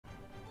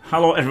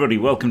Hello everybody,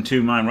 welcome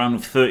to my round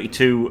of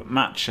 32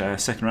 match,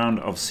 second round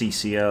of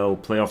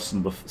CCL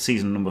Playoffs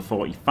season number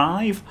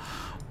 45,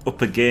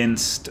 up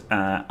against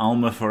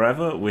Alma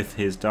Forever with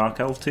his Dark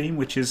Elf team,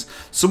 which is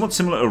somewhat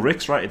similar to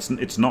Rick's, right?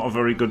 It's not a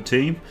very good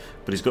team,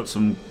 but he's got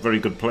some very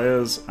good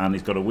players, and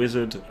he's got a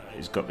wizard,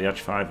 he's got the Edge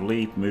 5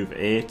 leap, move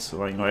 8, so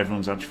like, you know,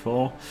 everyone's Edge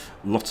 4.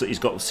 He's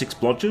got 6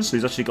 blodgers, so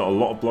he's actually got a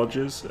lot of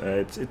blodgers.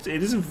 It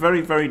is a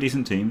very, very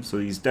decent team, so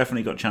he's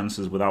definitely got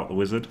chances without the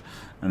wizard,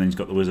 and then he's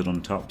got the wizard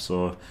on top,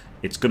 so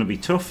it's going to be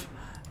tough.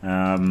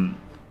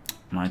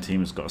 My team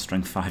has got a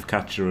strength 5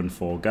 catcher and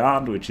 4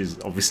 guard, which is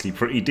obviously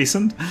pretty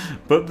decent.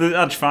 But the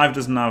Edge 5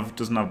 doesn't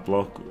have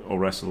block or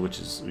wrestle, which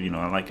is, you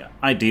know, like,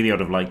 ideally I'd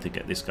have liked to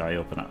get this guy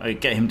up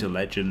and get him to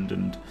legend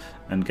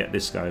and get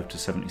this guy up to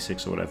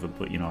 76 or whatever.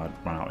 But, you know, I'd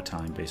run out of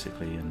time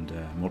basically and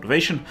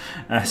motivation.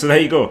 So there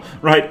you go.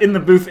 Right, in the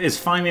booth is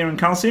Faemir and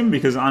Calcium,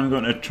 because I'm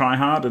going to try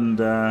hard and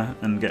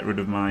get rid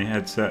of my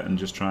headset and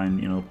just try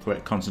and, you know,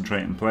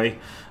 concentrate and play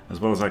as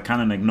well as I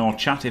can, and ignore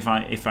chat if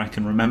I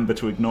can remember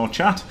to ignore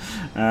chat.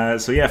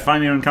 So yeah,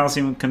 Faemir and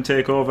Calcium can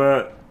take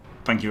over.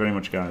 Thank you very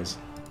much, guys.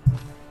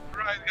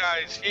 Right,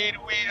 guys, here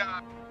we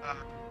are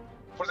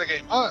for the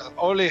game.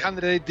 Only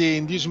 180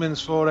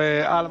 inducements for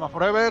Alma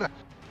Forever.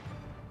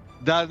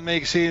 That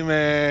makes him,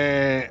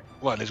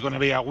 well, it's going to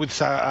be a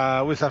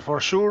wizard for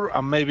sure,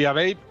 and maybe a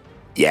babe.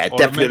 Yeah,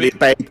 definitely a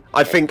babe.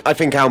 I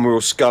think Alma will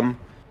scum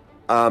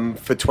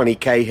for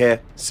 20k here,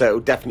 so it'll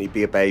definitely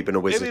be a babe and a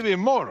wizard. Maybe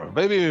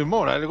even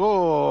more.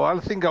 I'll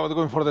think about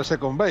going for the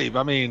second babe.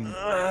 I mean,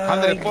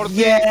 140.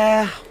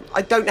 Yeah,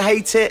 I don't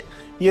hate it.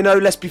 You know,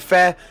 let's be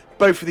fair.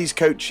 Both of these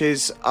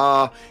coaches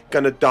are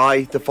going to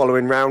die the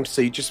following round,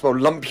 so you just will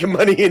lump your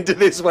money into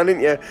this one,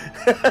 ain't you?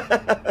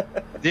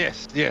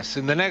 Yes.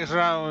 In the next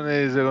round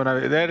is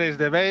gonna be, there is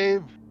the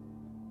babe.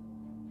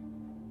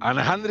 And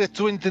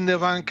 120 in the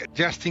bank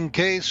just in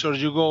case, or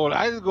you go,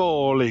 I'll go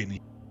all in.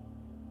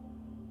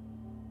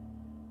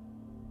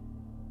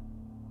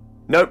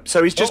 Nope,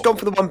 so he's just gone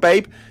for the one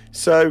babe.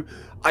 So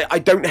I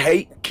don't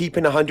hate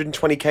keeping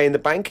 120k in the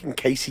bank in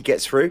case he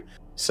gets through.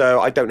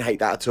 So I don't hate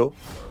that at all.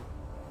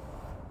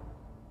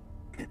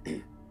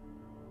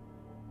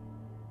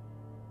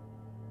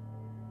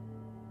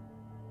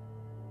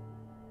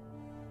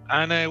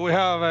 And we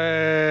have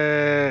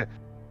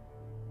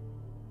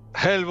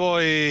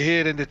Hellboy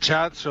here in the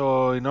chat,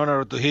 so in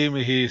honor to him,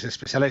 he's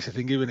specialized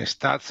in giving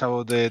stats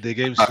about the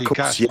games he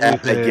cast. Yeah,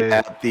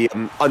 the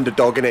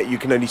underdog in it, you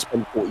can only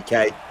spend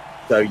 40k.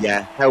 So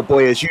yeah,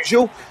 Hellboy as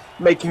usual,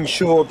 making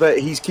sure that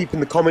he's keeping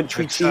the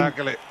commentary team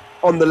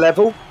on the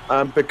level,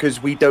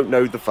 because we don't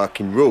know the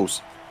fucking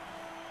rules.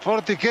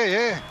 40k,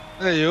 eh?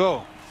 There you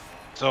go.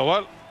 So,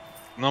 well,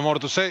 no more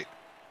to say.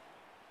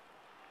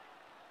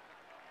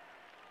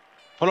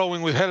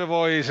 Following with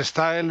Hellboy's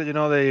style, you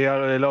know,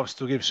 they loves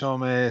to give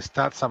some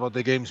stats about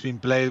the games being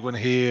played when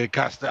he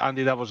cast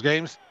Andy Davos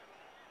games.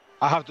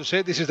 I have to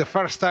say, this is the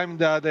first time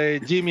that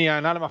Jimmy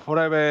and Alma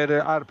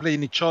Forever are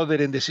playing each other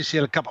in the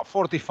CCL Cup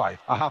 45.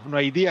 I have no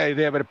idea if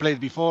they ever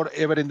played before,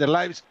 ever in their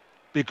lives,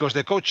 because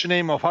the coach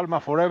name of Alma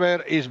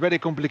Forever is very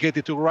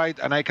complicated to write,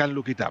 and I can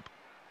look it up.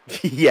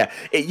 Yeah,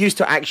 it used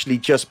to actually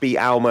just be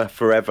Alma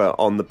Forever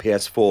on the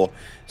PS4.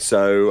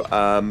 So,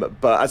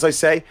 but as I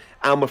say,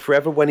 Alma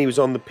Forever, when he was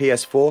on the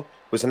PS4,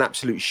 was an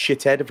absolute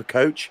shithead of a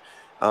coach.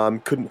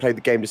 Couldn't play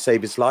the game to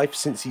save his life.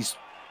 Since he's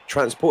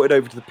transported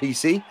over to the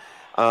PC,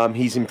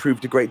 he's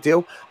improved a great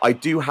deal. I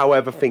do,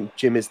 however, think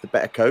Jim is the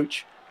better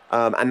coach.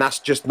 And that's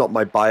just not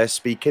my bias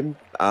speaking.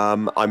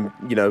 You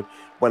know,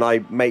 when I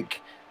make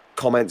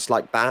comments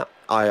like that,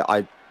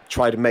 I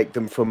try to make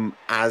them from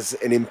as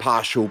an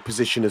impartial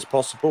position as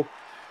possible.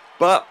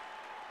 But,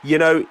 you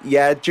know,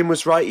 yeah, Jim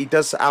was right.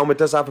 Alma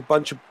does have a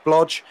bunch of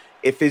blodge.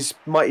 If his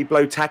Mighty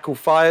Blow tackle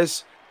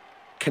fires,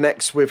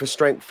 connects with a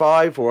strength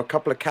 5 or a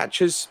couple of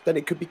catches, then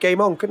it could be game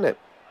on, couldn't it?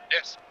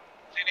 Yes.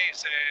 Thing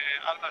is,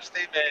 Alma's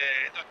team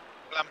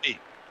plan B.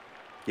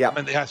 Yeah. I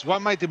mean, it has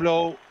one Mighty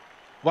Blow,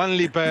 one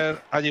Leaper,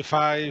 a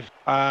G5,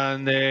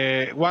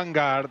 and one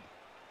guard,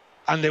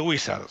 and the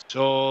wizard.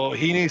 So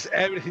he needs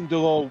everything to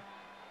go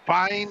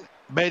fine,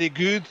 very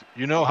good.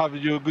 You know, have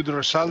your good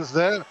results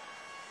there.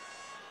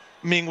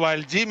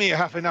 Meanwhile, Jimmy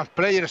have enough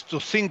players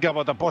to think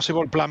about a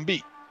possible plan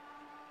B.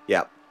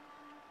 Yeah.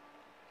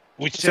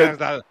 Which says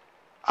that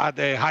at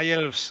the high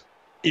elves,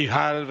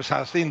 Elves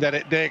has seen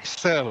that they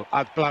excel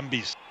at plan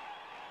Bs.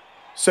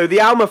 So the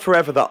Alma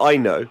Forever that I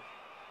know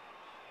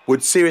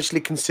would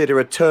seriously consider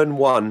a turn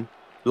 1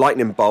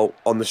 lightning bolt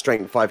on the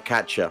strength 5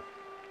 catcher.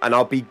 And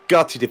I'll be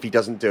gutted if he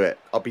doesn't do it.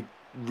 I'll be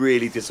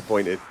really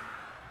disappointed.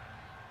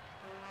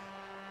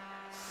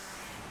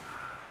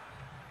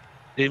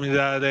 It means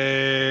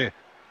that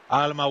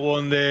Alma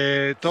won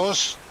the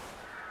toss.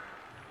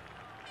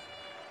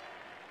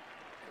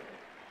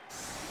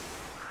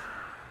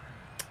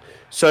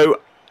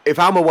 So if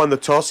Alma won the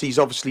toss, he's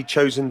obviously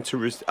chosen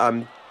to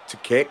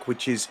kick,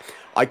 which is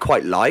I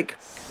quite like,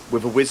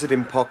 with a wizard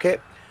in pocket.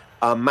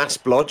 Mass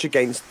blodge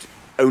against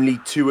only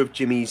 2 of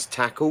Jimmy's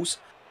tackles.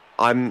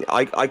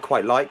 I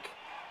quite like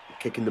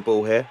kicking the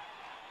ball here.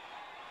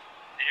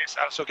 This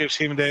also gives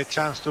him the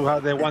chance to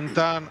have the one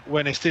turn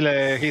when he's still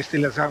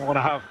going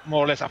to have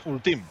more or less a full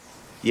team.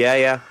 Yeah,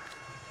 yeah.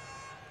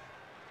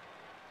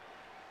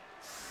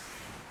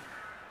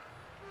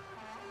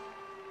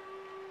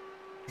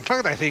 In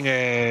fact, I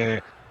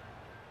think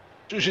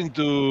choosing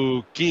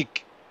to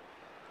kick,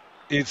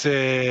 it's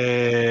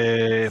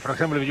for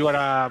example, if you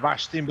are a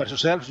bash team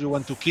versus elves, you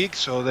want to kick,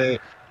 so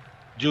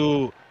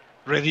you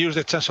reduce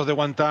the chance of the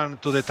one turn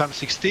to the turn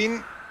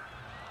 16,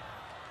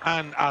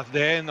 and at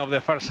the end of the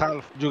first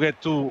half, you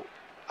get to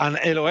an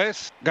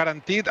LOS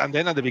guaranteed, and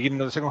then at the beginning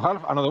of the second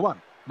half, another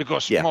one,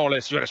 because more or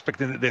less you're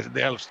expecting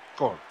the elves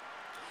score.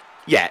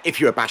 Yeah, if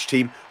you're a bash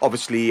team,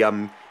 obviously,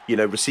 you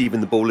know, receiving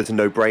the ball is a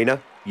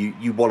no-brainer.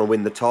 You want to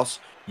win the toss,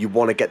 you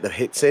want to get the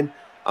hits in,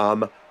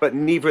 but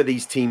neither of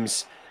these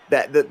teams,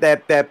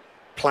 their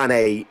plan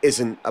A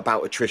isn't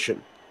about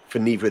attrition for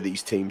neither of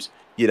these teams.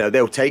 You know,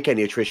 they'll take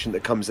any attrition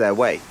that comes their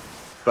way,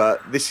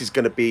 but this is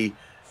going to be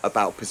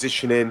about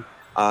positioning.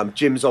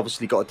 Jim's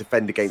obviously got to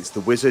defend against the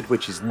Wizard,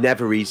 which is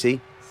never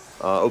easy.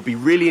 It'll be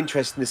really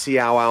interesting to see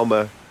how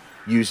Alma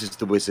uses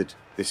the Wizard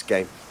this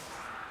game.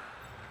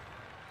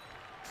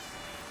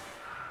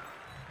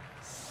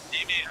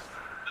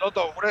 A lot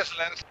of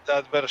wrestlers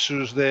that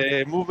versus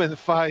the movement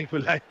 5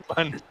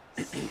 lineman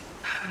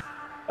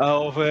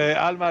of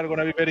Alma are going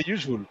to be very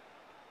useful.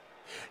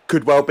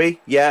 Could well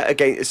be, yeah.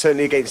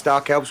 Certainly against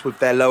Dark Elves with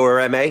their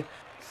lower MA.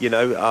 You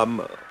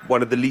know,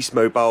 one of the least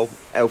mobile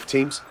elf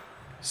teams.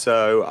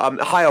 So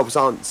High Elves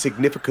aren't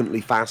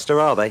significantly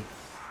faster, are they?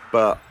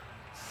 But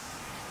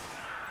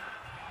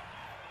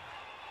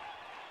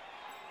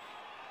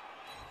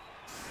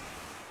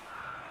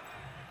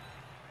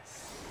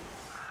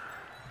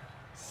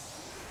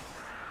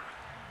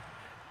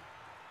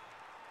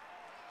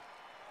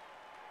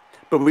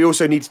we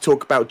also need to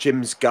talk about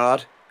Jim's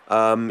guard.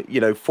 You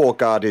know, 4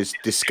 guard is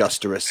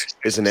disgustorous,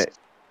 isn't it?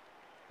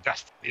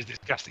 It's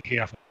disgusting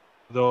here.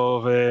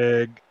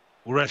 Of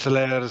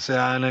wrestlers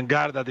and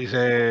guard that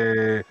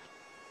is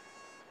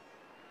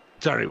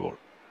terrible.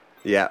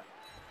 Yeah.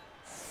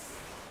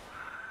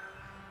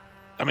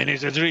 I mean,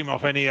 it's a dream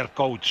of any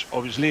coach,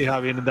 obviously,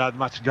 having that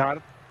much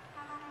guard.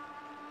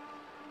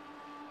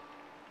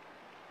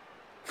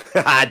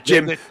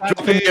 Jim,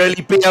 dropping the early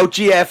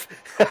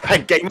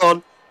BLGF. Game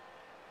on.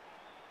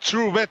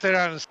 True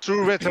veterans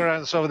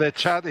of the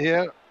chat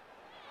here.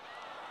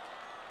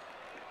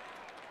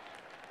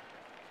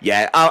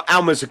 Yeah,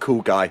 Alma's a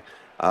cool guy.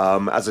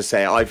 As I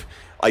say,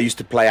 I used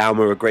to play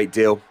Alma a great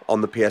deal on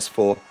the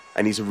PS4,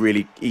 and he's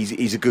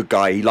a good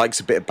guy. He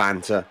likes a bit of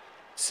banter,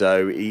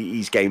 so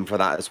he's game for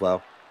that as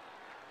well.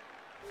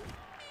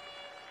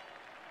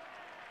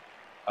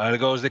 There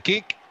goes the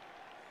kick.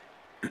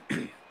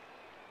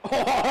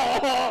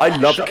 I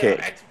love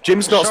kick.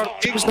 Jim's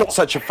not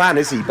such a fan,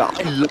 is he?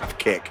 But I love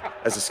kick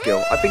as a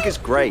skill. I think it's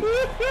great.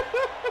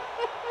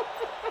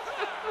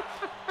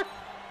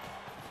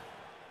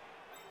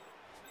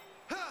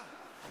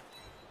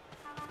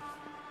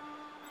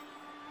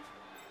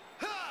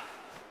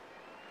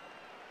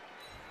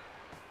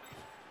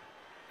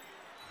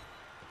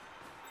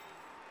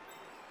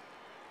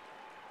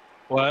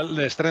 Well,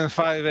 the strength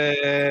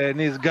 5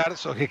 needs guard,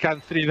 so he can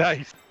 3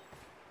 dice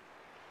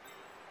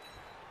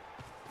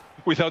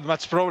without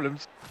much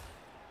problems.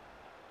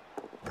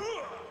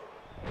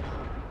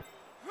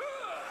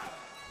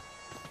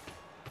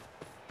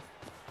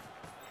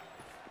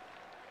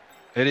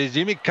 It is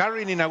Jimmy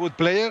carrying in a good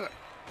player.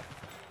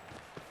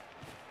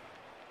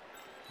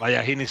 But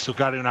yeah, he needs to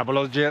carry on a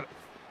blodger.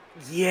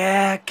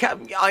 Yeah,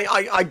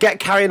 I get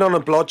carrying on a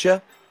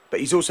blodger, but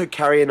he's also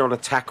carrying on a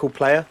tackle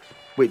player,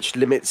 which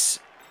limits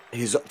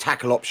his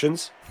tackle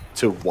options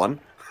to 1.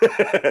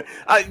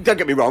 Don't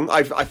get me wrong,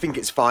 I think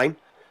it's fine.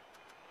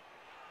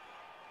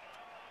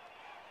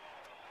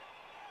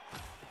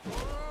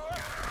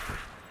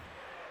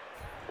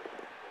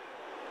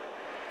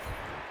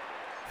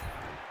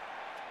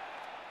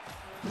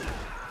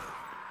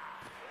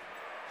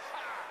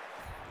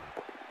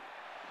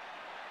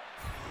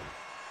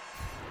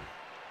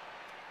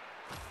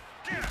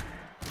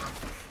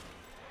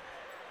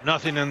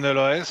 Nothing in the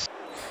LOS.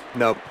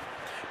 No.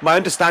 My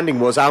understanding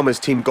was Alma's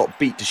team got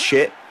beat to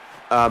shit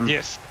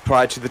yes.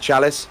 prior to the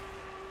Chalice.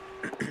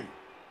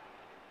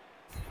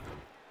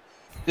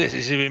 This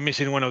is even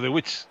missing one of the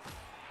wits.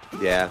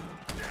 Yeah.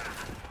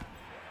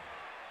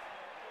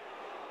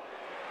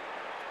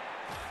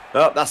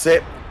 Oh, that's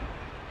it.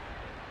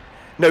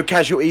 No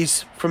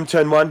casualties from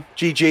turn 1.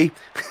 GG.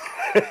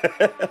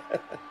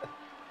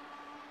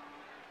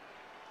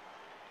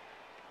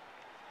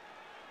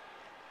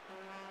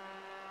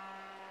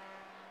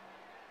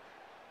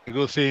 The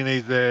good thing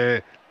is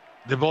the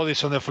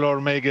bodies on the floor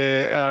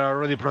are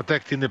already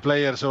protecting the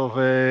players of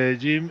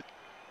Jim.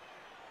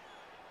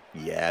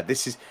 Yeah,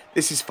 this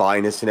is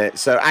fine, isn't it?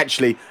 So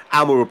actually,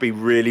 Alma will be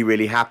really,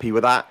 really happy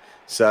with that.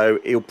 So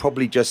he'll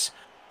probably just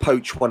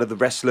poach one of the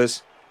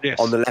wrestlers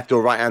on the left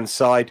or right hand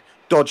side,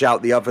 dodge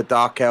out the other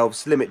Dark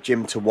Elves, limit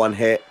Jim to 1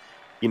 hit.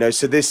 You know,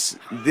 so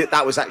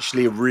that was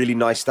actually a really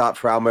nice start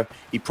for Alma.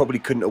 He probably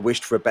couldn't have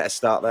wished for a better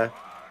start there.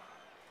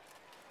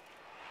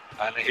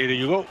 And here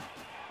you go.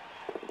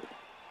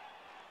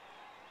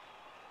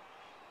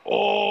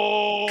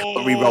 Oh!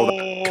 Can't re-roll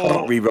that.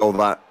 Can't re-roll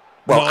that.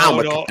 Well,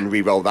 Alma can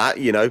re-roll that,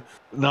 you know.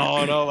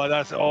 No, but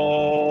that's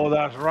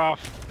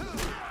rough.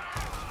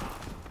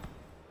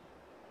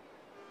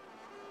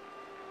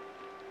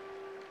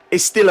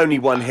 It's still only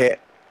one hit,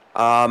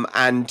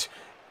 and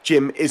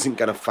Jim isn't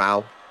going to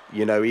foul.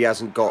 You know, he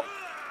hasn't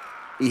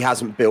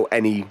built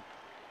any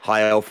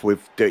high elf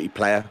with dirty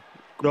player.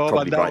 No,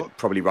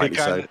 probably rightly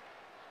so.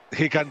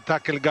 He can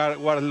tackle guard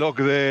lock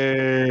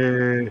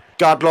the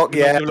guard lock,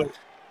 yeah.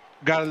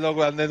 Guard lock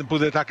and then put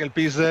the tackle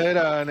piece there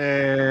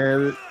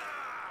and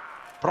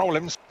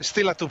problems.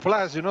 Still a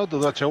 2+, you know, to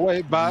dodge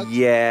away, but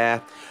yeah.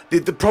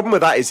 The problem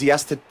with that is he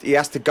has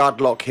to guard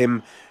lock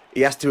him.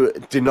 He has to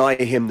deny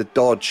him the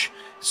dodge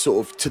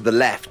sort of to the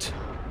left,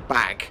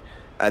 back,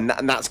 and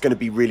that's going to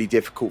be really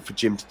difficult for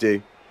Jim to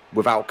do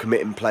without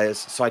committing players.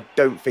 So I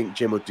don't think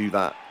Jim will do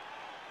that.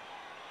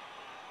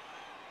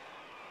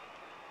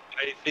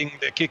 I think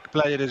the kick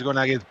player is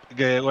gonna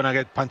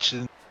get punched.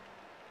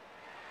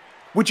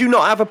 Would you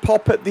not have a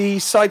pop at the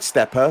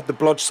sidestepper, the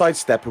blodge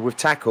sidestepper with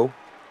tackle?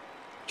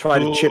 Try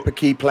to chip a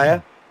key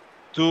player?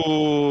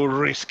 Too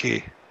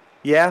risky.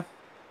 Yeah?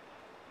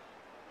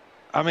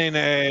 I mean,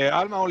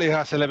 Alma only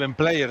has 11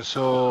 players,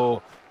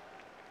 so...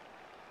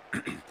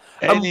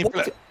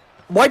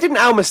 Why didn't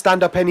Alma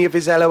stand up any of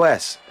his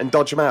LOS and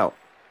dodge them out?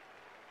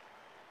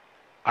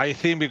 I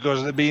think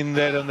because being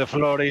there on the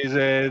floor is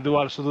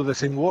also do the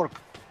same work.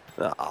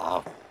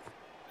 Oh.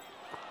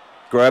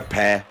 Grow a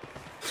pair.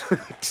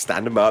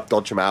 Stand them up,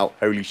 dodge them out.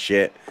 Holy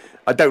shit.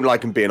 I don't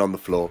like them being on the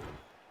floor.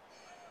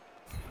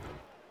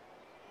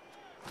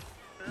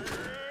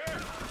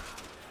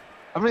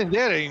 I mean,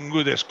 they're in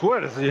good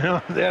squares, you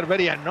know. They're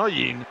very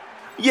annoying.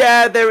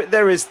 Yeah,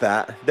 there is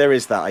that. There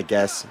is that, I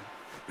guess.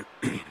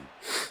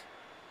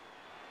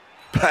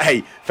 But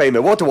hey,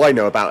 Faemir, what do I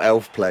know about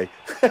elf play?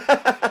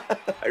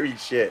 Holy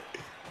shit.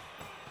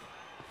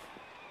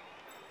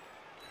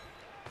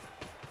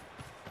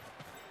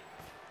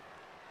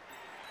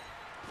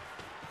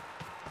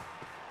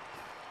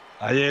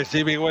 Yes,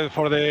 Jimmy went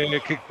for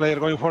the kick player,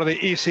 going for the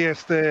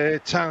easiest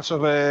chance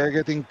of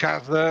getting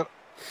cast there.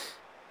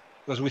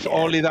 Because with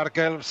only Dark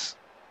Elves,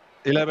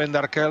 11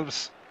 Dark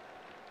Elves,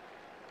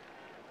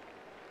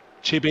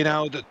 chipping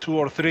out 2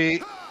 or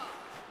 3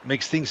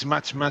 makes things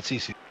much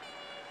easier.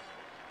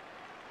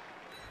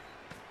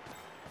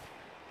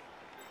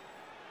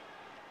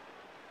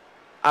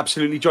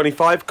 Absolutely, Johnny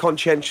 5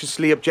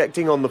 conscientiously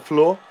objecting on the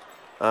floor.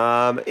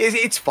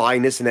 It's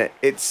fine, isn't it?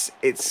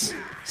 It's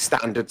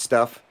standard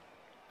stuff.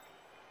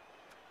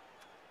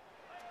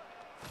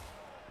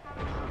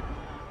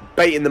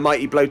 Baiting the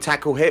mighty blow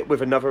tackle hit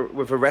with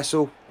a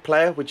wrestle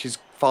player, which is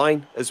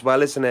fine as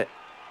well, isn't it?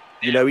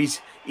 You know,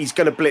 he's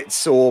going to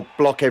blitz or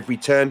block every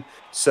turn,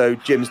 so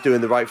Jim's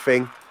doing the right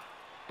thing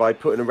by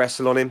putting a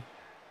wrestle on him.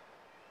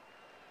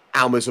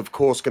 Alma's of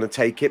course going to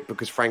take it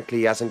because frankly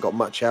he hasn't got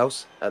much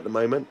else at the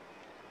moment.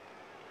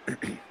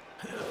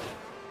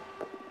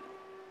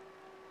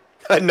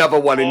 Another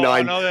 1 in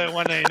 9. Another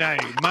 1 in 9.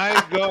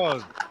 My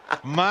God.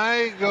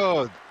 My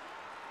God.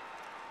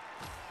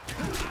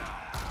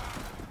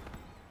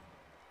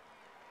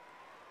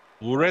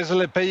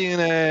 Wrestle paying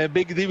a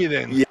big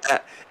dividend. Yeah.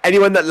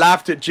 Anyone that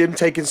laughed at Jim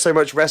taking so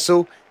much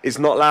wrestle is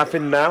not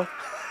laughing now.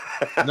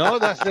 No,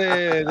 that's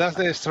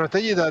the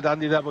strategy that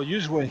Andy Dabo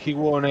used when he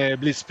won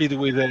Blitz Speed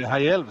with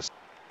High Elves.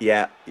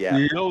 Yeah,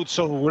 yeah. Loads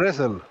of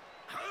wrestle.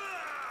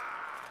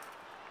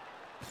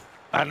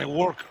 And it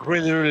worked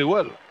really, really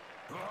well.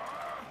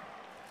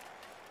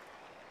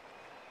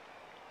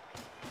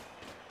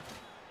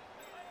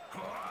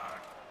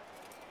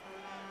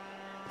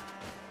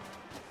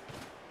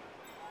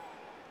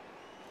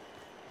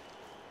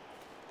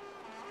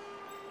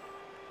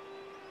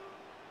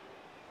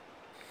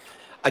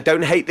 I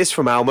don't hate this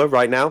from Alma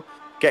right now.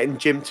 Getting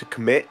Jim to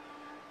commit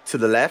to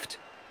the left.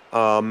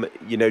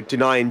 You know,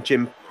 denying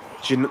Jim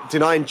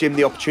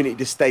the opportunity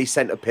to stay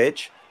centre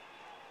pitch.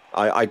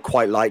 I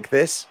quite like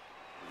this.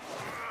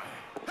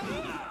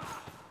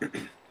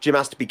 Jim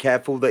has to be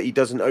careful that he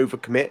doesn't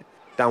overcommit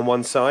down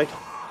one side,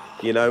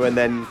 you know, and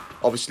then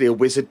obviously a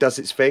wizard does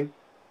its thing.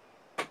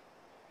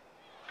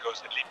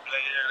 Because the lead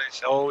player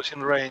is always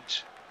in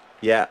range.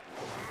 Yeah.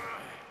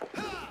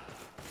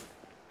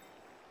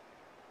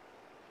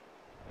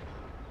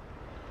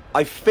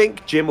 I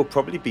think Jim will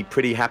probably be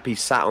pretty happy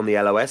sat on the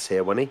LOS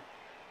here, won't he?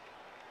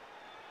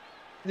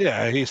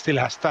 Yeah, he still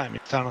has time.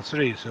 It's turn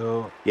 3,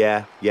 so...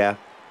 Yeah, yeah.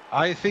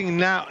 I think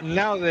now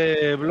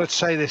the blood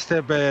side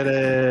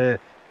stepper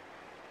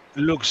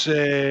looks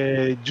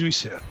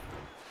juicier.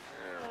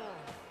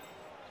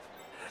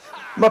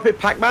 Muppet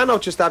Pac-Man, I'll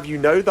just have you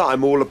know that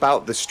I'm all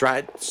about the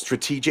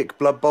strategic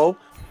Blood Bowl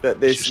that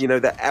this, you know,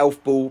 that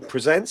Elf Ball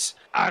presents.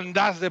 And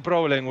that's the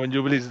problem when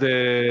you blitz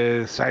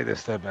the side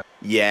stepper.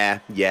 Yeah,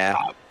 yeah.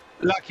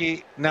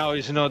 Lucky now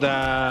it's not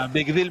a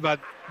big deal, but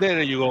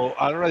there you go.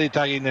 Already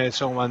tagging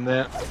someone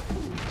there.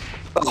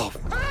 Oh,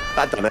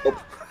 that don't help.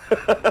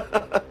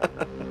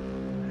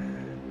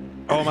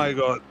 Oh my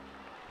God.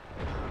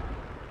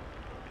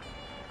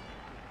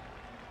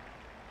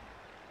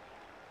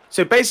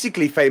 So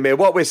basically, Faemir,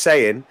 what we're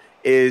saying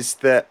is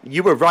that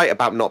you were right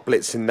about not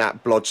blitzing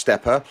that blodge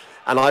stepper,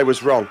 and I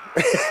was wrong.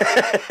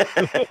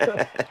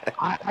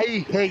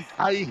 I hate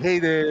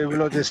the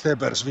blood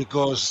steppers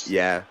because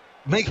Yeah.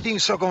 make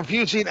things so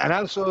confusing, and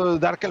also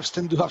Dark Elves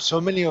tend to have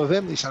so many of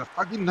them. It's a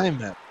fucking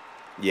nightmare.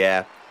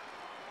 Yeah.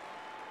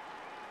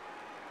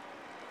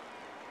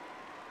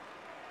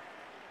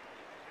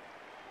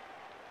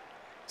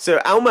 So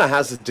Alma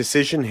has a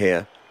decision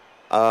here.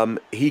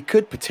 He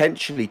could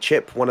potentially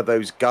chip one of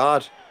those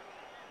guard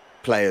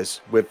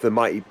players with the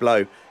Mighty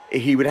Blow.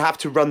 He would have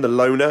to run the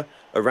loner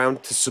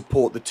around to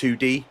support the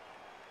 2D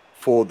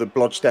for the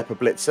Blodge Stepper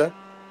Blitzer,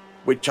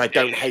 which I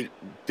don't hate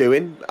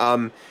doing.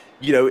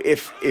 You know,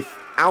 if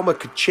Alma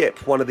could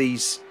chip one of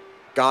these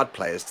guard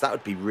players, that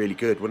would be really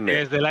good, wouldn't it?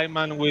 Yes, the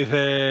lineman with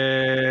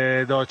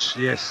dodge.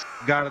 Yes,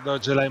 guard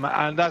dodge the lineman,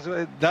 and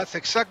that's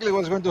exactly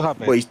what's going to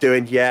happen. What he's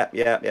doing, yeah.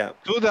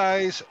 2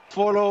 dice,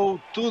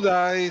 follow 2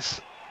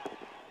 dice.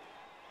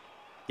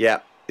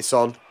 Yeah, it's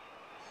on.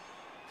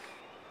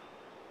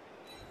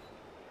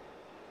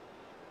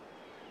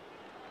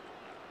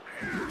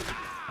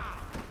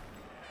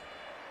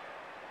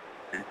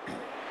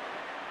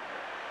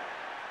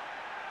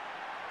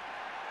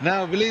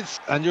 Now blitz,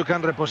 and you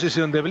can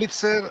reposition the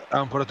blitzer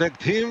and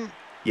protect him.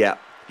 Yeah.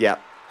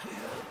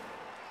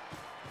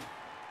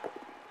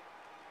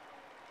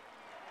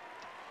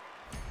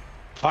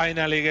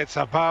 Finally gets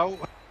a pow.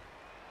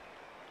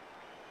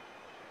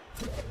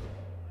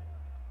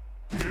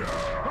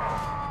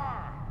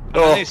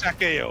 Oh. And it's a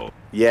KO.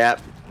 Yeah,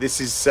 this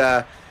is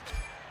a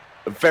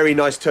very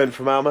nice turn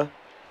from Alma.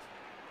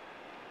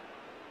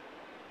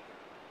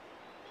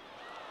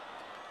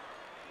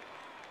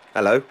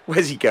 Hello,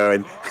 where's he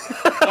going?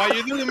 What are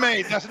you doing,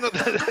 mate? That's not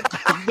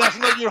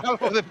your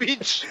half of the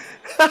pitch.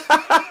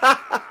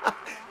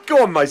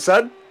 Go on, my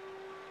son.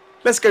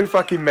 Let's go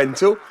fucking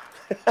mental.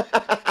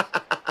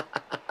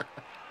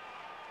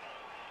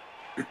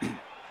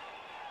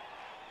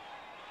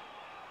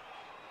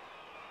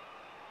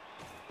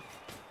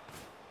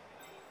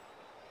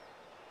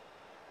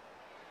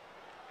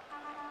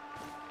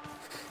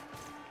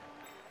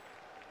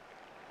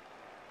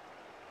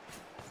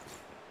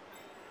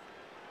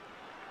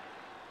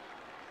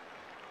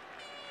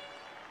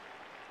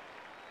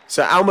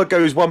 So Alma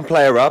goes one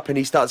player up and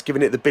he starts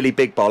giving it the Billy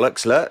Big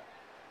Bollocks, look.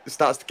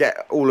 Starts to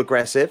get all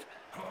aggressive.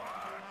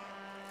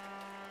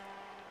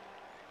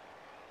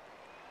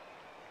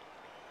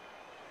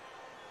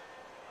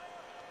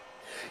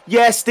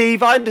 Yeah,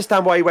 Steve, I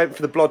understand why he went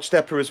for the Blodge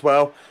Stepper as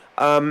well.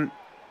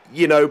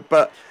 You know,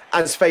 but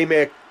as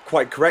Faemir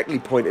quite correctly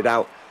pointed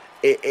out,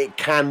 it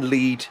can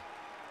lead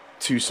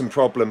to some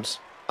problems.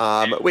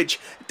 Which,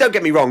 don't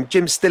get me wrong,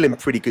 Jim's still in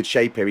pretty good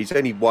shape here. He's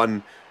only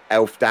one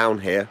elf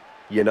down here,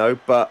 you know.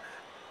 But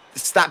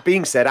that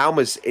being said,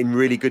 Alma's in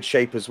really good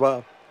shape as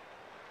well.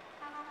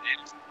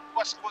 It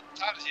was a good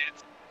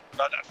target,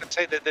 but I can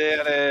say that they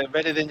are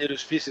very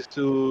dangerous pieces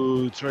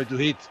to try to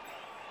hit.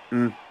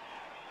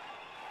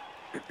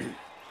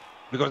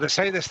 Because the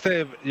side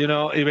step, you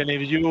know, even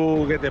if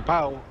you get the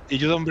pow,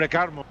 if you don't break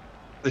armor,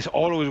 it's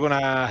always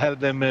gonna help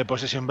them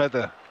position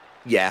better.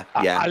 Yeah.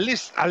 At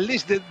least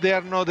they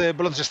are not the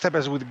blood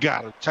steppers with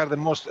guard, which are the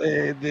most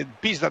the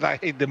piece that I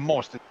hate the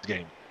most in this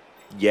game.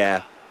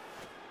 Yeah.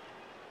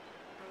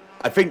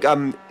 I think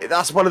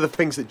that's one of the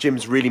things that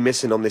Jim's really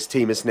missing on this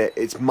team, isn't it?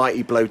 It's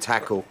Mighty Blow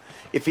tackle.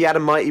 If he had a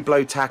Mighty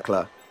Blow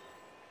tackler,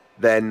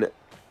 then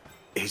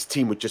his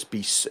team would just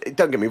be...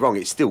 Don't get me wrong,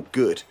 it's still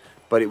good,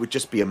 but it would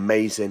just be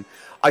amazing.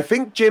 I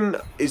think Jim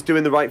is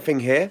doing the right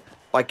thing here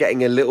by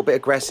getting a little bit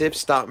aggressive,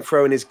 starting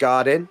throwing his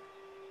guard in.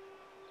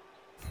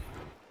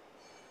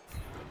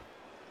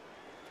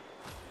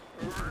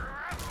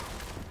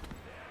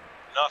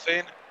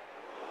 Nothing.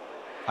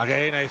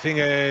 Again, I think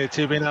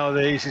chipping out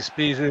the easiest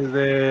piece is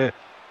the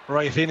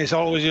right thing. It's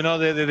always, you know,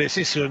 the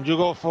decision. You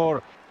go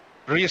for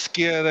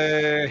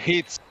riskier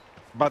hits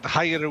but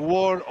higher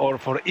reward, or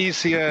for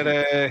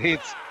easier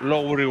hits,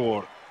 lower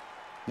reward.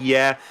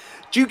 Yeah.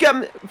 Do you get,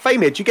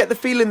 Faemir, do you get the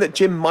feeling that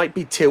Jim might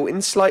be tilting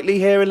slightly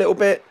here a little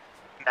bit?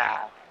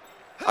 Nah.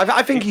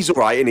 I think he's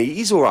all right, isn't he?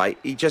 He's all right.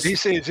 He's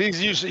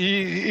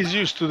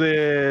used to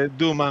the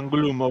doom and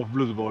gloom of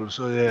Blood Bowl,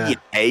 so yeah.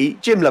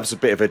 Jim loves a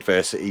bit of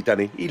adversity,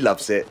 doesn't he? He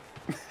loves it.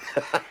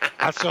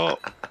 Also,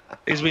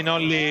 it's been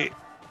only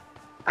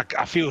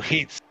a few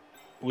hits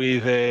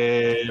with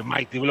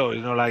Mighty Blow.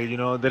 You know, like, you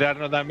know, there are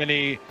not that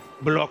many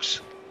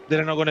blocks.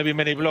 There are not going to be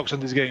many blocks on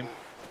this game.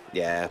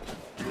 Yeah.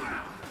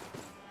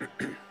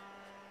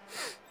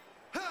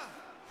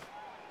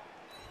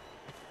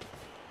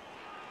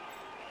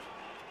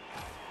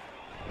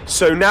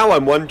 So now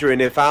I'm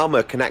wondering if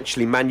Alma can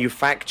actually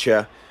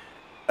manufacture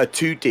a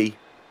 2D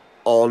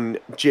on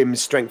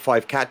Jim's Strength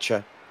 5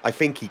 catcher. I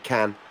think he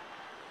can.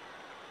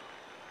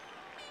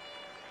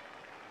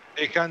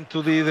 They can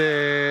to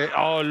the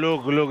oh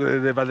look,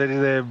 but there is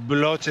the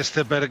Blodge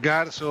Stepper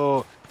guard.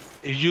 So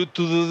if you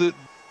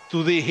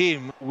to the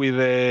him with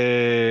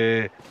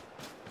the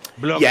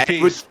block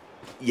piece,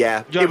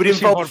 it would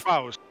involve.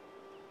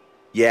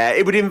 Yeah,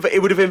 it would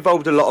have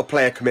involved a lot of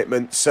player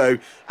commitment. So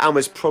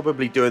Alma's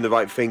probably doing the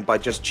right thing by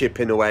just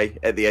chipping away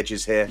at the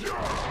edges here.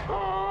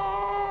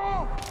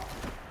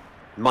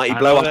 Mighty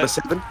blow up a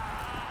 7.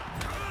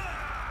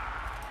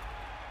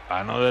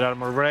 Another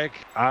armor break.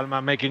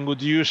 Alma making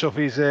good use of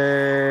his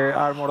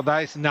armor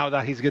dice now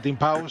that he's getting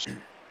pause.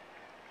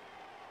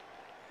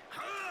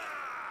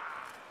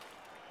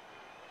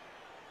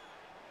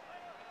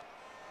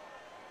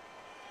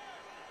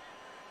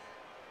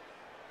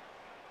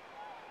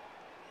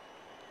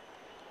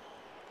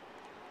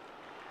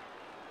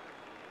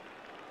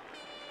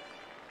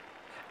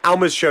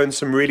 Alma's shown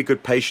some really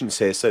good patience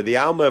here. So the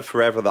Alma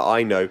Forever that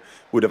I know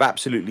would have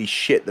absolutely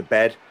shit the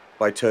bed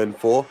by turn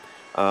 4.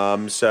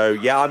 So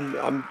yeah,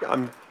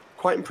 I'm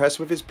quite impressed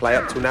with his play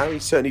up till now.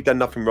 He's certainly done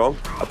nothing wrong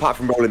apart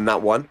from rolling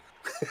that one.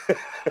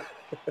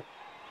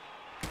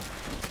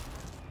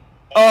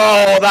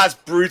 Oh, that's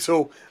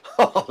brutal.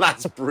 Oh,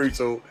 that's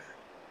brutal.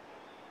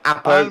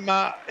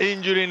 Alma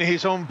injuring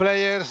his own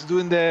players,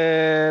 doing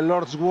the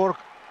Lord's work.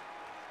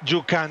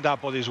 You can't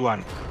Apo this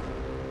one.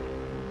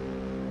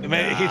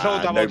 He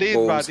thought about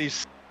it, but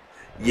it's...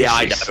 Yeah,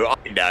 I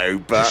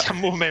know, but... It's a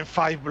movement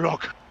 5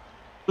 block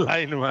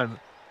lineman.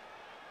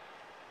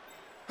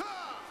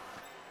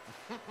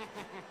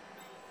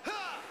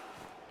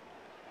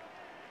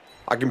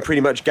 I can pretty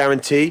much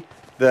guarantee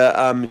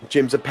that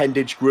Jim's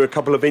appendage grew a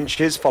couple of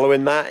inches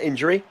following that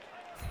injury.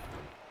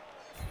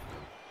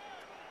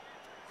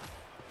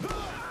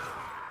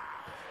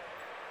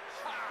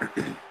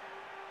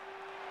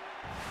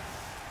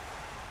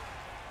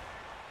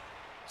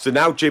 So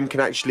now Jim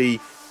can actually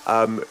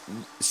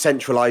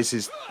centralize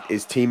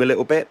his team a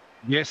little bit.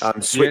 Yes.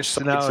 Switch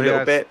sides a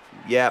little bit.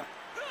 Yeah.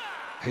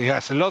 He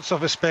has lots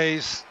of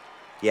space.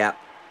 Yeah.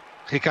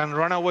 He can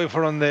run away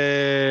from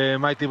the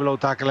mighty blow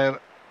tackler.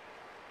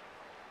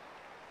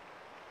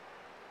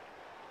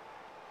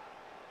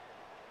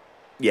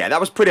 Yeah, that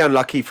was pretty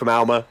unlucky from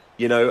Alma.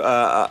 You know,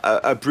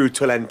 a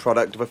brutal end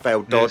product of a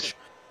failed dodge. Yes.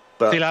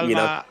 But Still Alma you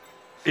know,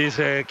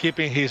 is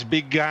keeping his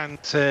big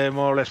guns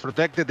more or less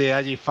protected. The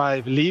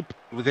IG5 leap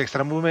with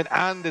extra movement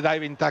and the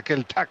diving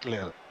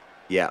tackler.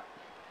 Yeah.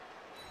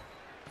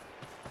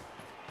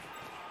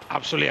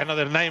 Absolutely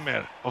another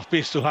nightmare of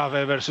piece to have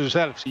versus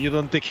Elves. You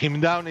don't take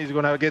him down, he's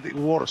going to get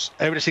worse.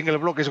 Every single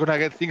block is going to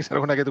get things that are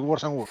going to get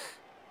worse and worse.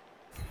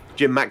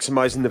 Jim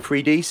maximizing the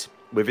 3Ds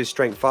with his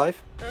strength 5.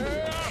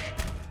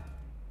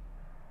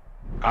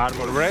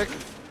 Armor break.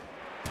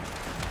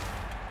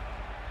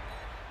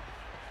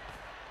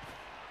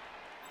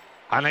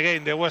 And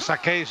again, there was a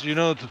case, you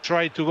know, to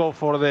try to go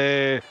for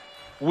the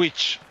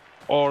Witch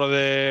or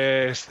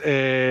the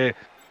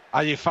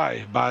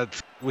IG5,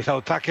 but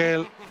without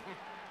tackle.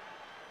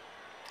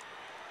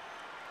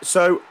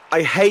 So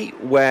I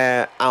hate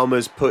where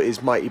Alma's put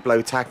his mighty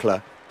blow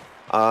tackler.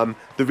 The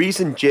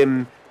reason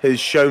Jim has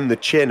shown the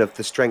chin of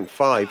the strength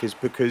 5 is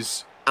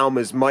because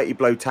Alma's mighty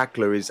blow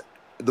tackler is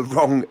the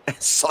wrong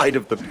side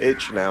of the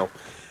pitch now.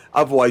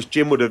 Otherwise,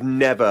 Jim would have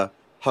never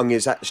hung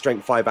his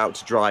strength 5 out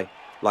to dry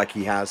like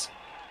he has.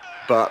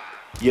 But,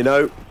 you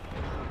know,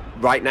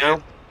 right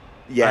now,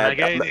 yeah. And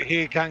again,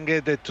 he can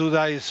get the 2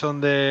 dice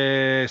on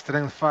the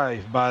strength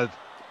 5, but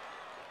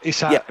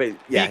it's a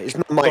it's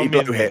not mighty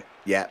blow hit.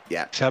 Yeah.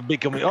 It's a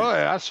big commitment.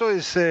 Oh, also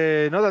it's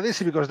not that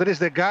easy because there is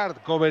the guard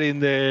covering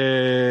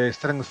the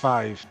strength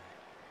 5.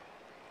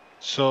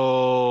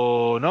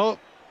 So no,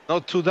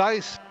 not 2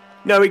 dice.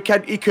 No, he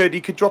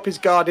could drop his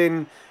guard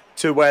in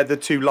to where the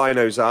 2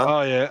 linos are.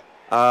 Oh yeah.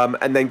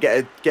 And then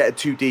get a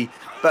 2D.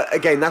 But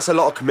again, that's a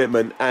lot of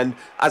commitment. And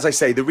as I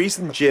say, the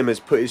reason Jim has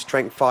put his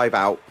strength 5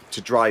 out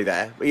to dry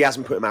there, he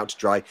hasn't put him out to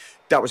dry.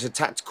 That was a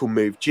tactical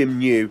move. Jim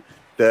knew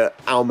that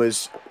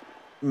Alma's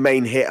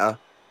main hitter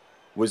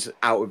was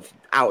out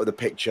of the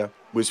picture,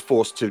 was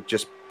forced to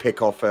just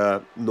pick off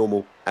a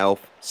normal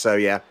elf. So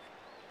yeah,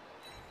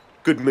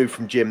 good move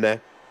from Jim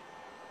there.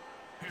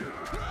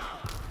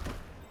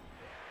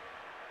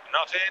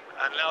 Nothing,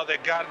 and now the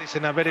guard is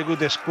in a very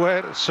good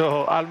square,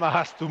 so Alma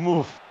has to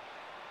move.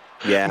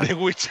 Yeah. The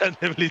Witch and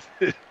the Blitz.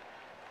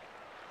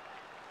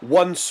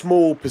 One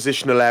small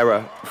positional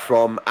error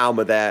from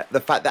Alma there. The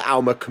fact that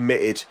Alma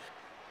committed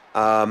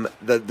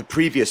the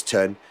previous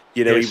turn,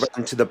 you know, yes. He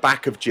ran to the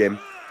back of Jim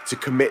to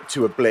commit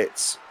to a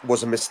blitz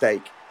was a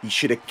mistake. He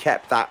should have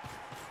kept that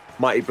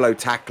mighty blow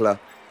tackler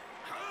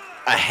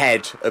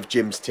ahead of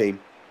Jim's team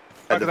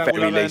at the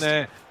very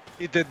least.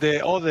 Hit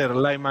the other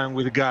lineman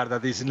with guard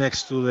that is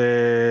next to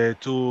the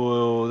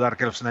 2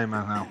 Dark Elves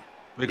lineman now.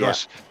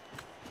 Because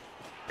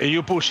if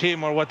you push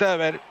him or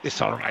whatever, it's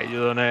all right.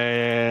 You don't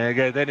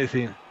get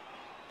anything.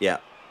 Yeah.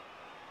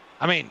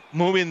 I mean,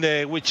 moving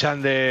the Witch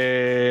and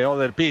the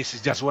other piece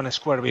is just 1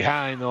 square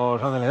behind or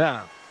something like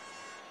that.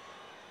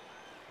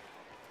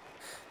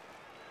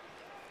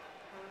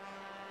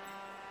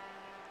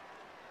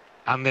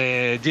 And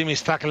the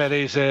Jimmy's tackler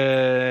is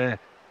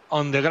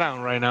on the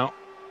ground right now.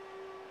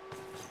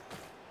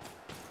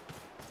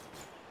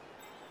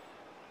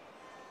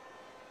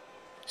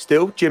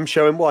 Still, Jim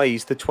showing why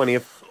he's the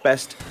 20th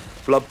best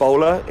Blood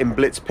Bowler in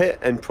Blitz Pit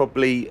and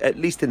probably at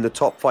least in the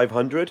top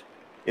 500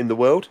 in the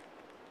world.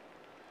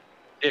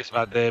 Yes,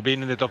 but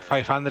being in the top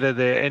 500,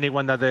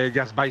 anyone that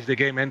just buys the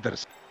game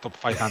enters top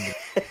 500.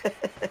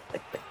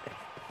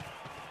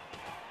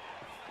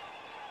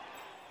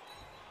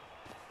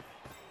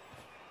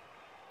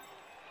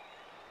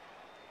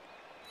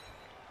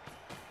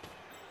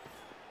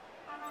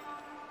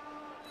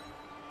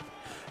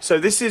 So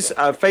this is,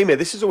 Faemir,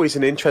 this is always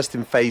an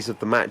interesting phase of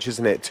the match,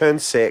 isn't it? Turn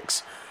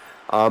 6.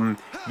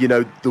 You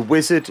know, the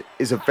Wizard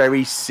is a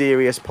very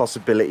serious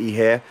possibility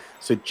here.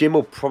 So Jim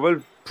will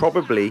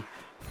probably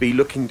be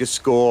looking to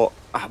score.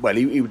 Well,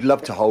 he would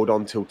love to hold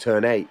on till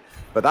turn 8.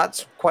 But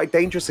that's quite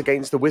dangerous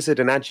against the Wizard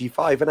and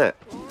Ag5, isn't it?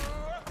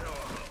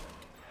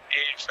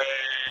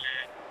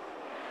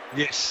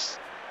 Yes,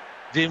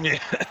 Jimmy,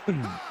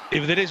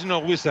 if there is no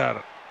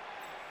Wizard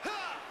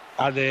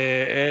at the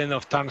end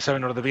of turn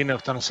 7 or the beginning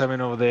of turn 7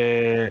 of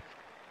the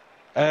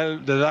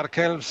Dark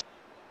Elves,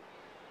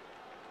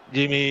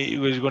 Jimmy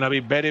is going to be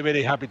very,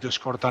 very happy to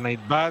score turn 8.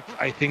 But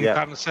I think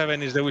turn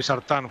 7 is the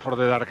Wizard turn for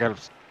the Dark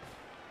Elves.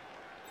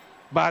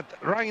 But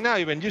right now,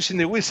 even using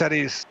the Wizard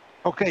is,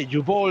 okay,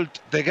 you bolt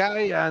the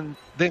guy and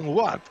then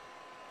what?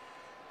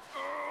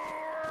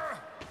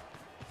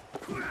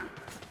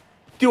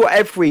 Do what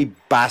every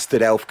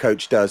bastard elf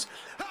coach does.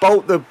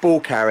 Bolt the ball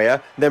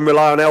carrier, then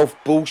rely on elf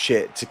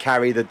bullshit to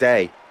carry the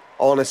day.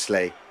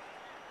 Honestly.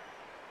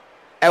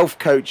 Elf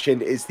coaching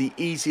is the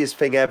easiest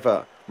thing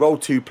ever. Roll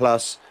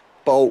 2+,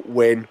 bolt,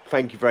 win.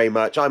 Thank you very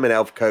much. I'm an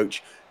elf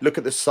coach. Look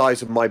at the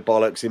size of my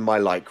bollocks in my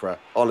lycra.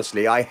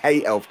 Honestly, I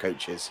hate elf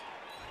coaches.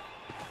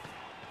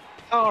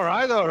 All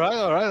right.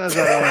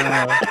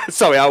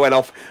 Sorry, I went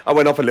off a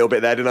little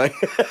bit there, didn't I?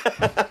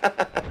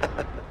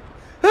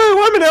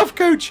 Oh, I'm an elf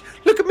coach.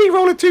 Look at me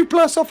roll a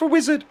 2+ off a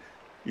wizard.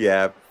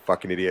 Yeah,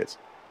 fucking idiots.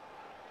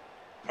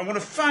 I want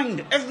to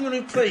find everyone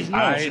who plays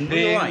Norse in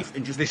real life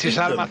and just this is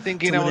Alma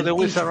thinking about the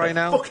Wizard right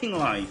now. Fucking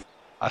life.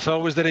 As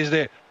always, there is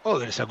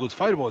there's a good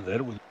fireball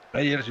there with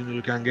players. You know,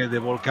 you can get the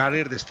ball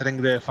carrier, the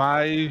strength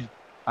 5,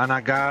 and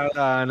a guard,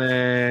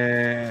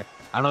 and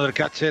another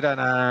catcher, and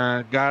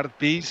a guard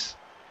piece.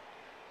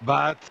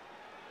 But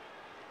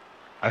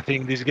I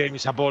think this game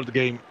is a bold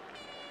game.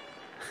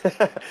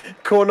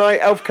 Core Knight,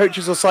 elf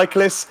coaches or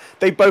cyclists,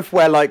 they both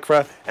wear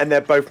lycra and they're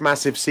both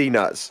massive sea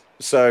nuts.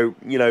 So,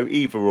 you know,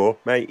 either or,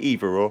 mate,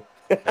 either or.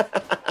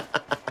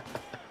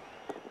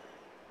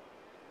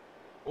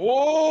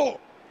 Oh!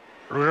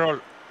 Reroll.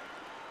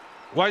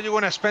 Why are you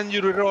going to spend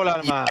your reroll,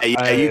 Alma?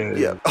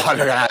 Yeah. Oh,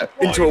 look at that.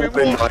 Into a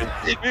win line.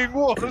 Even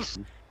worse.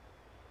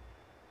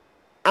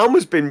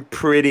 Alma's been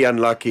pretty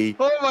unlucky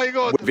Oh my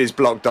God. with his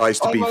block dice,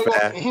 to be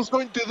fair. God. He's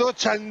going to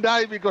dodge and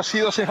die because he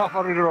doesn't have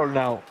a reroll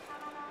now.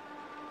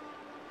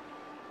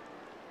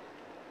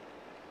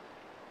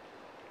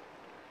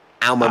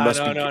 Alma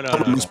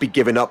must be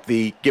giving up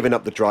the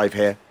drive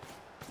here.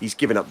 He's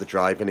giving up the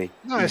drive, isn't he?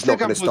 No, he's not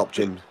going to stop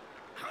Jim.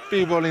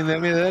 People in the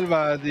middle,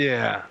 but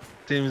yeah,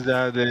 seems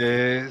that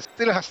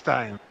still has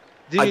time.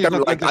 I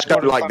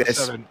don't like this.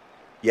 7.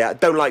 Yeah, I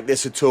don't like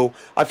this at all.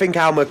 I think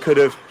Alma could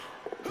have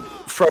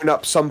thrown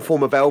up some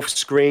form of elf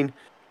screen,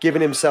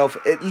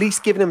 at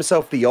least given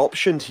himself the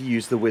option to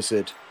use the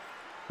wizard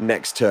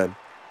next turn.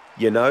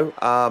 You know,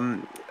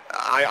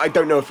 I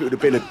don't know if it would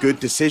have been a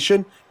good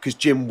decision because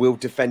Jim will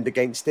defend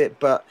against it,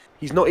 but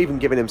he's not even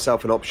giving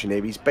himself an option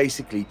here. He's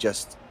basically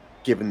just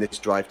giving this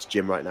drive to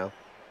Jim right now.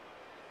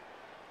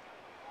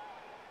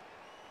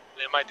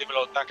 The mighty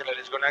blow tackler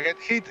is going to get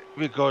hit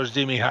because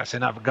Jimmy has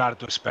enough guard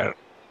to spare.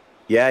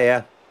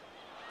 Yeah.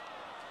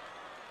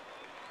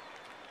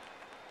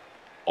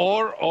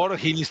 Or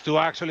he needs to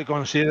actually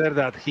consider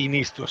that he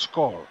needs to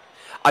score.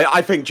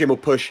 I think Jim will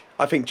push.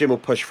 I think Jim will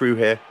push through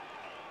here.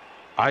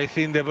 I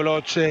think the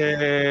Bloch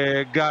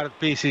guard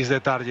piece is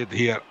the target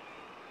here.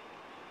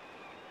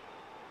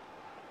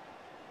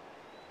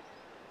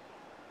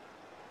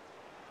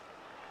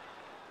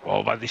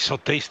 Oh, but it's so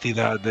tasty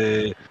that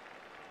you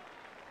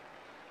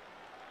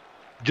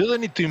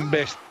don't need to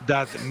invest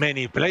that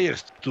many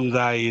players to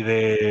die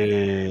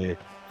the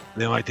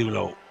mighty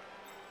blow.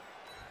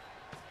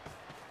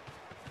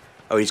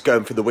 Oh, he's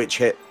going for the witch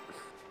hit.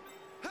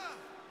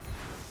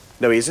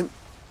 No, he isn't.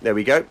 There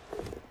we go.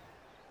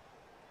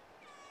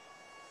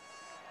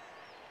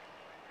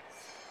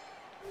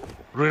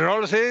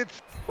 Rerolls it.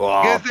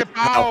 Oh, Gets the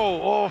pow.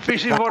 Oh,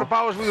 fishing for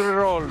pows with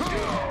rerolls.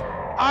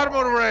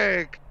 Armor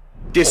break.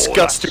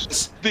 Disgusting.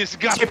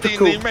 Disgusting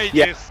Typical, images.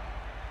 yeah.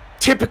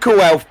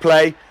 Typical elf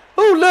play.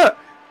 Oh, look.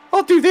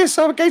 I'll do this.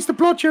 I'm against the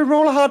blotcher and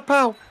roll a hard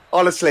pow.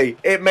 Honestly,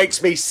 it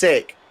makes me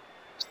sick.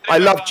 I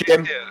love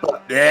Jim,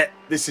 but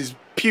this is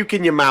puke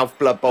in your mouth,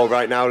 Blood Bowl,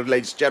 right now,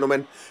 ladies and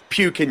gentlemen.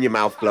 Puke in your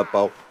mouth, Blood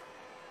Bowl.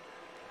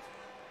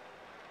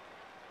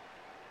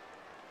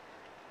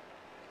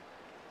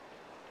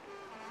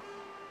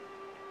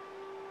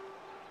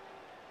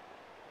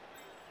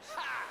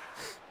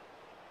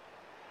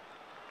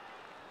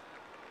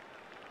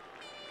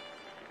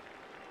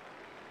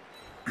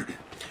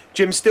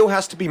 Jim still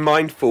has to be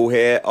mindful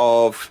here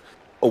of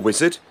a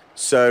wizard,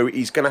 so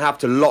he's going to have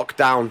to lock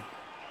down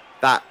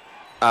that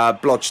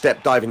blodge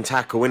step diving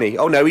tackle, isn't he?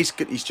 Oh no, he's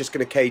just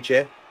going to cage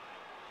here.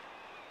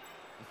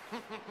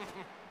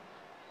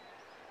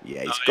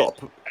 Yeah, he's got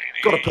to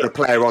put a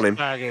player on him.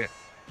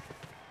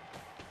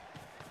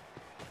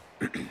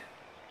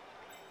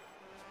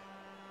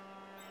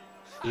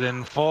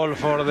 Then fall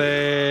for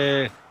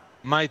the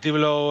mighty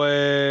blow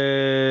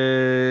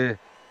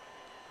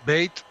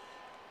bait.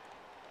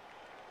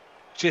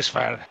 Which is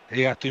fair.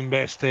 He had to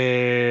invest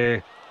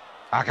a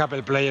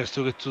couple players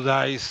to get 2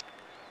 dice.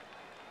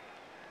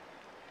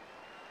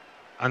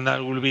 And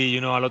that will be,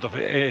 a lot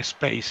of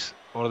space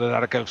for the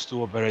Dark Elves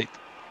to operate.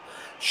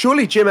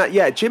 Surely Jim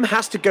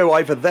has to go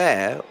either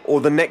there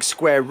or the next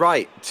square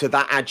right to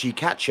that Agi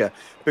catcher,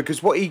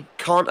 because what he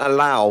can't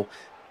allow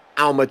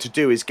Alma to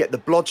do is get the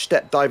blodge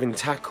step diving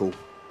tackle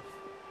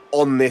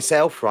on this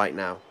elf right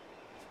now.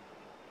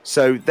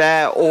 So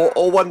there,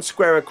 or one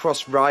square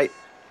across right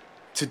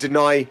to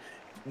deny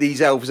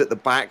these elves at the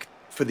back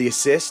for the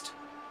assist.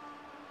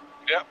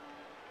 Yeah.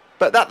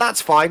 But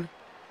that's fine.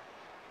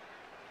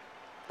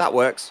 That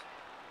works.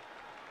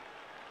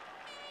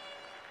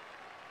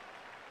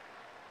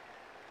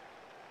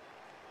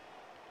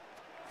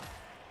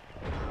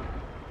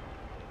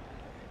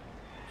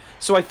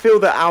 So I feel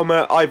that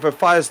Alma either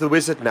fires the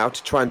wizard now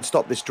to try and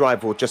stop this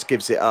drive or just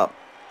gives it up.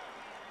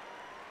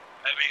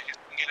 Maybe he's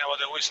thinking about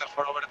the wizard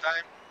for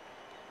overtime.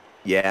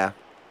 Yeah.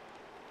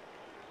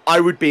 I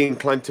would be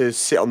inclined to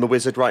sit on the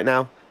wizard right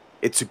now.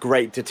 It's a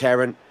great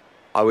deterrent.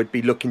 I would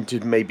be looking to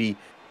maybe,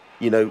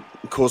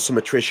 cause some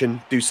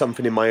attrition, do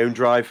something in my own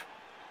drive.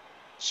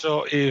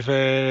 So if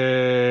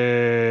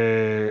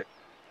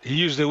he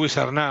used the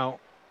wizard now,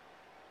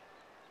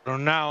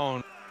 from now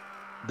on,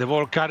 the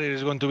ball carrier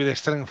is going to be the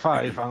strength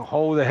 5, and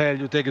how the hell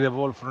you take the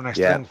ball from a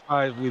strength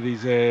 5 with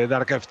his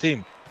Dark Elf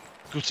team,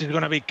 which is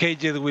going to be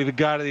caged with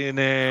guarding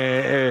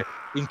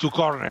into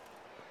corner.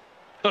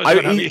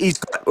 So he's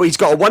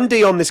got a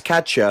 1D on this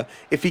catcher.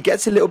 If he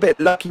gets a little bit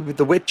lucky with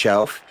the Witch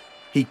Elf,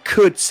 he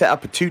could set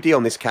up a 2D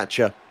on this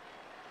catcher.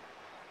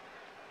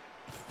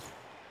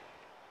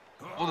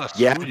 Oh, that's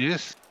true,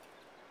 yes.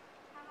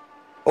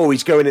 Oh,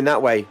 he's going in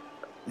that way.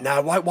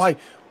 No, why?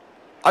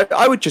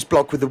 I would just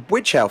block with the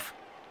Witch Elf.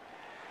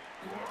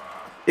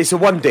 It's a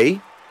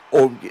 1D,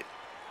 or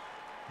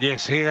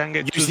yes, he can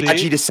get use the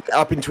Agi to set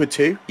up into a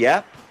 2.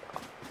 Yeah,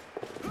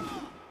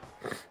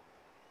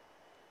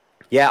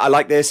 I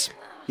like this.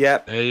 Yeah,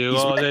 there you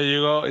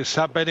go. It's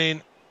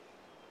happening.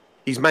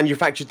 He's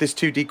manufactured this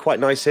 2D quite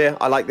nice here.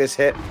 I like this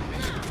hit.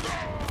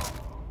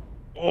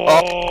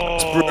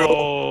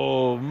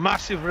 Oh,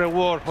 massive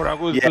reward for a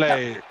good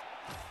play.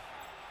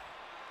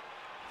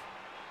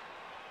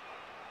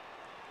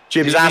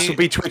 Jim's ass will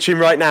be twitching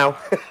right now.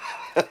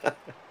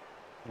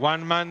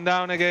 One man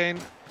down again.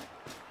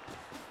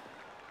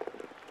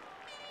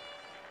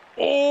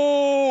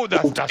 Oh,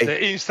 that's the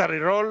insta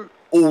reroll.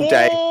 All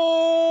day.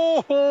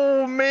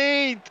 Oh,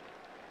 mate.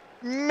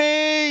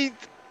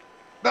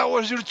 That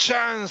was your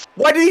chance.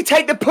 Why did he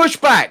take the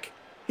pushback?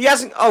 He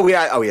hasn't. Oh, he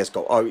has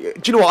got. Oh, do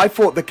you know what? I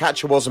thought the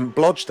catcher wasn't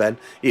blodged then.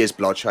 He is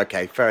blodged.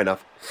 Okay, fair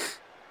enough.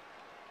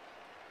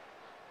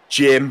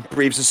 Jim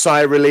breathes a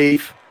sigh of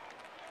relief.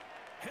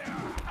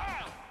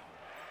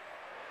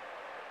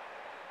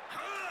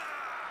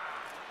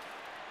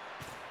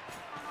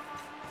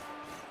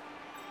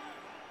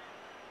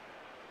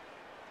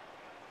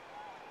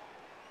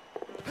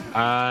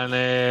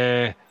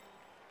 And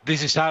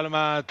this is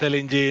Alma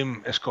telling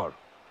Jim, score.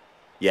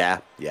 Yeah.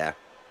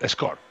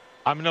 Score.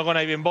 I'm not going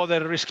to even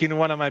bother risking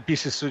one of my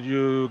pieces so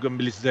you can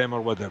blitz them or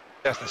whatever.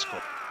 Just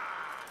score.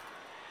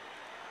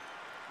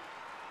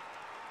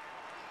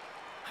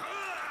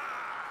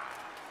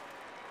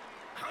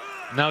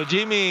 Now,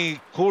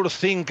 Jimmy could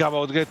think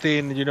about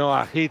getting,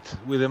 a hit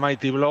with a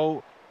mighty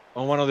blow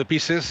on one of the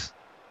pieces.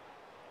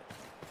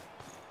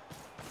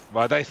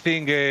 But I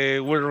think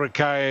will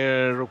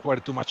require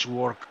too much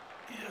work.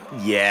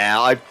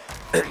 Yeah,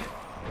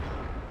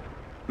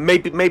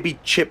 maybe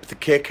chip the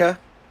kicker.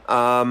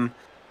 I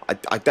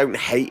don't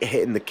hate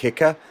hitting the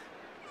kicker,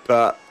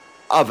 but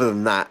other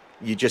than that,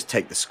 you just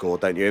take the score,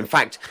 don't you? In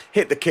fact,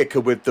 hit the kicker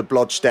with the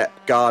blodge step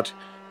guard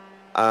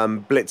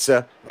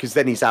blitzer, because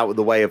then he's out of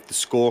the way of the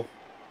score.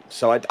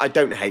 So I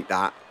don't hate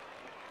that.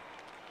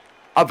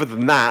 Other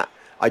than that,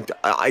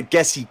 I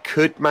guess he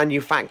could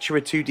manufacture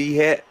a 2D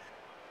hit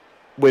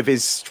with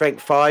his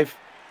strength 5,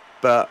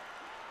 but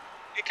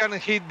he can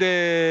hit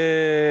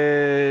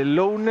the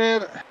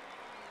loner.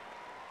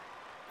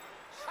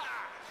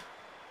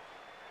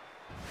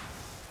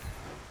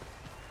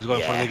 He's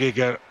going for the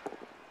kicker.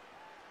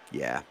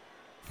 Yeah.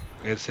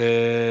 It's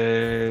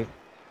a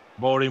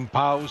boring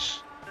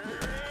pause.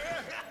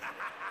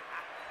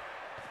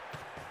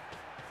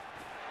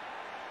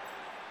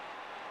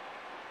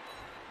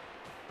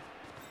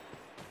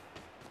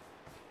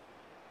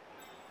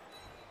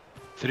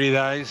 Three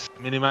dice,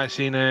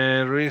 minimizing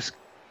risk.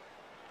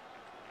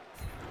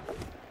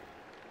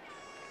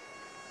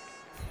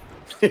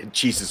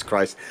 Jesus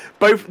Christ.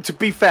 To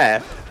be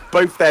fair,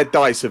 both their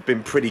dice have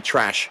been pretty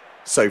trash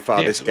so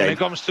far this game. When it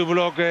comes to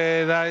block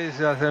dice,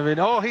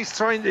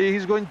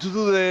 he's going to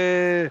do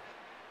the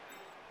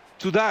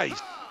 2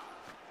 dice.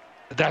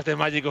 That's the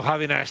magic of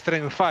having a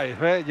strength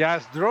 5, eh?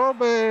 Just drop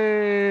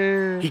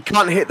it. He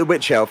can't hit the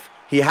Witch Elf.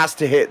 He has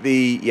to hit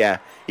the... Yeah,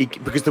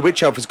 because the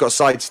Witch Elf has got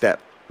sidestep.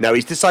 No,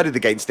 he's decided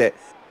against it.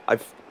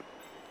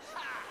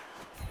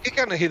 He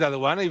can hit that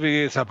one if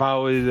it's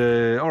about...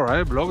 all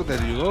right, block,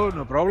 there you go,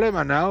 no problem.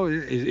 And now,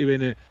 it's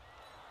even...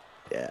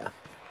 Yeah.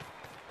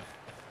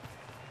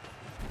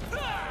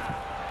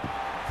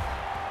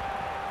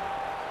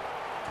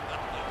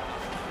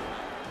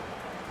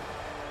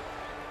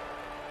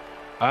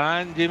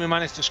 And Jimmy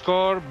managed to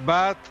score,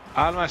 but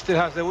Alma still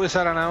has the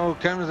wizard, and now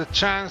comes the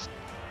chance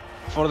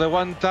for the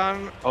one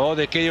turn. Oh,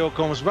 the KO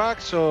comes back,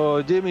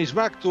 so Jimmy is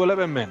back to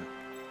 11 men.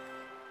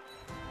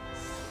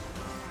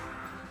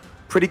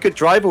 Pretty good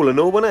drive all in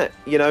all, wasn't it?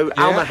 You know,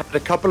 Yeah. Alma had a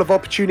couple of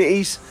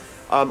opportunities.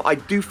 I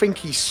do think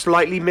he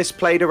slightly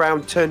misplayed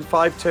around turn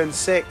 5, turn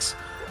 6.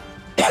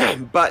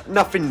 But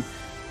nothing,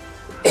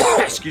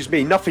 excuse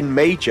me, nothing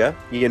major,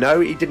 you know?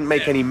 He didn't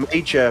make any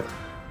major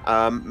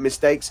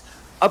mistakes.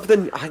 Other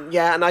than,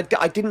 yeah, and I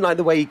didn't like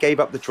the way he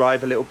gave up the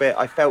drive a little bit.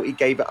 I felt he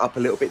gave it up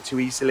a little bit too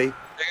easily.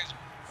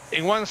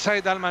 In one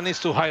side, Alma needs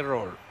to high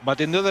roll,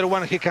 but in the other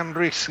one, he can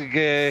risk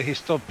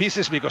his top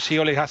pieces because he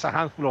only has a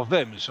handful of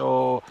them.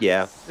 So,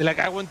 yeah, like,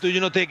 I want to,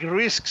 you know, take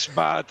risks,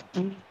 but,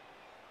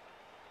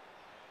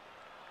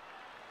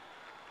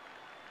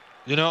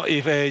 you know,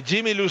 if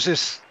Jimmy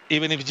loses,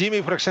 even if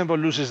Jimmy, for example,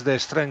 loses the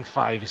strength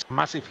 5, it's a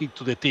massive hit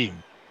to the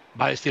team,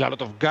 but still a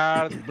lot of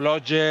guard,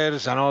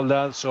 blodgers, and all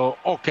that. So,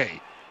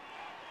 okay.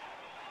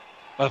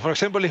 But for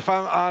example, if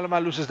Alma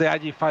loses the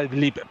IG5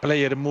 leap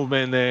player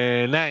movement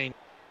 9,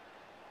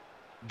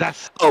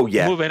 that's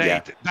movement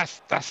 8.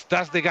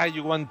 That's the guy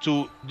you want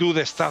to do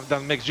the stuff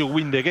that makes you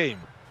win the game.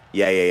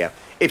 Yeah.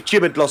 If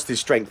Jim had lost his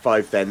strength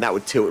 5, then that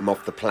would tilt him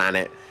off the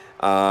planet.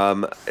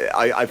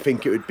 I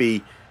think it would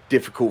be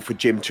difficult for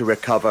Jim to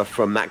recover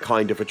from that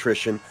kind of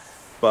attrition.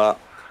 But,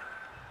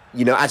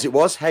 you know, as it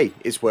was, hey,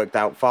 it's worked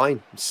out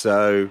fine.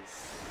 So,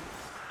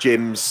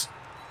 Jim's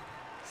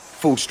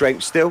full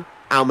strength still.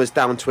 Alma's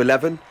down to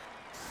 11.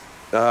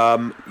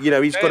 You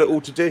know, he's got it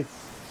all to do.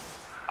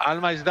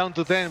 Alma is down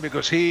to 10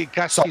 because he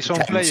cast his own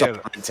player.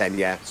 10,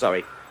 yeah.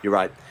 Sorry, you're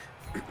right.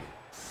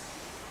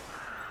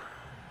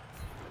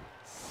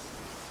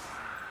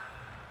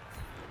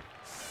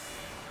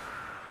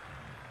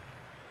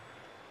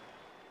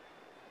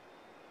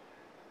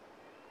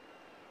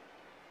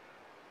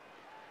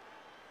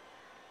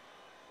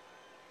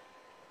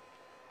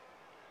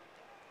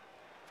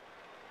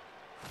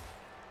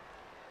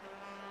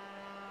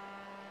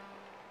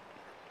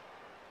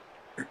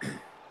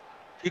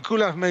 He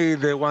could have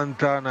made the one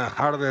turn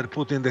harder,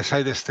 putting the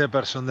side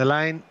steppers on the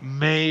line,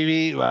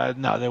 maybe, but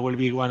no, there will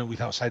be one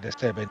without side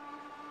stepping.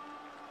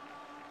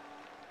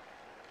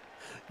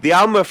 The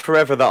Alma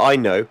Forever that I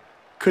know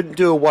couldn't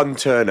do a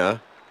one-turner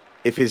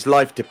if his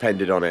life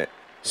depended on it.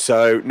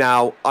 So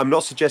now, I'm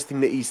not suggesting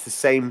that he's the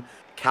same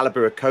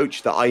caliber of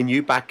coach that I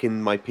knew back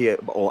in my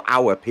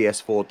our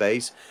PS4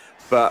 days,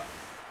 but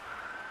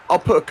I'll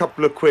put a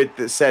couple of quid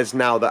that says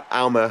now that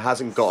Alma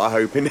hasn't got a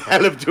hope in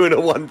hell of doing a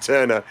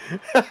one-turner.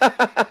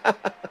 I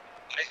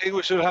think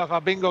we should have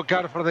a bingo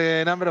card for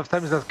the number of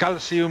times that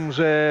Calcium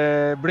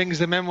brings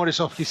the memories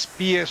of his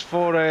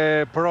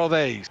PS4 Pro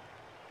days.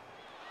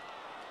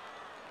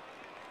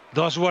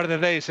 Those were the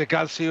days,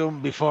 Calcium,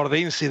 before the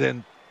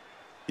incident.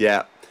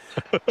 Yeah.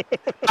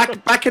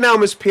 Back in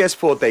Alma's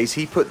PS4 days,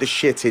 he put the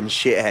shit in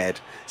Shithead.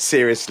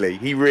 Seriously,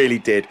 he really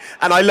did.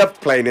 And I loved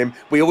playing him.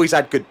 We always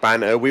had good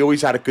banter. We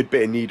always had a good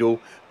bit of needle.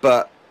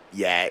 But,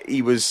 yeah,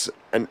 he was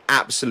an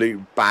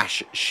absolute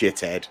bash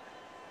shithead.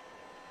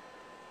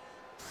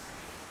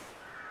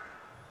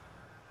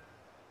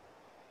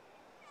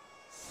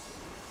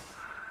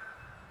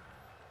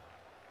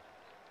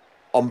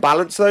 On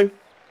balance, though,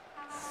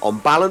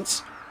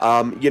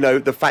 you know,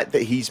 the fact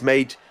that he's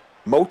made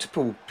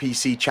multiple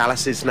PC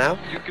chalices now,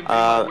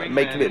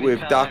 making it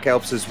with Dark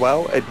Elves as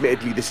well.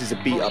 Admittedly, this is a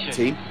beat-up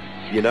team.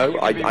 You know,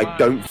 I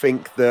don't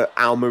think that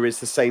Alma is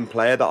the same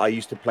player that I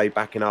used to play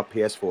back in our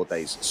PS4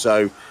 days.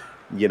 So,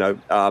 you know,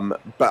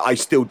 but I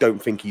still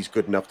don't think he's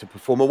good enough to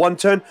perform a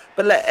one-turn.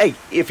 But hey,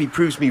 if he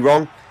proves me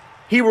wrong,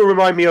 he will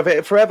remind me of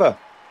it forever.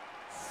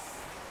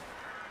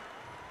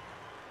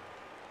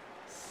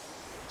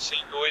 So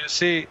we'll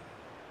see.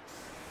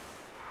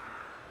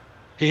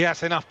 He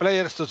has enough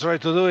players to try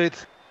to do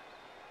it.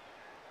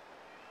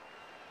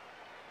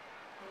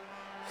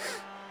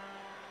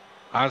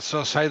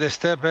 Also side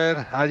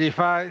stepper,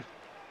 IG5.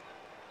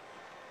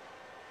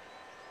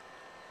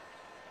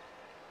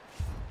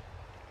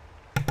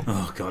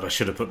 Oh god, I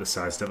should have put the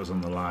side steppers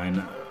on the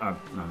line. I'm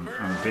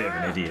a bit of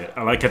an idiot.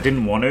 I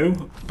didn't want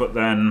to, but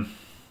then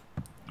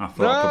I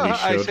thought I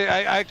probably should.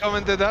 I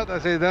commented that. I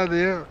say that,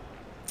 yeah.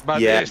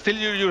 But yeah. Still,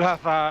 you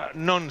have a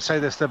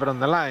non-side stepper on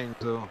the line.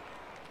 So.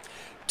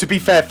 To be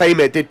fair,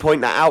 Faemir did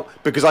point that out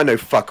because I know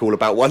fuck all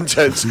about one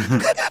turns.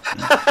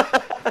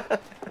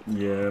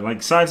 Yeah,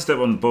 like sidestep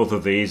on both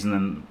of these, and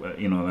then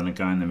then a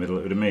guy in the middle.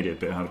 It would have made it a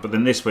bit hard. But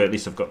then this way, at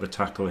least I've got the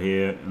tackle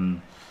here, and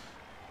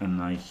and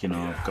like, you know,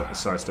 I've got the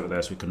sidestep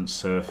there, so he couldn't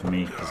surf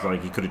me because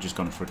like he could have just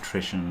gone for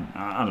attrition.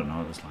 I don't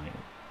know. It was like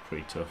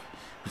pretty tough.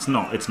 It's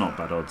not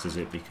bad odds, is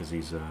it? Because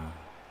he's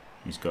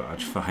got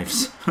edge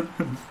 5s,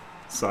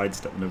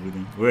 sidestep and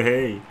everything.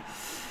 Hey.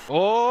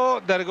 Oh,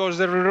 there goes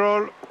the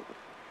reroll.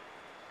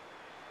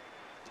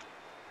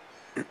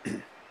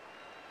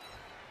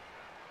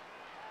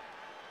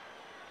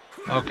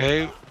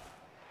 Okay.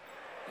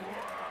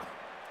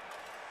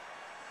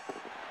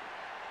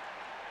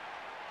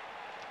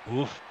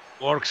 Oof,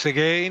 works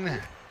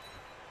again.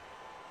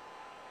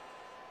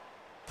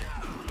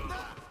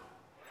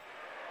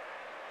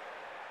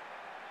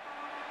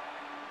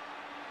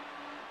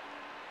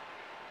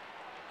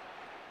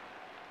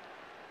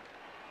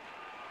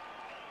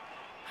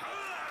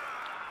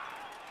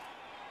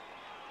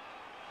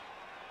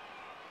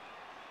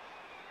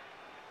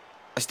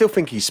 I still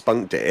think he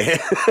spunked it.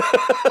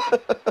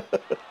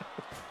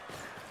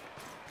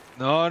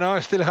 No,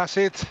 still has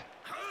it.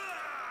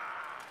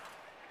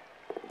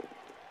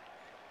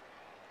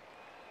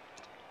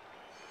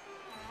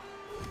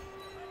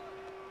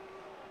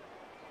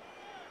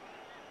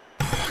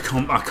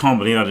 I can't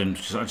believe I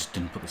just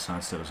didn't put the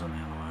sidesteppers on the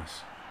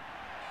LOS.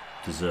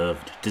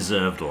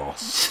 Deserved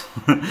loss.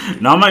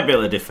 No, I might be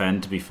able to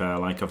defend, to be fair.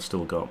 Like, I've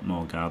still got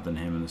more guard than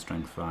him in the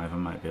strength 5. I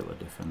might be able to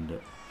defend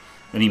it.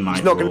 And he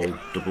might roll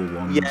double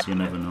ones, yeah, you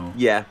never know.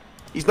 Yeah,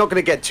 he's not going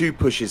to get 2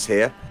 pushes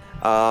here.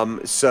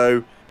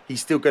 So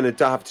he's still going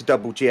to have to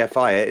double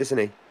GFI it, isn't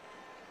he?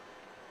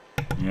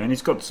 Yeah, and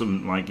he's got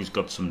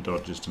some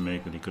dodges to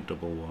make that he could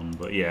double 1.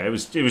 But yeah, it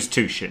was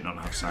too shit not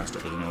to have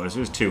sidestep. It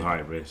was too high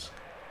risk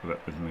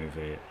with move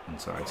 8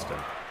 and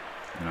sidestep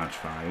and edge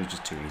 5. It was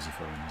just too easy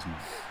for him, isn't it?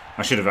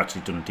 I should have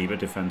actually done a deeper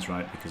defense,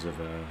 right, because of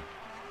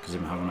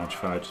him having edge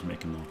 5, just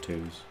making more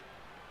 2s.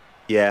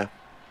 Yeah.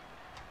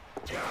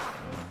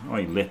 Oh,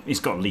 he's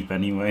got leap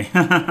anyway.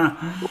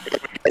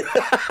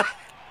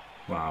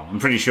 Wow, I'm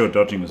pretty sure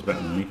dodging was better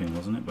than leaping,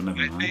 wasn't it? But never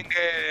mind. I think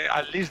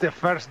at least the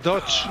first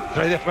dodge.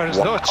 Try the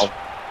first dodge.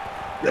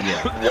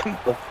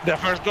 Yeah. The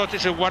first dodge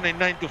is a 1 in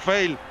 9 to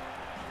fail,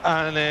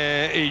 and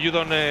if you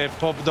don't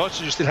pop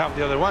dodge, you still have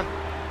the other one.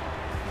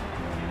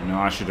 No,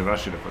 I should have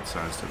put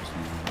sidesteps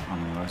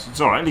on the list. It's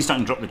alright, at least I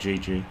can drop the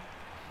GG.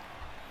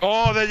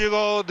 Oh, there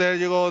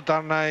you go,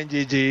 turn 9,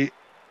 GG.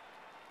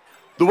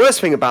 The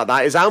worst thing about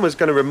that is Alma's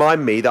going to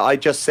remind me that I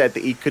just said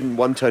that he couldn't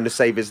 1-turn to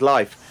save his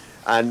life.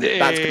 And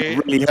that's going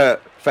to really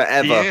hurt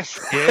forever. Yes.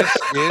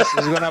 It's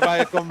going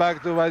to come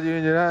back to bite you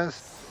in your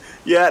ass.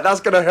 Yeah, that's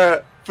going to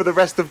hurt for the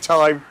rest of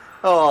time.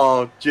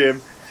 Oh,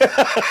 Jim.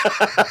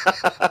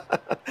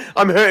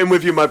 I'm hurting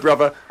with you, my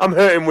brother. I'm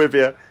hurting with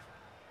you.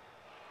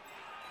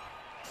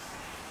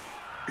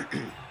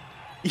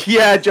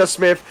 Yeah, Just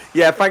Smith.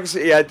 Yeah, thanks.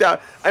 Yeah,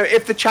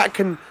 if the chat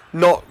can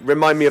not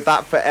remind me of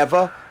that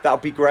forever, that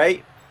would be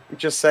great. I'm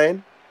just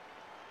saying.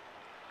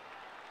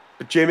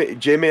 But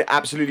Jim,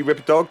 absolutely rip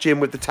a dog. Jim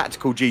with the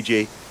tactical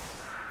GG.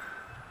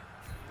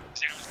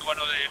 Seems one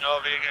of the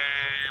big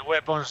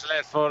weapons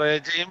left for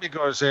Jim,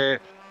 because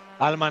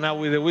Alma now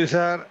with the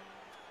wizard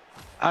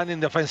and in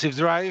defensive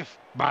drive,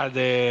 but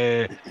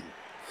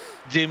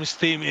Jim's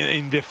team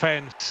in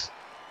defense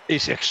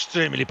is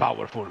extremely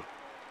powerful.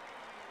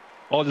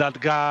 All that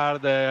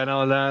guard and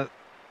all that.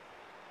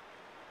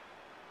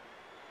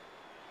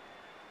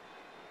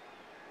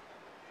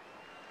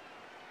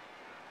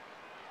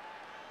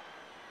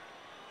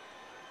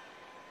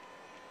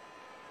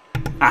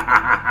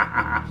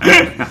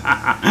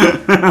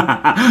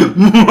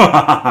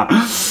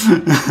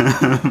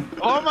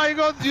 Oh my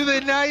God, you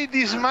denied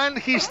this man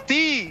his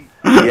tea.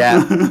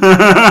 Yeah.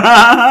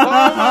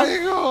 Oh my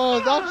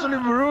God,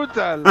 absolutely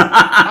brutal.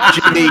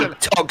 Jimmy,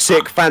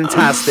 toxic,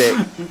 fantastic.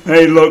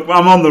 Hey, look,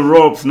 I'm on the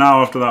ropes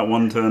now after that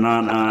 1 turn,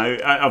 aren't I?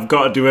 I've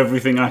got to do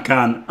everything I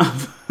can.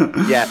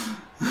 Yeah.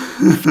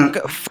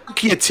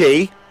 Fuck your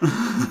tea.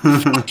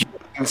 Fuck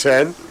your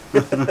turn.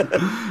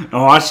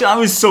 Oh, I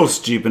was so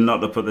stupid not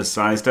to put the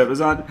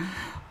sidesteppers on.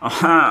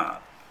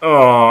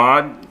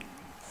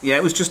 Yeah,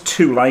 it was just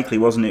too likely,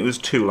 wasn't it? It was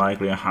too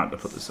likely. I had to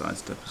put the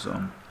sidesteppers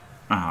on.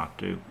 I had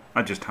to.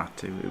 I just had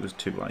to. It was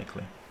too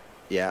likely.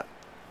 Yeah.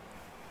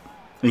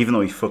 Even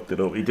though he fucked it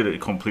up, he did it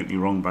completely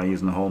wrong by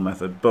using the whole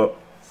method. But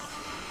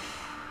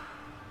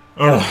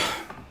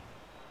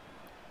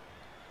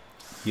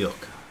yuck.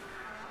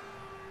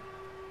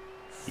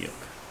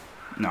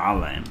 No, I'll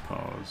let him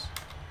pause.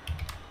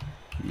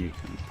 You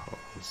can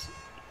pause.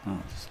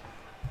 Oh,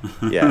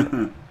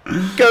 yeah.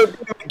 Go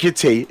make your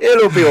tea.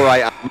 It'll be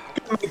alright.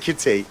 Go make your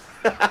tea.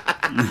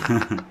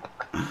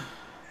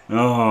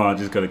 Oh, I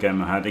just got to get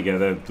my head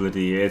together.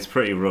 Bloody, it's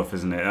pretty rough,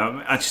 isn't it?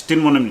 I just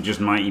didn't want him to just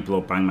mighty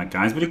blow bang my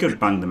guys, but he could have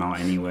banged them out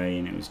anyway,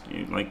 and it was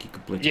like he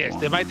could blitz. Yes,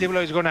 the mighty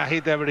blow is gonna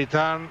hit every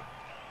turn,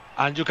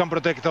 and you can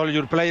protect all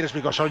your players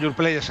because all your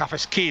players have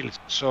skills.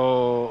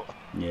 So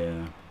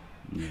yeah.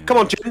 Come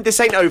on, Jim. This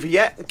ain't over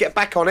yet. Get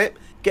back on it.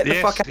 Get the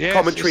fuck out of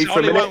commentary for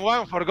a minute. Only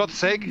 1-1, for God's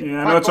sake.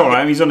 Yeah, no, it's all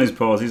right. He's on his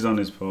pause.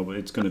 But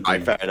it's going to be.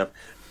 Fair enough.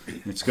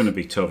 It's going to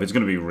be tough. It's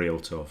going to be real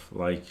tough.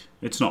 Like,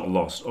 it's not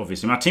lost,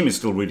 obviously. My team is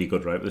still really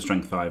good, right? With the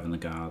strength 5 and the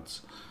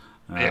guards.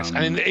 Yes,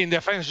 and in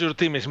defense, your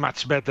team is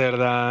much better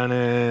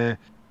than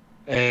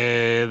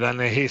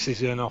his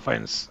is in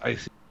offense.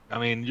 I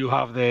mean, you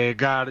have the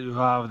guard, you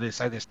have the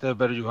side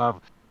stepper, you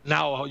have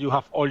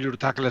all your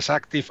tackles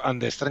active,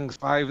 and the strength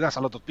 5. That's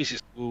a lot of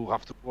pieces to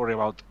have to worry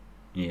about.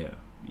 Yeah.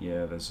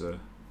 There's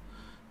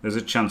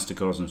a chance to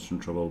cause him some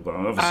trouble, but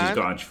obviously he's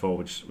got edge 4,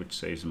 which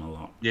saves him a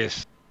lot.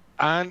 Yes,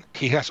 and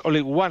he has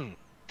only 1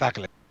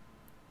 tackler.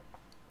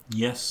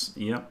 Yes.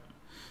 Yep.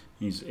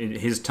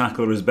 His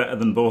tackler is better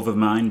than both of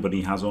mine, but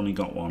he has only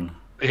got 1.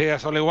 He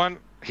has only 1.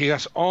 He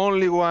has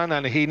only 1,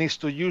 and he needs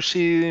to use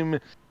him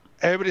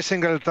every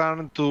single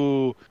turn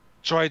to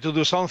try to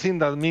do something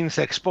that means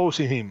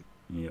exposing him.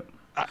 Yep.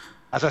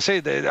 As I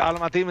said, the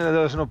Alma team,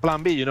 there's no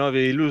plan B. You know, if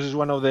he loses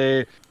one of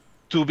the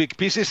 2 big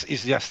pieces,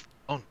 it's just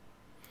done.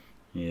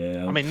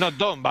 Yeah. I mean, not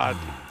done, but...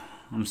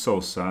 I'm so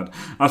sad.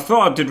 I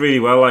thought I did really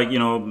well, like, you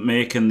know,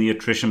 making the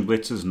attrition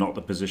blitzes, not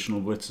the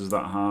positional blitzes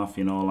that half.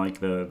 You know,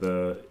 like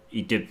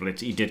he did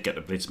blitz, he did get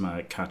the blitz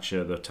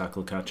catcher, the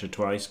tackle catcher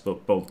twice,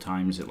 but both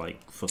times it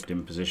like fucked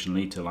him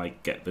positionally to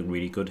like get the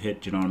really good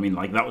hit. Do you know what I mean?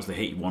 Like that was the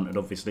hit he wanted,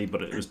 obviously,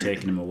 but it was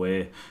taking him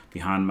away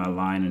behind my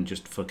line and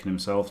just fucking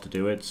himself to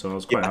do it. So I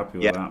was quite happy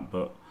with that,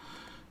 but.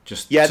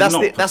 Just to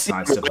not put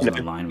sidesteppers on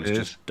the line was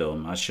just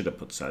dumb. I should have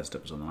put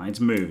sidesteppers on the line. It's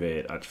move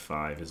 8, edge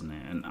 5, isn't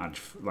it? And edge,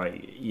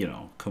 like, you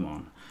know, come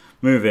on,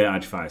 move 8,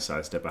 edge 5,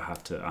 sidestep. I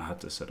had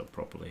to set up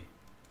properly.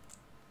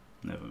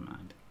 Never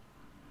mind.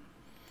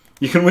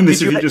 You can win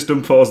this if you just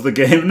unpause the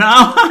game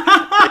now.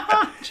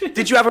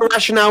 Did you have a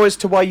rationale as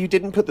to why you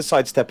didn't put the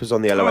sidesteppers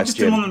on the LOS? I just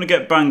didn't want them to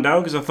get banged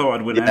out because I thought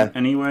I'd win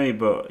anyway.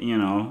 But you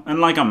know, and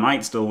like I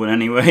might still win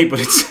anyway.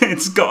 But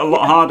it's got a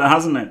lot harder,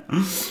 hasn't it?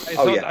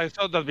 I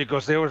thought that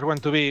because there was going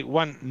to be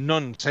 1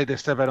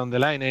 non-sidestepper on the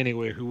line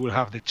anyway, who will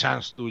have the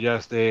chance to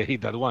just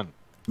hit that one.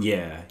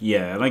 Yeah.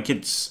 Like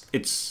it's.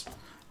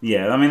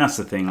 Yeah, I mean that's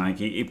the thing. Like,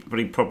 it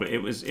would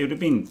have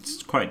been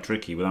quite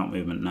tricky without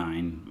movement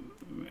 9.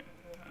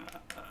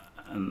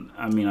 And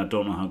I mean, I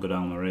don't know how good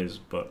Alma is,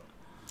 but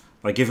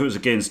like if it was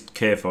against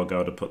K-Fog, I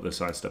would have put the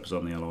sidesteppers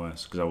on the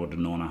LOS because I would have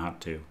known I had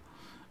to.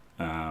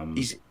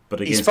 But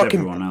against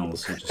everyone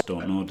else, you just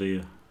don't know, do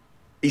you?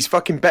 He's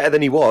fucking better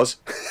than he was.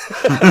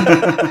 There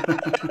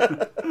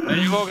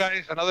you go,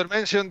 guys. Another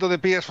mention to the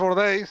PS4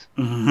 days.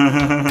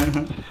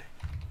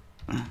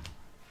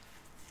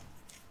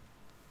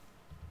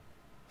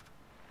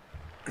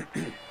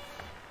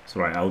 It's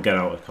right. I'll get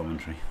out of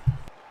commentary.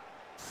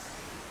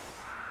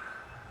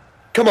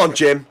 Come on,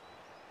 Jim.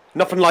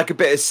 Nothing like a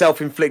bit of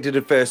self-inflicted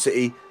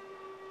adversity.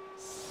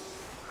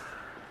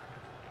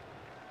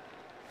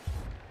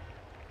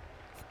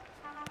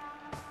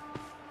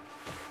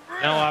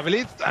 Now I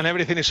believe, and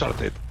everything is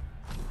sorted.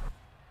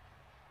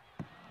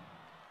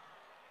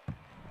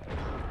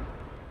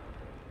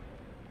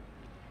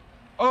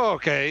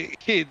 Okay,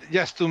 hit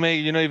just to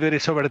make, you know, if there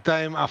is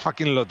overtime, a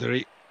fucking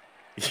lottery.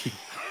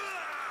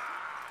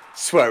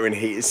 Swearing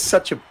heat is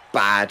such a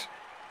bad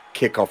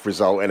kickoff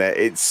result, innit?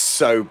 It's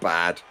so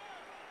bad.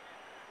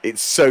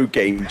 It's so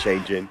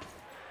game-changing.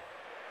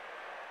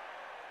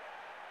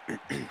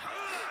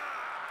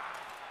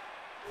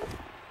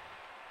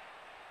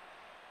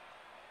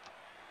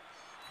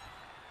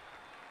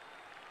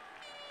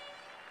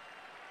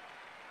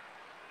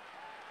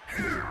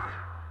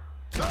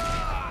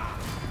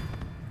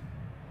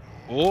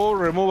 Oh,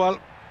 removal.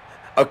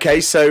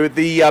 Okay, so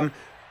the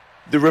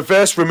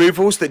reverse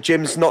removals that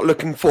Jim's not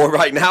looking for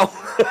right now.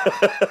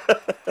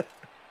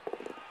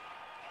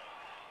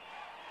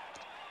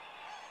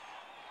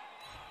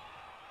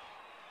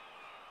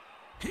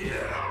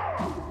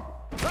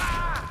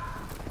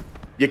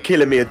 You're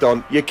killing me,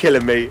 Adon. You're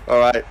killing me. All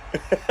right.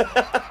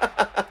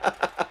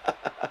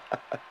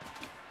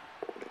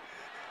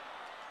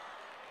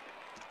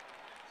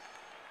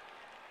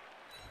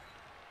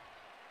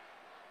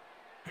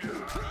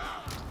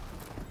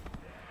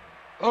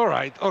 All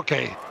right.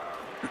 Okay.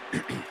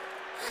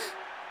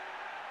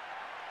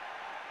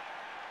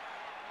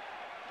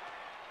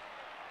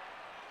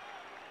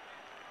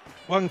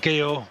 One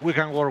KO. We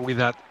can work with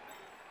that.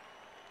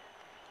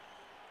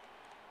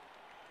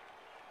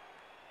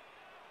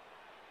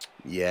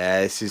 Yeah,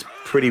 this is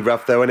pretty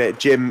rough though, isn't it?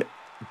 Jim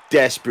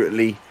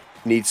desperately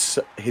needs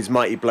his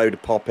mighty blow to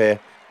pop here.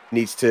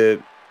 Needs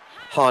to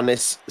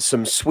harness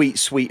some sweet,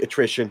 sweet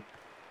attrition.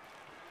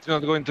 He's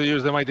not going to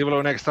use the mighty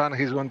blow next time.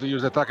 He's going to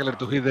use the tackler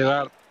to hit the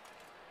guard.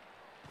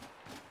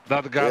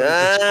 That guard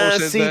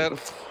is exposed there.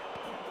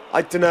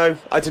 I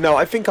don't know.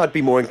 I think I'd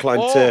be more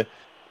inclined to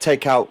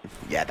take out...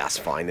 Yeah, that's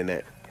fine, isn't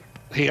it?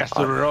 He has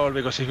to roll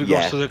because if he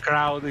goes to the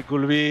crowd, it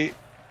could be...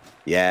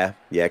 Yeah,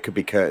 it could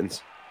be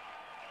curtains.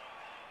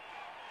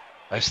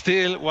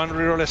 Still, one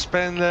reroll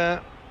spend.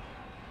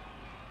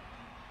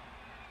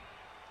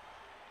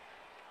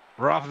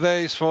 Rough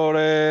days for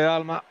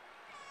Alma.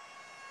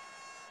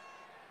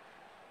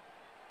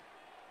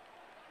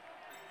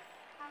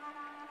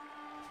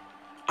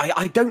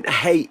 I don't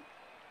hate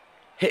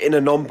hitting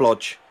a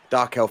non-blodge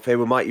Dark Elf here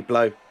with Mighty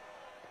Blow.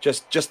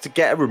 Just to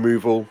get a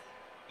removal.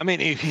 I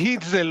mean, if he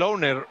hits the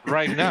loner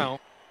right now,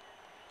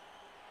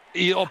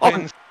 he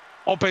opens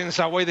opens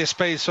away the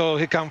space so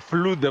he can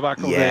flood the back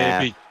of the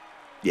pitch.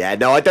 Yeah,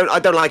 no, I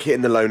don't like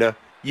hitting the loner.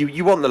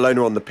 You want the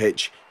loner on the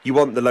pitch. You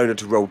want the loner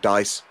to roll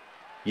dice,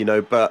 you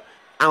know, but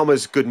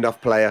Alma's a good enough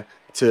player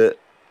to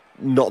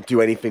not do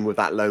anything with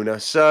that loner.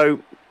 So,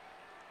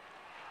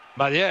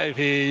 but yeah, if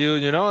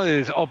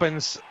it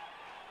opens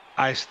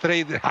a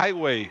straight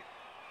highway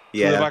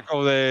to the back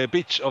of the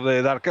pitch of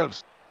the Dark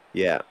Elves.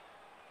 Yeah.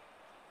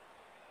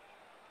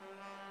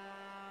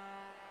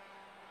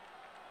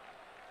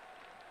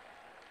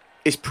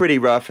 It's pretty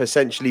rough,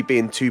 essentially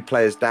being 2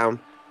 players down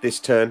this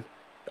turn,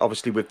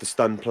 obviously with the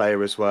stun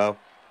player as well.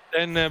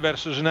 10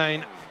 versus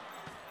 9.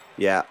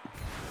 Yeah.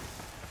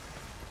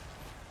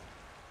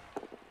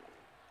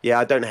 Yeah,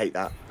 I don't hate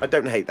that. I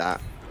don't hate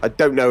that. I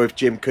don't know if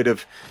Jim could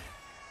have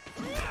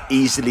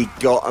easily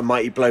got a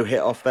mighty blow hit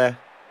off there.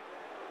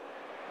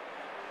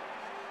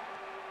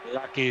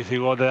 Lucky if he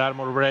got the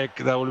armor break,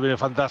 that would be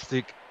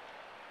fantastic.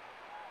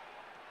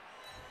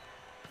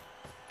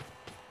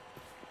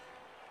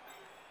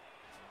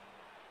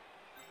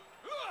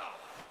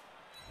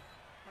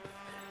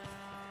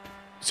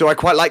 So I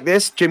quite like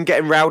this. Jim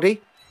getting rowdy.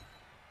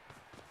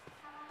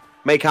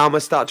 Make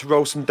Alma start to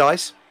roll some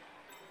dice.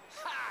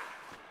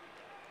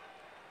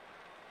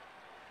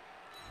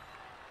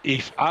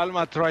 If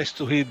Alma tries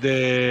to hit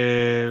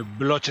the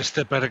block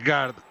stepper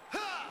guard,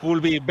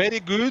 will be very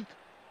good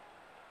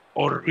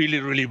or really,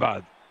 really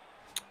bad.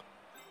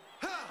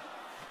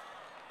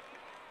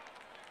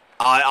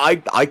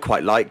 I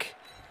quite like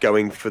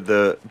going for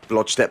the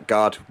block step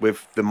guard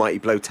with the mighty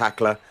blow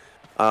tackler,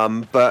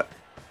 but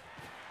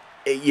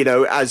you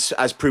know,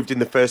 as proved in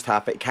the first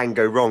half, it can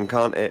go wrong,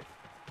 can't it?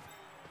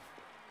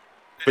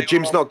 But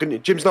Jim's not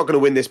going to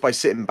win this by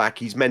sitting back.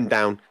 He's men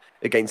down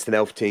against an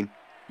elf team.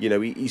 You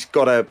know, he's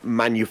got to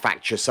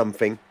manufacture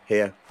something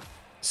here.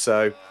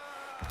 So,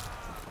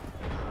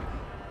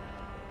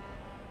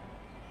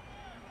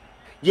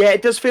 yeah,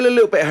 it does feel a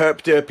little bit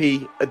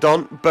herp-derpy,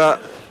 Adon,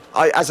 but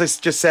as I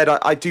just said,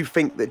 I do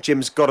think that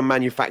Jim's got to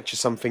manufacture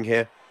something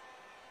here.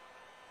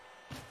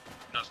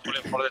 Just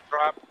going for the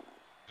trap,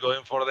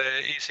 going for the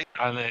easy,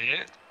 and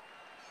yeah,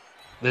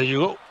 there you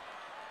go.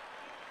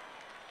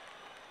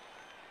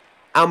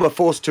 Alma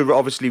forced to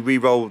obviously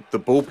re-roll the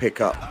ball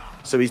pickup,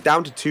 so he's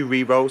down to 2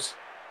 re-rolls.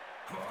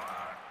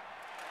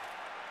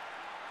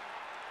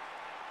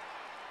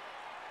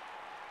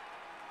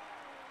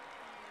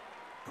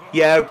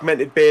 Yeah,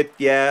 augmented beard.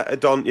 Yeah,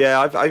 Adon.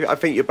 Yeah, I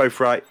think you're both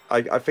right.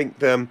 I think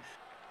the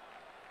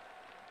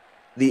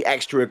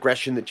extra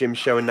aggression that Jim's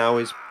showing now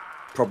is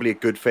probably a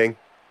good thing.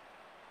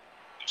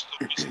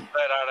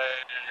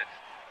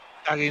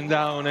 Tagging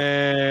down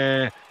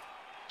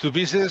 2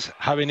 pieces,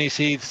 having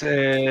easy hits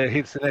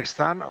the next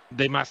turn.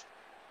 They must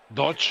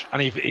dodge,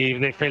 and if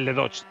they fail the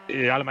dodge,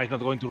 Alma is not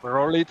going to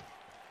roll it.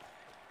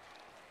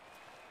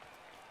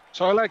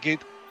 So I like it.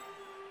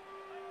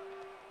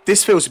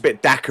 This feels a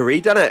bit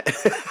daiquiri, doesn't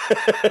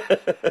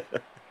it?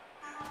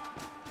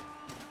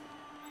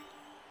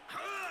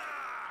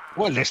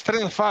 Well, the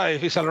strength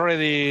 5 is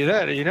already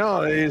there, you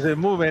know, it's a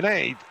movement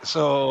 8,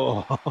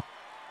 so...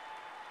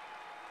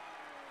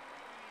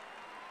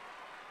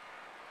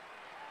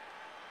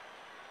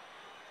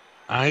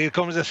 And here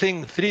comes the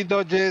thing, 3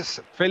 dodges,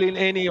 failing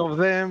any of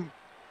them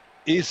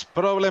is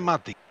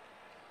problematic,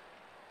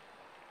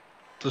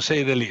 to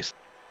say the least.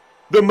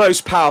 The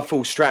most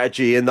powerful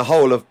strategy in the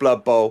whole of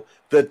Blood Bowl,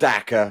 the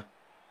Daka.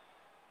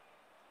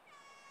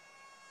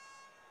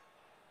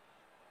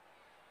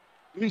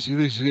 This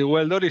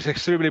well done, is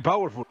extremely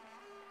powerful.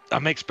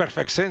 That makes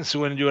perfect sense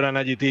when you're an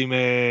AG team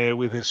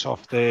with the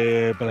soft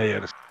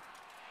players.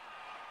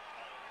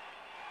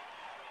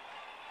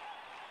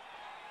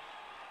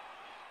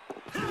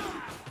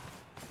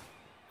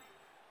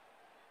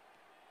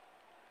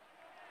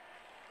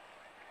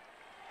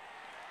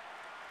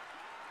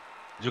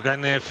 You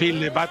can feel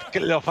the back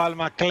of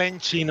Alma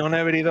clenching on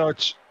every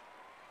dodge.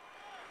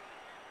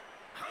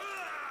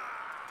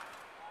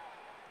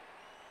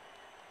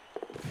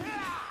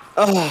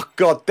 Oh,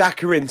 God,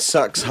 Dakarin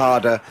sucks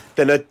harder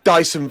than a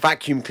Dyson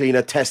vacuum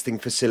cleaner testing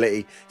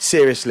facility.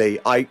 Seriously,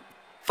 I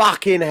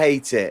fucking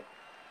hate it.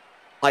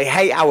 I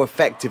hate how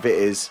effective it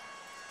is.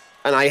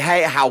 And I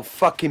hate how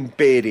fucking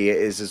beardy it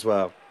is as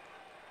well.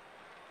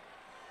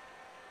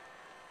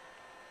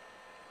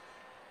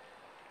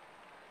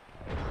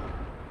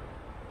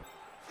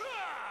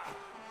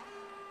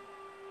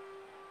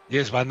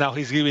 Yes, but now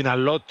he's giving a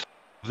lot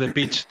of the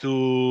pitch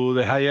to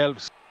the High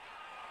Elves.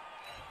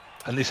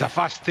 And it's a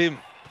fast team.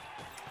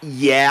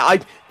 Yeah,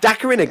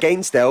 Dakarin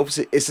against Elves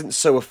isn't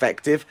so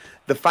effective.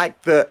 The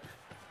fact that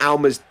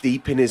Alma's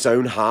deep in his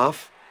own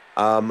half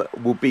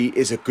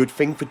is a good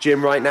thing for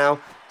Jim right now.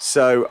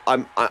 So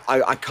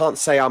I can't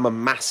say I'm a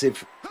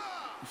massive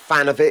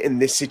fan of it in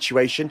this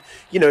situation.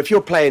 You know, if you're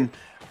playing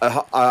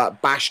a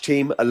bash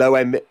team, a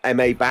low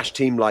MA bash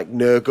team like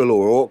Nurgle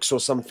or Orcs or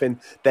something,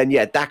 then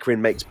yeah, Dakarin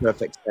makes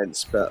perfect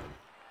sense. But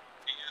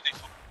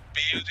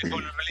beautiful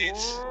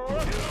blitz.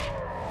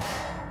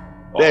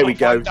 There we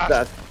go.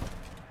 That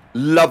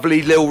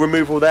lovely little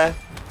removal there.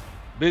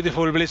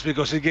 Beautiful blitz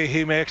because it gave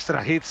him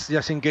extra hits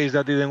just in case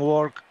that didn't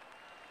work.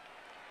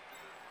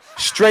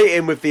 Straight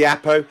in with the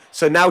Apo.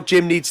 So now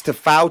Jim needs to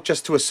foul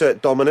just to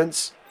assert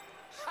dominance.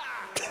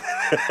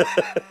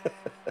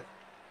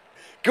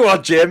 Go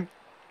on, Jim.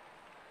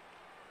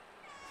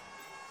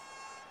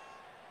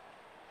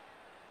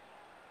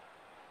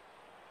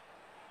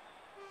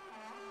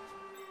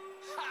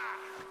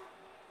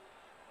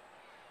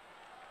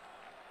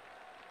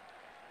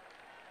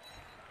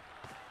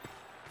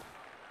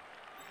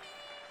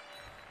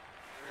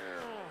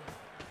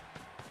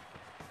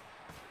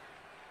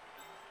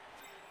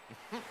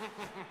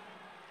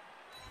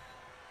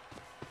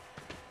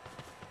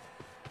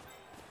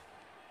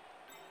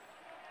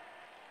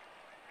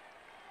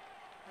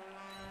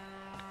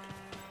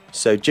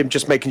 So Jim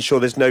just making sure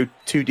there's no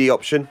 2D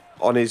option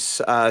on his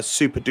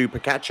super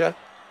duper catcher.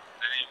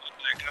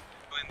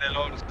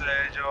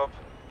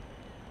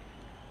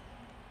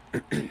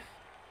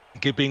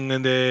 Keeping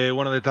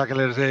one of the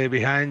tacklers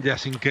behind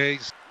just in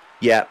case.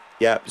 Yeah,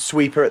 yeah.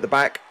 Sweeper at the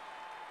back.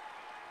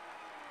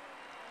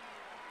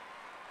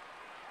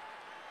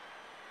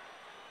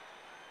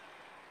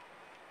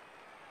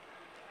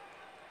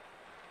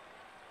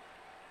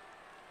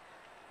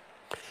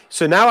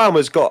 So now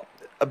Alma's got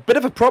a bit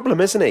of a problem,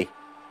 isn't he?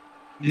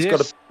 He's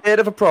got a bit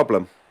of a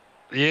problem.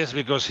 Yes,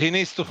 because he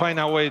needs to find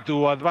a way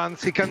to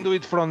advance. He can do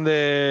it from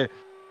the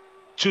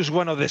choose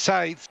one of the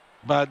sides,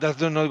 but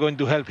that's not going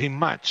to help him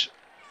much.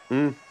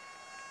 Mm.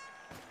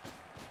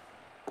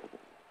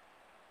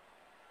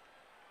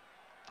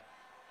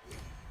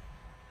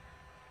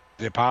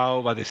 The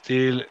POW, but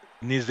still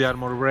needs the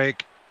armor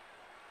break.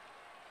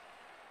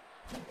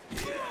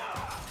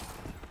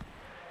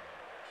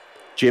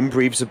 Jim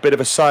breathes a bit of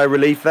a sigh of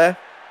relief there.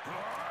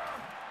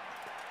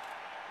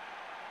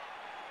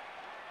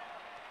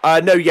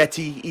 No,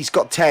 Yeti, he's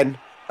got 10,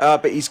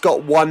 but he's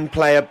got one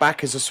player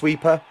back as a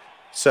sweeper,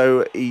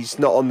 so he's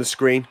not on the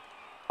screen.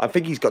 I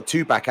think he's got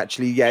 2 back,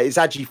 actually. Yeah, it's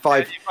actually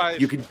 5.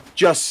 You can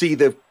just see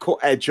the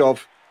edge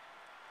of...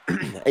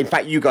 In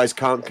fact, you guys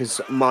can't because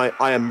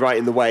I am right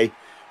in the way.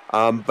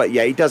 But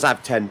yeah, he does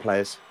have 10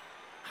 players.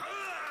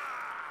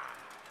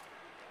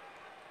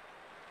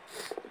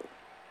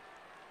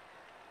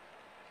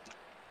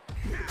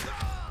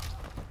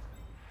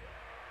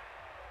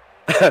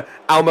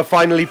 Alma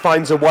finally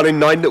finds a 1 in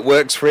 9 that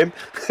works for him.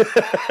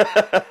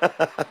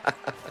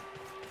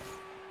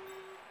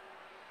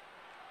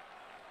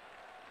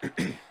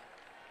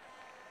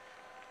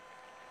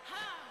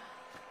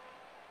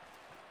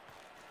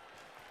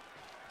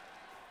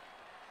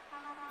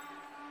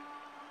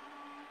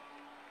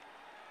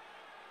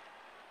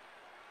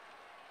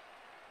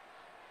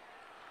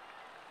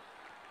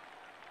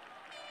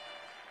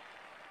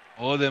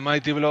 Oh, the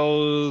mighty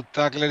blow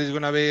tackler is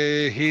going to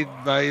be hit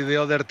by the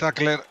other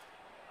tackler.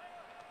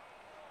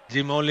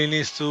 Jim only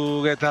needs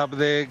to get up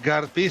the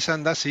guard piece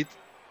and that's it.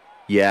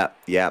 Yeah,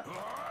 yeah.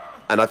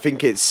 And I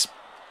think it's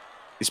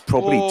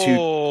probably too...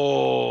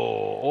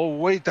 Oh,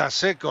 wait a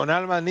second.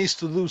 Alma needs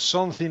to do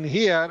something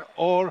here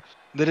or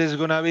there is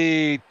going to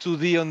be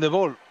 2D on the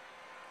ball.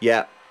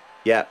 Yeah,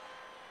 yeah.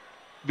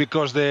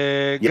 Because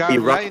the guard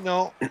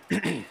lino...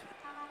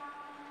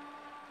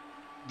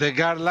 The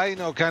guard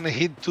lino can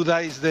hit 2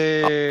 dice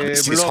the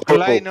block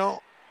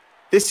lino.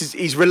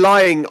 He's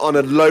relying on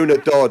a loner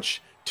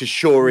dodge to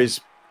shore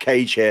his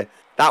cage here.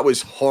 That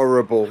was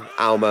horrible,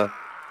 Alma.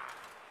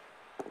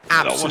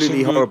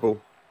 Absolutely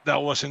horrible.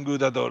 That wasn't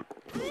good at all.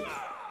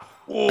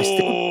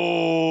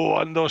 Oh,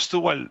 and those 2,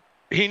 well,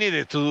 he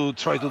needed to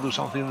try to do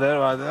something there,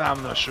 but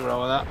I'm not sure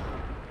about that.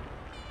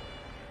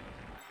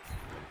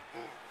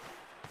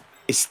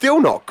 It's still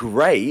not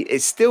great.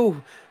 It's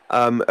still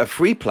a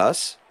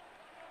 3+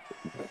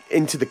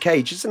 into the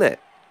cage, isn't it?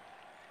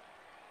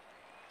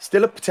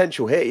 Still a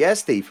potential hit, yeah,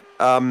 Steve?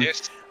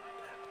 Yes.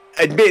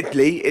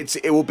 Admittedly,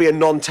 it will be a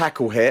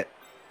non-tackle hit.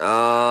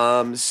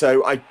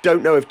 So I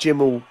don't know if Jim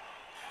will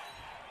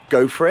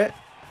go for it.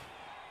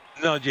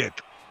 Not yet.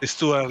 It's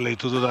too early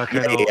to do that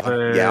kind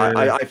of... Yeah,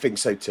 I think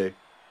so too.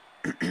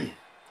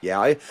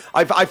 Yeah,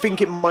 I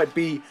think it might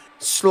be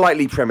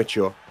slightly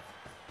premature.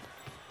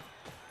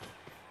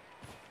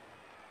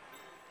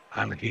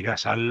 And he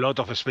has a lot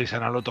of space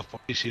and a lot of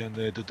position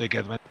to take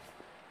advantage.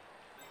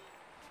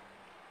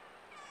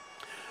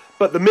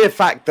 But the mere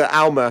fact that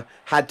Alma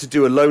had to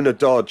do a loner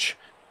dodge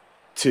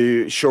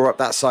to shore up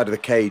that side of the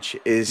cage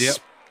is...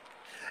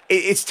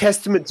 It's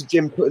testament to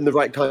Jim putting the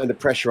right kind of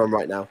pressure on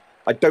right now.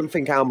 I don't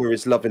think Alma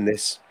is loving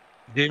this.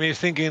 Jimmy is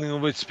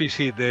thinking which piece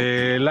hit,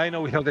 the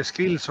lino without the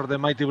skills or the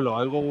mighty blow.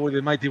 I'll go with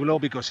the mighty blow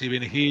because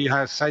even he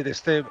has side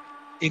step.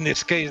 In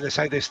this case, the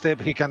side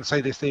step, he can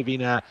side step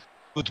in a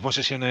good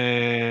position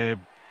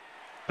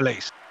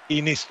place. He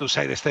needs to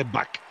side step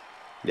back.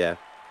 Yeah.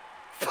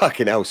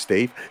 Fucking hell,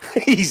 Steve.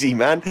 Easy,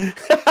 man.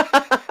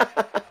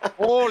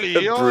 Holy,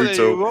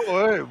 brutal.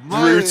 There you go,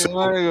 Brutal.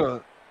 My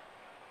God.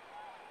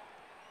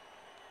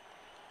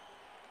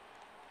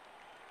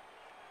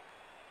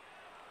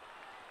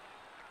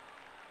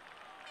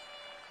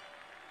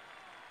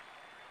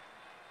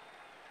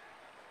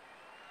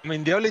 I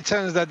mean, the only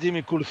chance that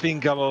Jimmy could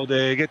think about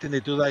getting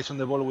the 2 dice on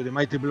the ball with the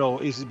mighty blow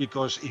is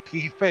because if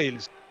he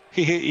fails,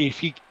 if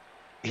he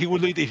he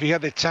would do it if he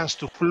had the chance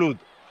to flood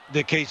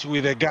the cage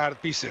with the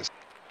guard pieces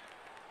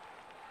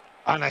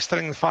and a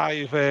strength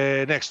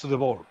 5 next to the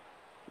ball.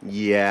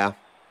 Yeah.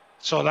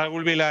 So that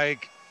will be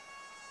like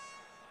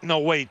no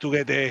way to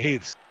get the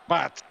hits.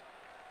 But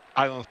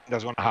I don't think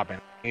that's going to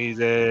happen. He's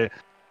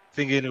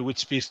thinking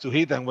which piece to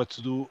hit and what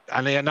to do.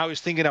 And now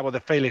he's thinking about the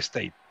fail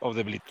state of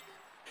the blitz.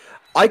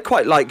 I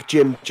quite like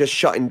Jim just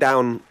shutting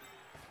down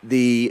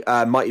the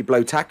Mighty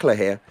Blow tackler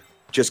here,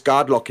 just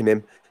guard locking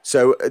him.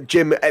 So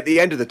Jim, at the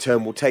end of the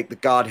turn, will take the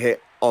guard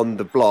hit on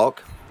the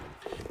block.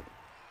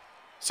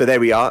 So there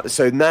we are.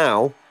 So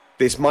now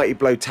this Mighty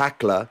Blow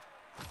tackler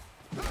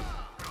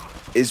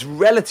is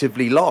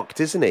relatively locked,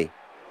 isn't he?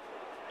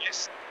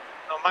 Yes.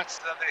 No much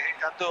that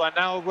he can do. And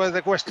now was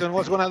the question,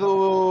 what's going to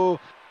do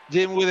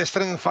Jim with the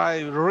strength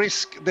 5?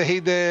 Risk the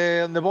hit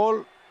on the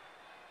ball?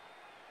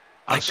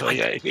 And so,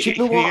 yeah, if he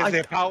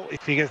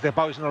gets the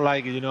pow, it's not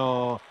like, you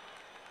know,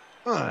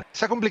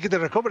 it's a complicated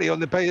recovery. All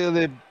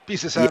the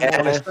pieces are more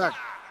or less stacked.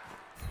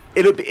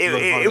 It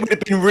would have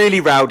been really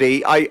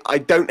rowdy. I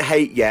don't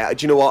hate, do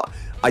you know what?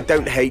 I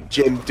don't hate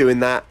Jim doing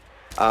that.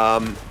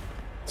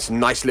 It's a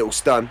nice little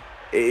stun.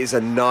 It is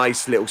a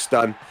nice little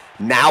stun.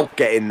 Now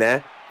get in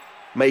there.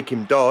 Make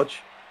him dodge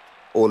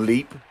or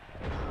leap.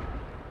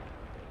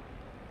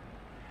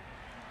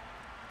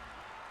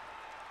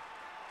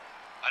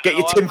 Get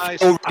your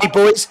tinfoil ready,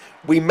 boys.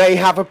 We may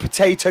have a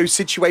potato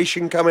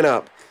situation coming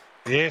up.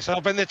 Yes,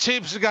 open the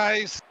chips,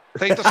 guys.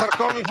 Potatoes are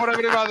coming for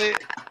everybody.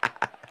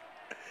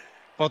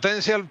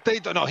 Potential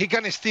potato. No, he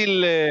can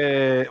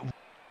still...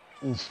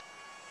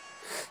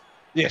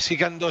 Yes, he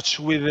can dodge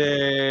with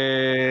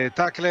the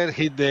tackler,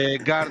 hit the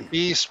guard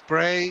piece,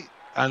 spray,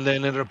 and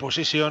then in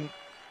reposition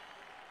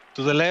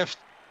to the left.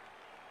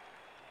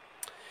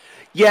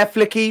 Yeah,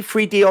 Flicky,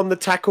 3D on the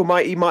tackle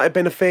might have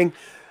been a thing.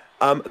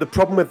 The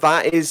problem with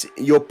that is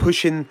you're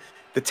pushing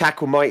the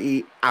tackle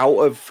mighty out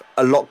of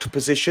a locked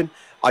position.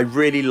 I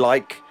really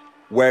like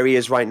where he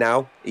is right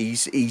now.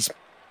 He's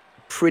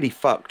pretty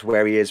fucked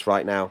where he is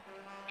right now.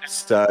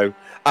 So,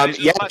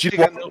 yeah.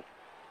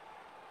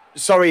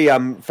 Sorry,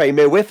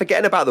 Faemir, we're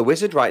forgetting about the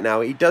wizard right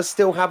now. He does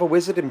still have a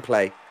wizard in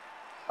play.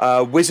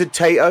 Wizard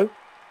Tato,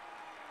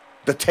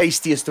 the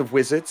tastiest of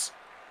wizards,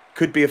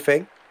 could be a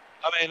thing.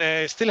 I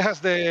mean, still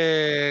has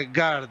the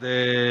guard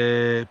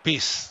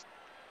piece,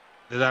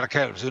 the Dark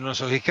Elves, you know,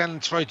 so he can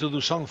try to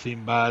do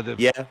something, but...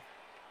 Yeah.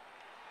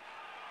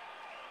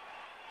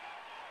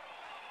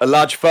 A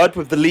large FUD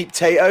with the leap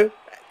Tato.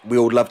 We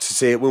all love to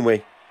see it, wouldn't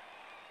we?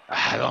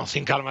 I don't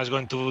think Alma is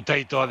going to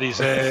Tato at this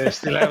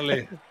still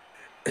early.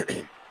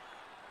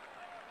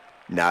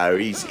 No,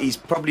 he's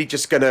probably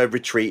just going to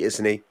retreat,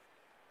 isn't he?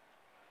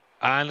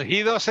 And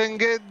he doesn't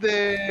get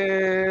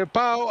the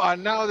pow,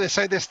 and now the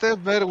side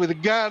stepper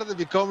with guard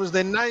becomes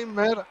the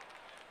nightmare.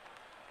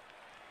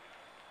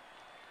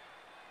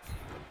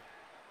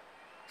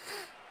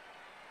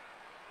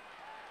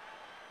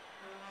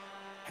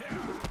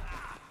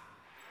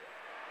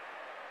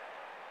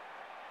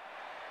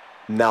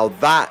 Now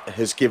that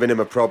has given him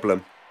a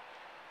problem.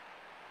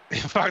 In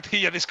fact,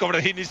 he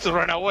discovered he needs to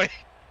run away.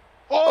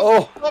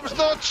 Oh! Bob's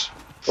dodge!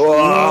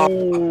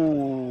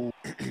 Oh!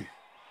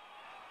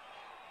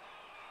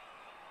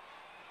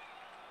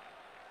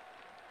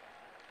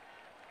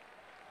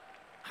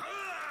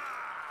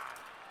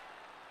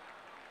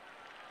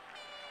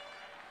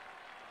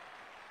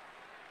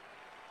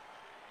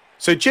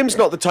 So Jim's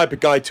not the type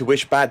of guy to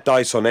wish bad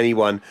dice on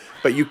anyone,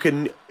 but you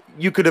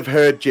could have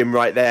heard Jim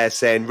right there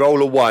saying,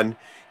 "Roll a 1,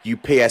 you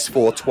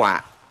PS4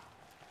 twat."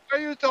 What are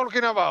you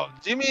talking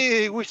about?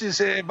 Jimmy wishes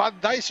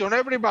bad dice on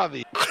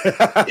everybody,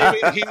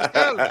 even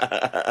himself.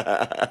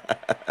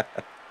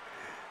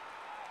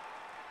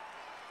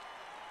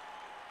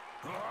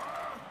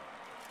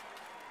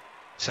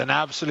 It's an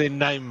absolute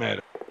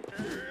nightmare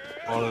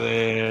for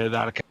the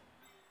Dark.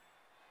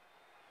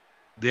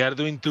 They are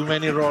doing too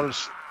many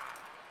rolls.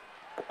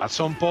 At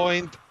some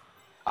point,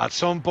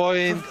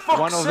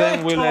 one of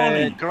them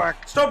will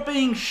crack. Stop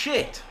being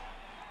shit.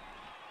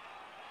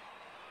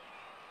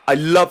 I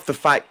love the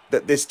fact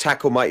that this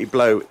tackle mighty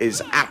blow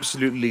is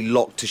absolutely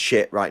locked to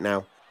shit right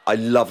now. I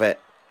love it.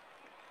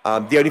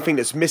 The only thing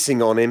that's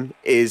missing on him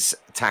is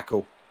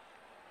tackle.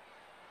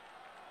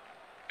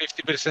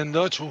 50%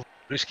 dodge. Ooh,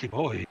 risky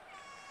boy.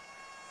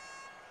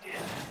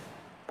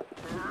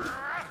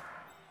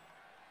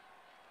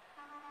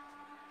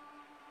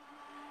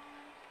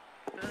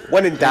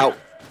 When in doubt,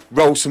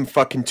 roll some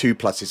fucking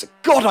 2+.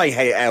 God, I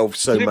hate elves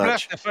so 3+.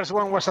 much. The first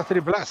one was a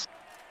 3+.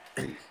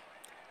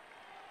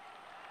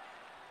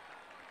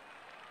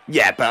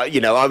 Yeah, but, you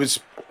know, I was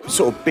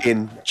sort of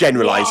being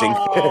generalising.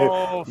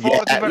 Yeah,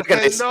 look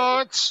at this.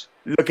 Dodge.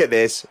 Look at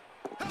this.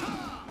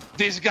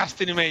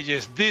 Disgusting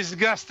images.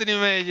 Disgusting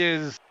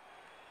images.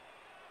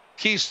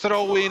 He's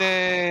throwing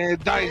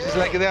dice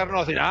like they are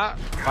nothing.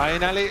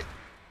 Finally.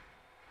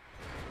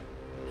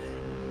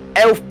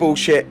 Elf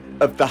bullshit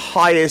of the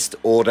highest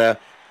order.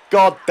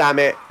 God damn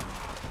it.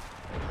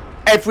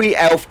 Every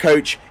elf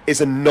coach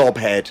is a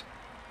knobhead.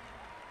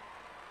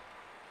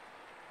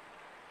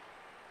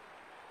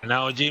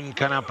 Now Jim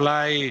can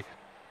apply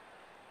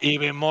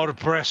Even more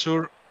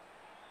pressure.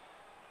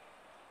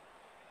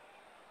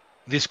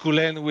 This could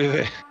end with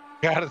a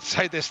guard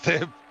side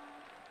step.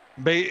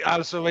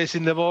 Also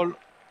basing the ball.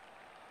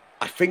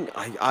 I think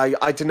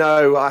I don't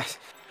know.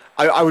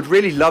 I would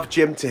really love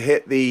Jim to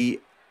hit the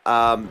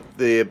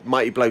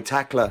mighty blow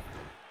tackler,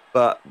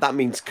 but that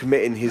means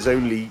committing his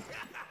only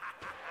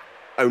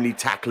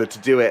tackler to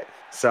do it.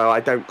 So I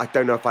don't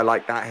know if I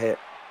like that hit.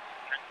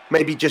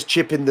 Maybe just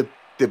chipping the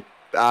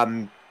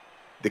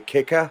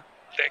kicker.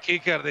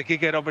 The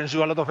kicker opens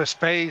you a lot of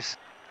space.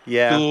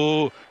 Yeah.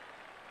 To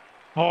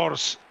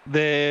force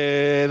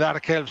the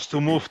Dark Elves to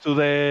move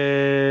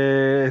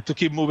to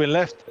keep moving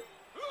left.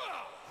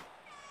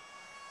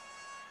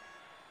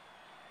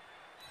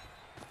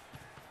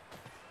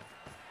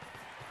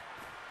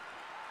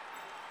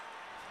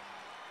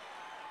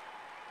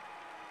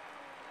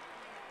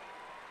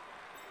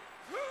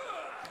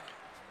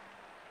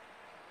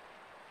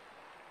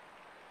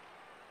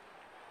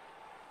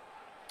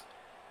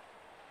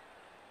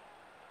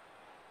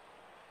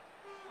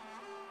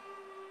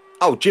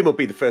 Oh, Jim will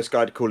be the first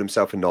guy to call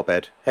himself a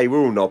knobhead. Hey, we're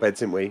all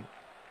knobheads, aren't we?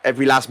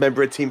 Every last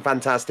member of Team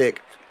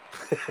Fantastic.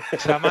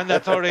 It's a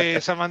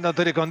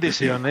mandatory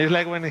condition. It's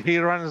like when he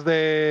runs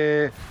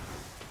the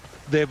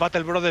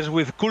Battle Brothers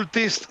with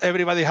cultists,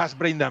 everybody has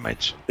brain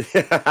damage.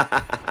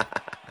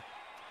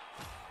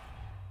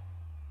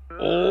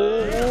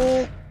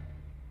 Oh.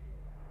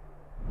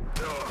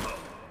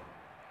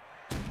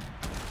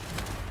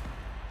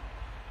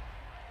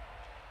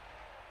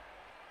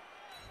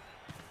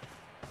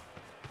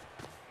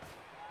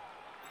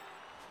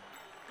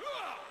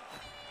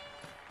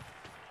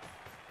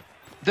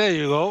 There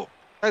you go.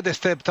 Like the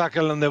step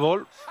tackle on the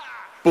ball.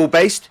 Ball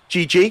based,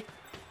 GG.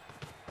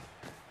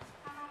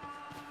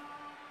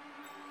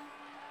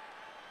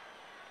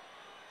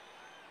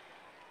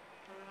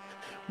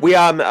 We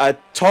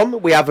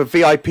Tom, we have a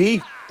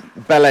VIP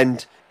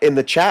bellend in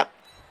the chat.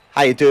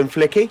 How you doing,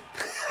 Flicky?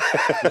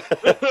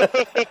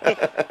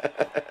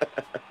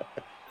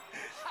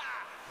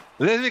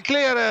 Let's be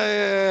clear,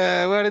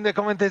 we're in the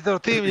commentator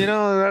team, you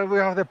know, we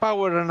have the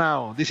power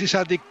now. This is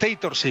a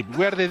dictatorship.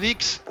 We are the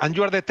dicks and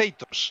you are the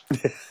tators.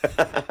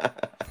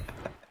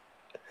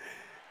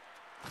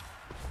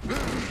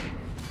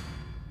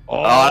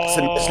 That's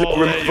a nice little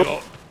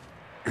removal.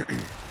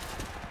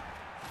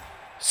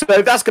 So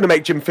that's going to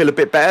make Jim feel a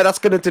bit better. That's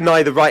going to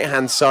deny the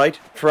right-hand side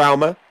for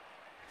Alma.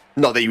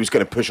 Not that he was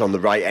going to push on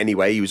the right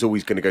anyway. He was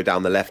always going to go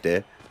down the left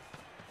here.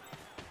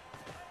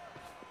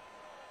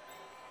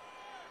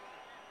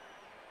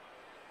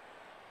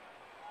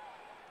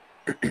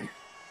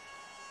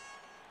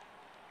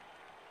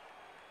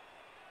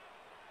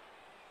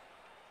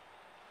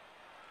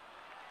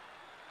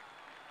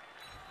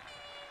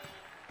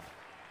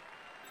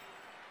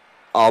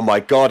 Oh my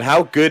god,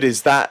 how good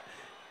is that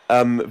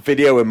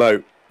video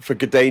emote for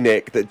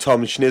Gdanik that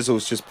Tom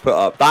Schnizzle's just put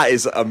up? That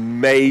is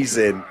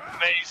amazing.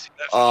 Amazing.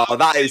 Oh,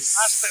 that is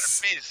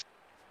masterpiece.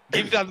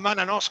 Give that man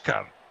an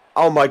Oscar.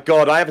 Oh my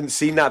god, I haven't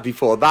seen that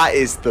before. That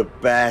is the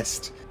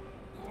best.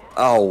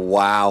 Oh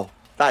wow.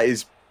 That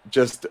is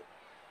just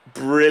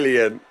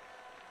brilliant.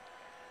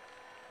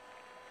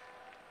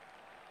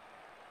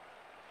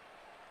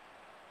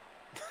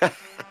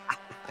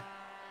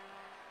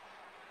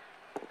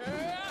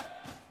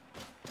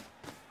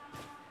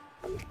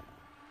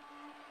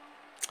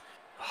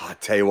 I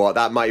tell you what,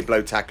 that mighty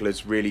blow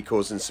tackler's really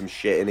causing some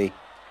shit, isn't he?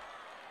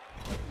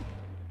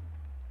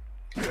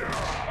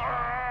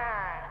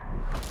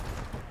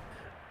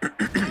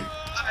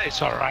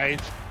 It's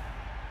alright.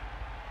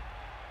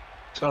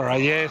 It's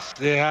alright, yes.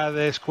 They had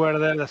the square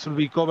there that should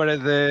be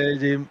covered,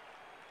 Jim.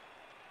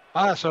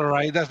 That's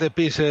alright. That's the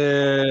piece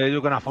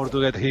you can afford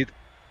to get hit.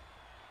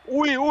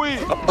 Ui, ui.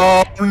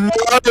 Oh, no.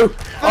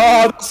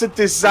 Oh, that's a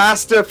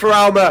disaster for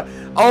Alma.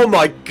 Oh,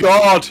 my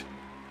God.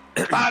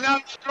 And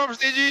Alma drops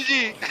the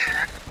GG.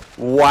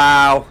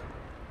 Wow.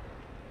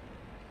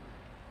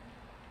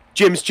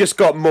 Jim's just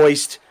got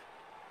moist.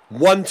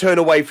 One turn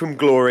away from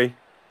glory.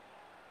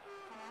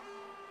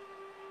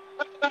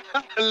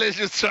 Let's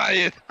just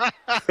try it.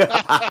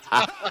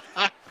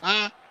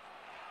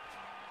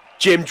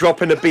 Jim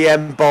dropping a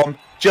BM bomb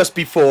just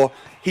before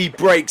he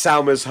breaks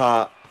Alma's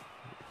heart.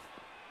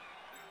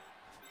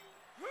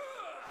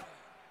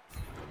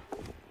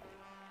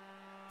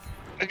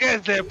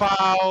 Against the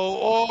pow.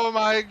 Oh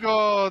my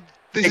god.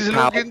 This Big is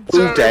pow. looking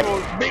All terrible.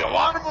 dead. Big,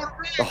 one more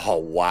big. Oh,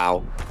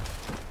 wow.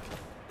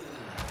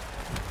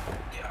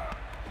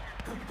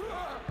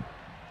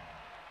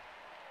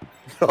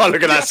 Oh,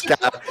 look at that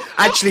scatter.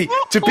 Actually,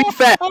 to be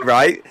fair,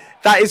 right,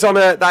 that is on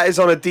a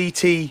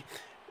DT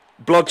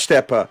blodge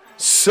stepper.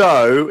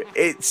 So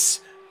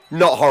it's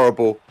not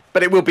horrible.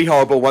 But it will be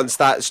horrible once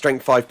that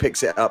strength 5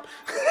 picks it up.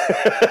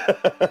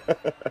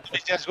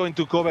 He's just going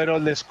to cover all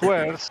the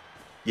squares.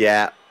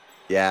 Yeah,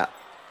 yeah.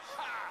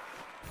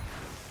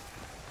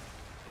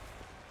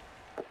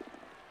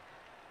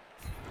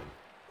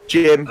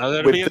 Jim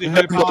Another with the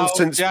no pow,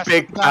 nonsense just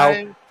big in pow.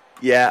 time.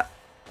 Yeah.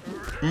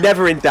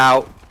 Never in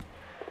doubt.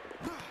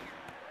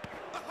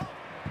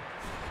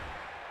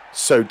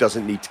 So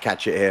doesn't need to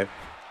catch it here.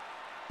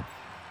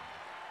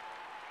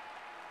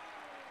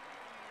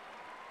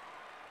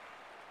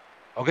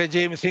 Okay,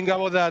 Jim, think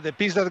about that. The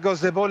piece that goes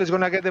the ball is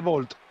going to get the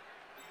ball.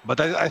 But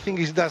I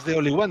think that's the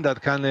only one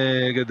that can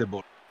get the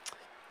ball.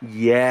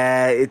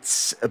 Yeah,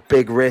 it's a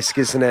big risk,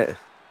 isn't it?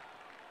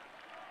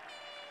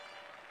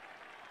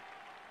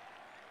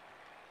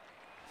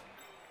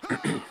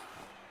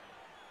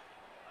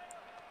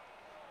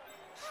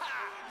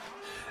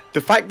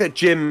 The fact that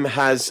Jim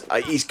has...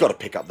 he's got to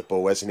pick up the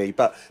ball, hasn't he?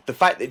 But the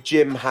fact that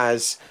Jim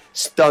has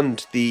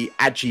stunned the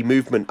Agi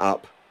movement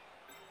up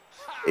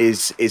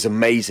is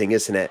amazing,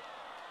 isn't it?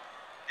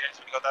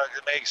 Yes, because that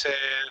makes the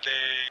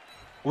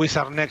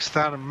Wizard next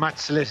turn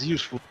much less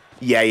useful.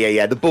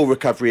 Yeah. The ball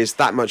recovery is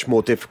that much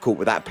more difficult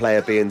with that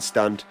player being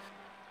stunned.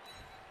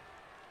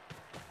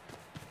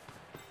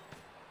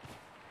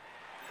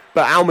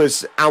 But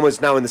Alma's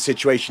now in the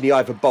situation he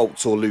either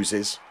bolts or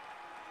loses.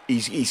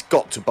 He's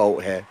got to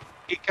bolt here.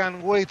 He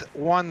can wait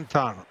one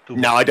turn.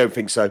 No, I don't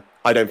think so.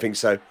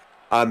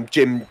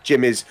 Jim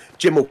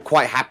will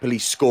quite happily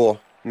score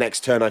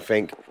next turn, I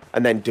think,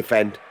 and then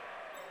defend.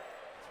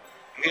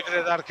 Give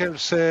the Dark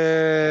Elves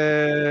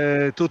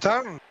 2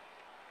 turn?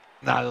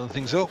 No, I don't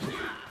think so.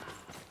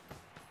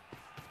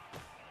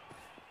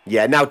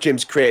 Yeah, now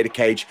Jim's created a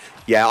cage.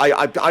 Yeah,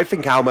 I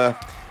think Alma...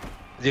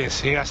 Yes,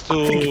 he has to...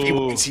 I think if he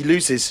wins, he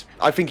loses.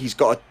 I think he's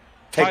got to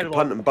take a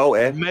punt and bolt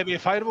here. Maybe a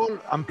fireball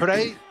and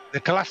pray, the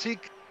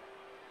classic.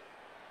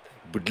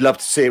 Would love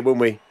to see it, wouldn't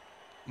we?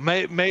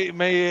 May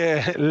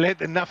let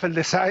the Nuffle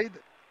decide.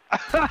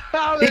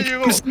 There you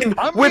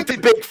go. With the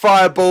big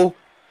fireball.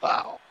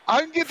 Wow.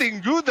 I'm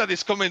getting good at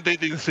this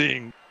commentating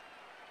thing.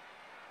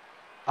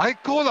 I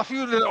call a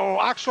few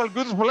actual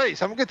good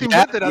plays. I'm getting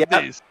better at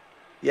this.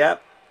 Yeah.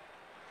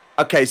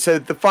 Okay, so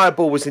the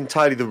fireball was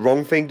entirely the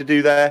wrong thing to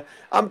do there,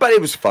 but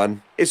it was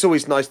fun. It's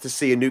always nice to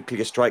see a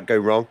nuclear strike go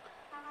wrong.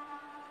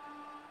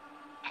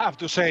 I have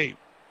to say,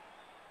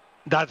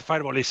 that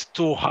fireball is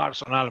too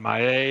harsh on Alma.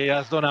 He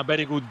has done a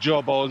very good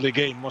job all the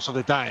game, most of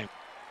the time.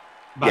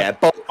 But yeah,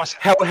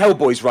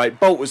 Hellboy's right.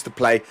 Bolt was the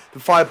play. The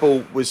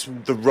fireball was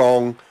the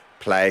wrong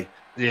play.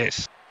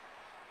 Yes.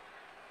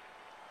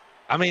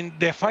 I mean,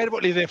 if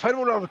the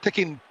fireball are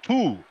taking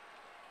 2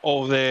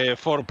 of the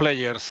 4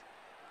 players,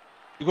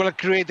 you will have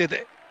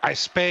created a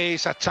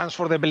space, a chance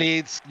for the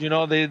blitz. You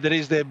know, there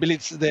is the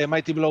blitz, the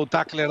mighty blow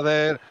tackler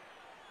there.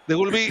 There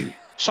will be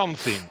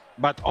something,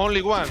 but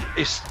only one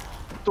is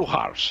too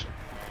harsh.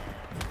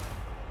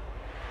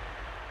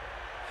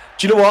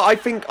 Do you know what? I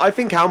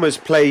think Alma's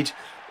played...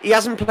 He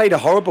hasn't played a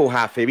horrible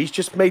half here. He's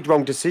just made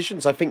wrong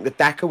decisions. I think the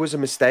Daka was a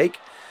mistake.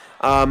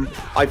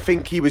 I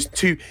think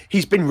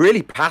he's been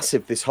really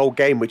passive this whole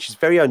game, which is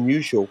very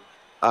unusual.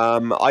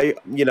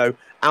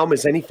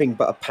 Alma's anything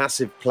but a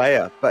passive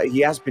player, but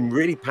he has been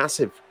really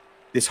passive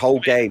this whole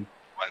game.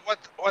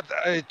 What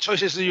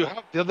choices do you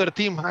have? The other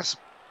team has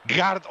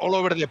guard all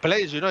over the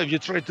place. You know, if you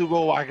try to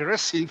go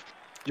aggressive,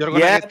 you're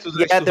going to get to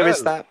the there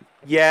is that.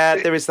 Yeah,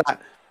 there is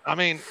that. I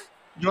mean,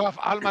 you have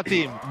Alma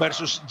team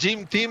versus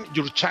Jim team.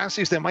 Your chance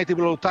is the mighty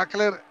blow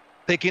tackler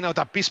taking out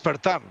a piece per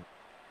turn.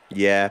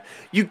 Yeah,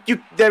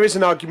 there is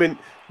an argument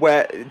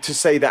where to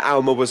say that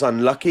Alma was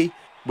unlucky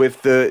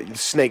with the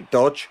snake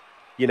dodge.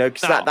 You know,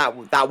 because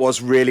that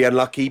was really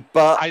unlucky.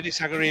 But I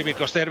disagree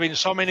because there have been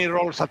so many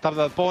rolls at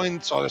that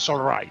point, so it's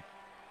all right.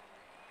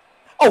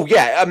 Oh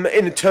yeah,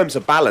 in terms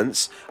of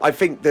balance, I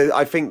think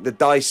the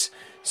dice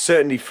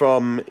certainly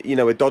from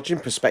a dodging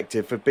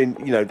perspective have been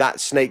that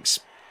snake's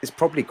is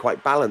probably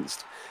quite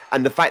balanced,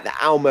 and the fact that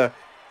Alma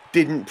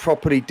didn't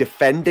properly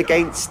defend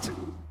against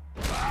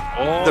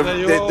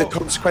the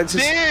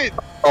consequences.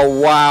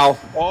 Oh wow!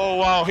 Oh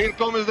wow! Here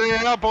comes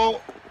the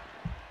apple.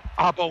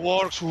 Apple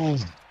works.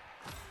 Oof.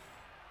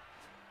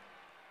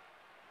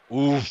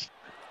 Oof.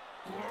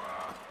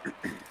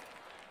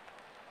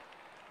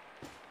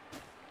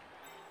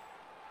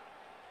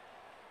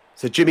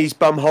 So Jimmy's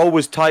bum hole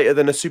was tighter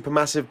than a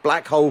supermassive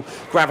black hole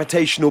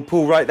gravitational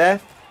pull right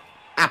there.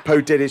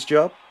 Apo did his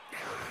job.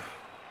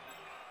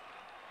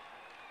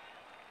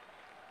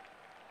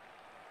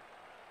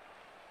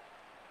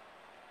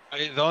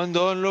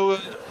 Don't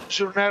lose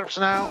your nerves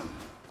now.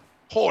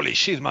 Holy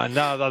shit, man!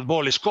 Now that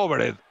ball is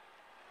covered.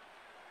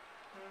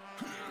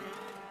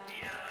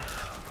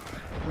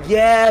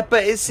 Yeah,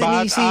 but it's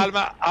an easy.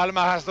 Alma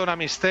has done a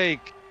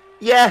mistake.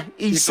 Yeah,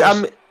 he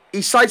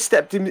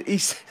sidestepped him.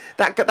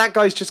 That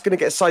guy's just going to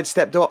get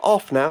sidestepped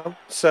off now.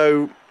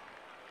 So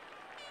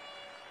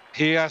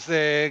he has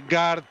the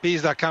guard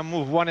piece that can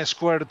move 1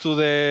 square to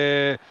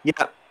the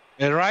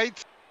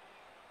right.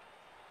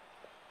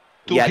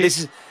 This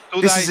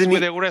is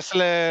with the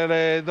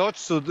wrestler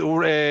dodge to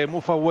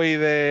move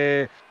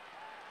away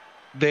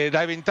the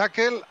diving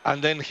tackle,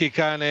 and then he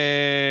can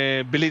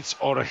blitz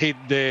or hit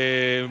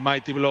the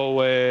mighty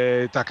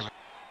blow tackle.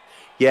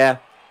 Yeah.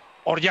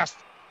 Or just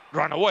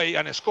run away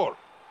and score.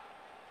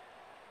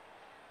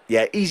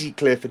 Yeah, easy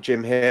clear for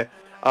Jim here.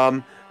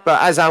 But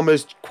as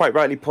Alma's quite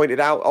rightly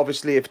pointed out,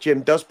 obviously if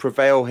Jim does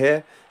prevail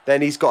here,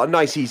 then he's got a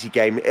nice easy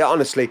game.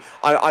 Honestly,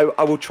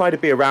 I will try to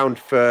be around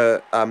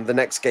for the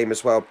next game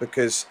as well,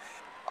 because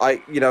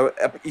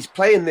he's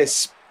playing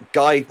this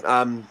guy,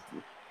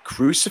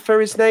 Crucifer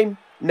his name.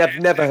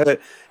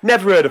 Never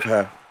heard of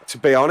her, to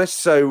be honest.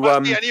 So a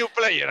new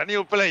player, an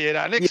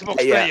Xbox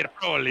player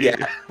probably.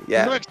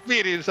 Yeah. No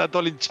experience at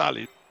all in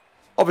challenge.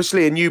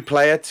 Obviously, a new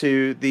player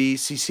to the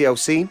CCL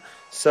scene,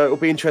 so it'll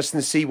be interesting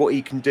to see what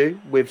he can do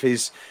with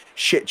his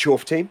shit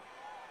Chorf team.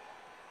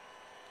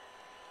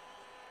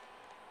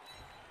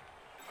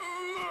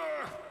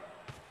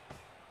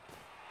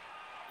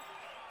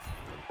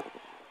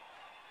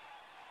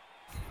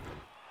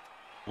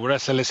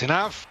 Wrestle is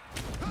enough.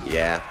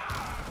 Yeah.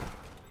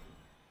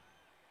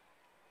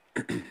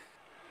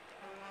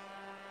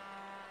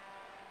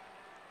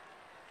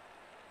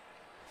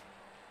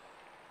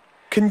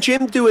 Can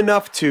Jim do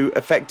enough to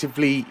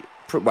effectively...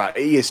 Well,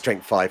 he is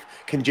strength 5.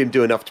 Can Jim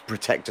do enough to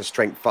protect a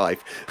strength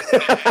 5?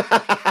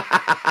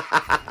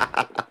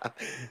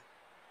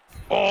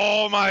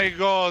 Oh my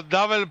God,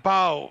 double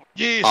pow.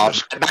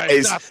 Jesus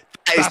Christ.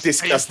 That is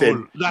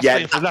disgusting. Painful. That's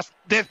painful. That's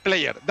dead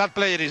player. That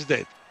player is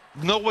dead.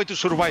 No way to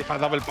survive a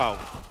double pow.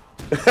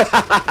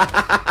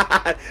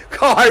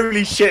 God,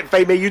 holy shit,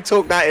 Faemir, you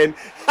took that in.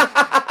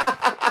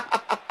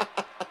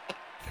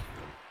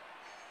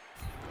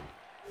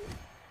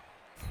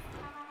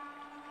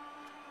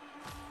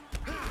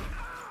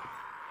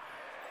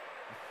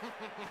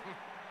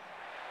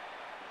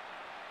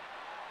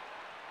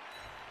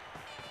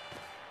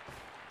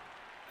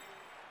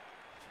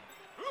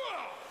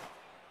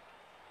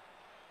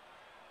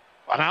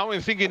 And now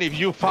I'm thinking if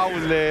you foul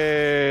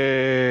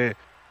the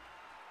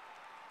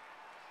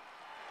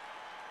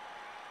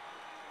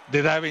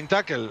diving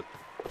tackle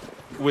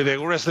with the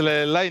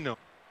wrestler lineup.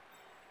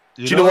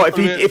 Do you know what?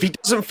 If he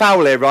doesn't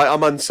foul it, right, I'm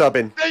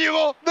unsubbing. There you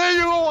go. There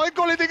you go. I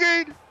call it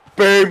again.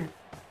 Boom.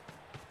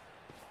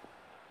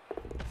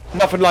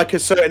 Nothing like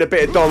asserting a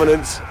bit of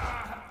dominance.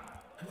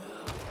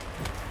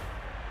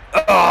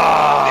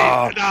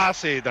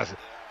 That's it. That's it.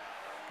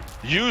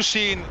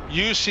 Using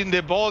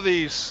the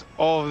bodies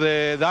of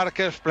the Dark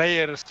Elf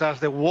players as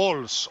the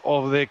walls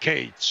of the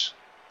cage.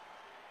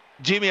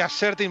 Jimmy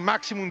asserting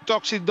maximum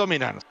toxic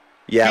dominance.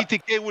 Yeah.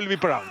 PTK will be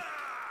proud.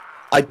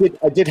 I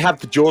did have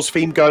the Jaws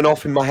theme going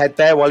off in my head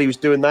there while he was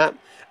doing that,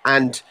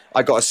 and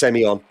I got a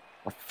semi on.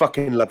 I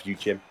fucking love you,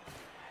 Jim.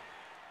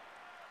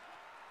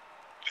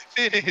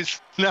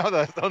 Finish now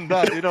that I've done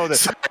that, you know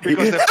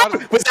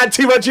that. Was that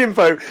too much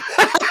info?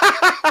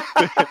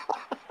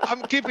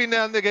 I'm keeping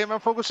on the game. I'm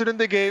focusing on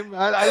the game.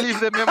 I leave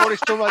the memories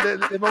to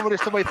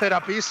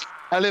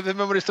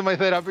my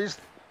therapist.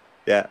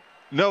 Yeah.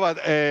 No, but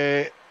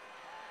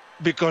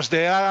because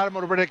the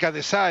armor break at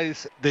the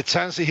sides, the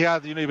chance he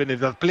had, you know, even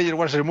if that player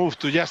was removed,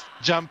 to just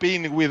jump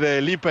in with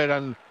a leaper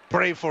and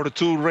pray for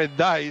 2 red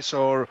dice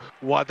or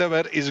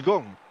whatever is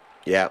gone.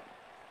 Yeah.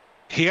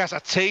 He has a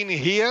chain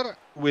here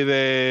with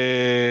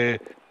a...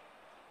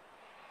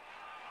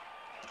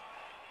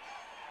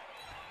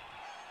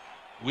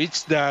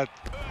 Which that...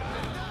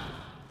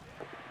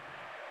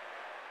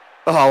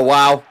 Oh,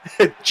 wow.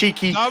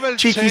 cheeky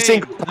chain,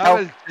 single.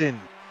 Double chain.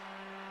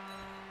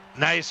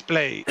 Nice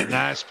play.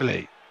 Nice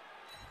play.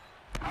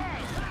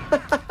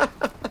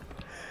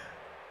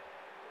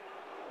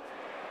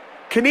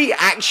 Can he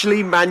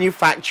actually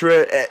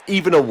manufacture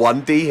even a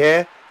 1D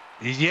here?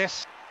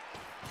 Yes.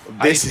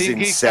 This is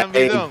insane. It can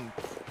be done.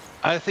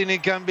 I think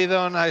it can be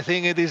done. I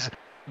think it is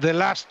the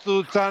last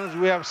 2 times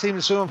we have seen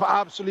some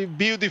absolutely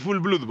beautiful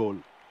Blood Bowl.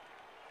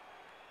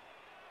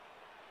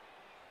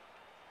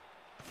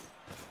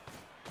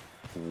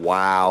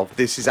 Wow,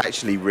 this is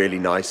actually really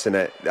nice, isn't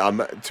it?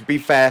 To be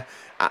fair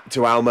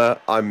to Alma,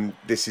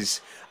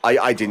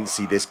 I didn't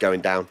see this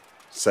going down,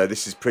 so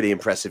this is pretty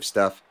impressive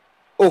stuff.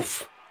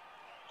 Oof.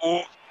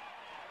 Oh,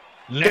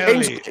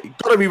 nearly.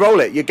 Got to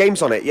re-roll it. Your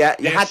game's on it. Yeah,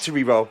 you had to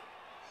re-roll.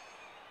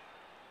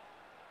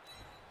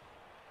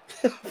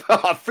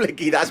 Oh,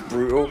 Flicky, that's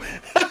brutal.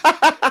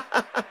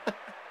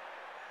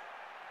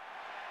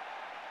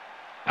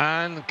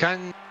 And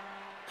can...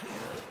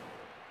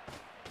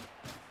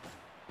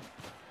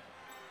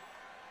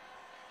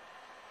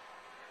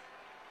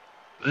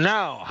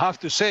 Now, have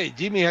to say,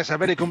 Jimmy has a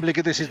very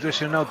complicated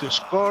situation now to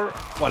score,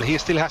 while he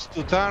still has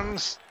 2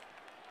 turns.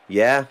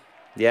 Yeah,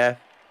 yeah.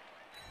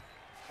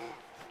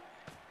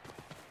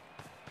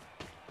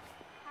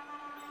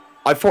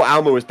 I thought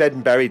Alma was dead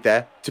and buried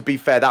there. To be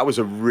fair, that was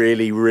a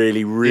really,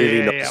 really,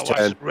 really nice turn.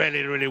 Was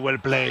really, really well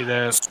played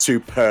there.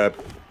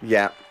 Superb.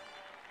 Yeah.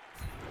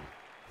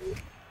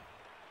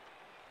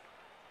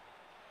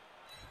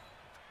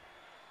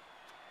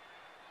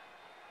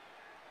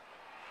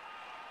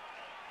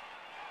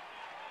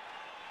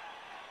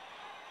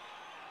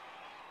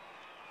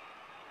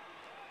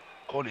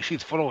 Holy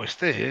shit, follow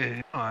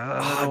stay. I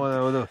don't know what I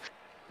will do.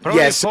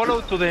 Probably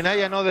follow to deny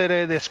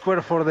another the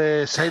square for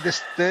the side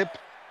step.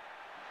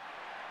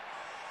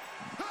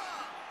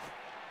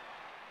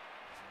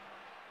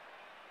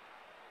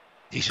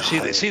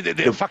 See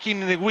the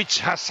fucking witch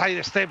has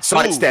side step.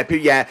 Sidestep,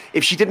 yeah.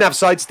 If she didn't have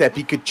sidestep,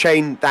 he could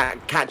chain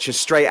that catcher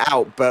straight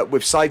out. But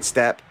with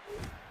sidestep,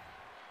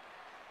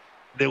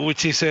 the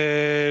witch is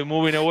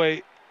moving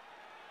away.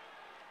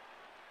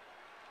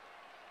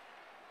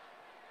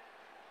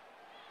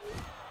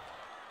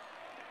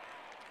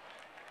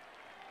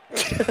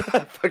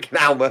 Fucking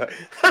Alma.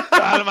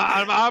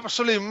 I'm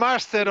absolutely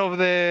master of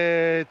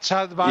the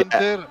chat banter.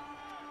 Yeah.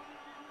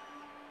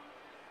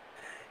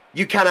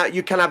 You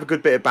can have a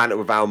good bit of banter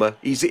with Alma.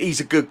 He's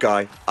a good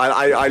guy.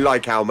 I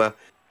like Alma,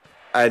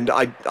 and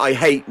I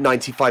hate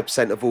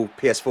 95% of all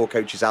PS4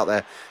 coaches out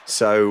there.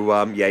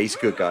 So yeah, he's a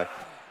good guy.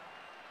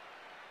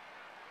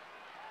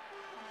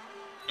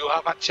 You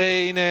have a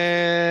chain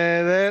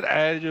there.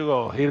 There you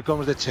go. Here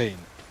comes the chain.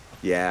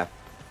 Yeah.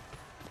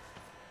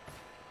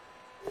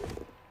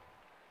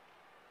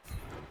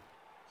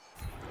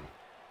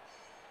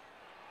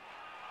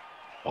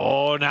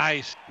 Oh,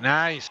 nice,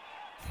 nice.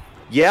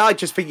 Yeah, I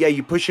just think, yeah,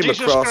 you push him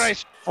Jesus across.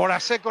 Christ. For a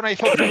second, I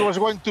thought he was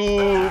going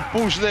to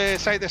push the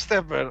side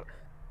stepper.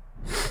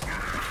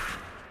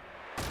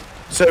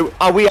 So,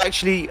 are we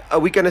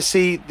going to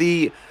see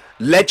the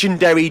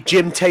legendary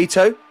Jim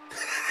Tato?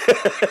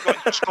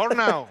 Score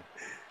now.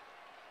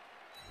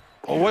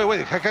 Oh,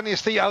 wait. How can he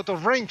stay out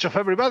of range of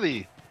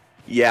everybody?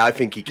 Yeah, I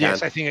think he can.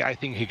 Yes, I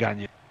think he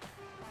can. Yeah.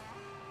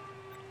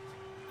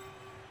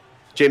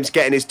 Jim's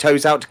getting his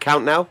toes out to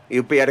count now.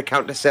 He'll be able to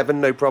count to 7,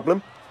 no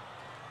problem.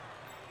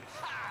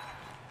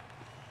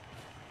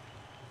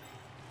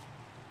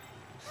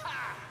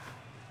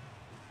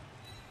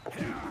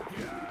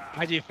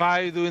 Magic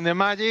 5 doing the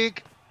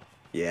magic.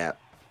 Yeah.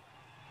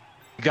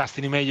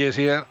 Casting images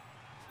here.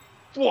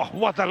 Whoa,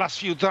 what the last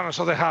few turns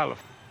of the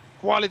half.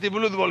 Quality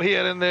Blood Bowl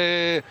here in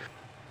the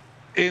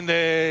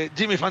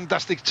Jimmy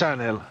Fantastic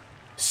channel.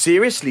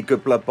 Seriously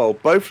good Blood Bowl.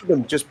 Both of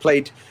them just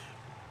played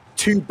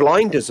 2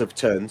 blinders of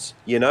turns,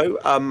 you know.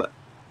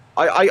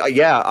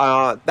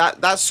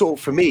 That's sort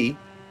of for me.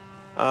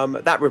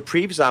 That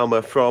reprieves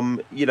Alma from,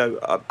 you know,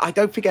 I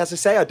don't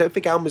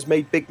think Alma's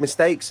made big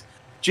mistakes.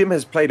 Jim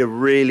has played a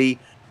really,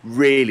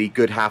 really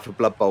good half of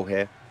Blood Bowl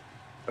here.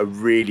 A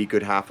really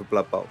good half of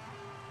Blood Bowl.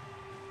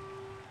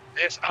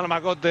 Yes, Alma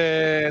got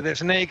the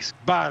snakes,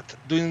 but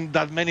doing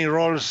that many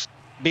rolls,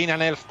 being an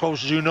elf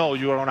coach, you know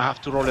you are going to have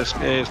to roll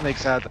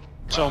snakes at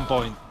some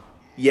point.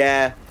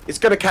 Yeah, it's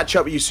going to catch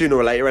up with you sooner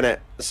or later, isn't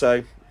it?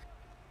 So...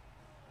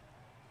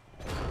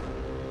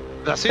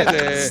 That's it.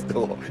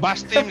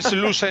 Bass teams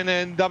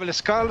losing double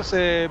skulls,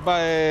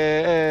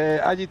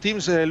 Agi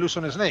teams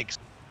losing snakes.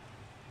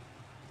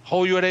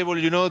 How you are able,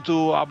 you know,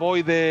 to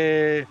avoid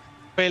the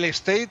pale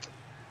state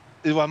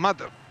is what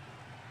matters.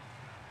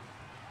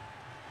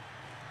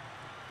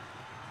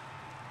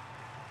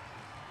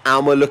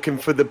 Alma looking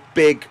for the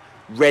big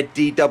red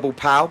D double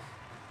pow.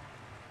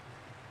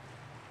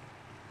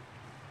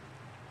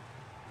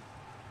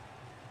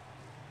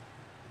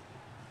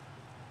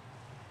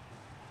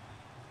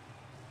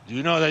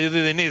 You know that you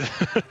didn't need.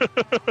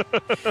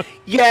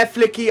 Yeah,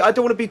 Flicky, I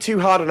don't want to be too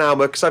hard on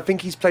Alma because I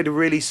think he's played a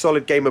really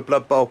solid game of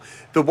Blood Bowl.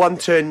 The one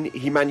turn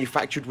he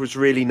manufactured was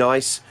really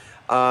nice.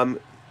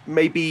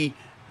 Maybe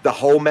the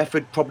whole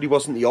method probably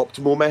wasn't the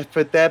optimal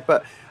method there,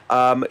 but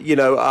you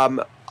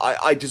know,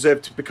 I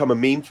deserve to become a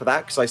meme for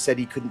that because I said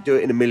he couldn't do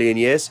it in a million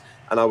years,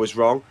 and I was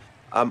wrong.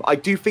 I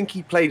do think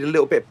he played a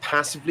little bit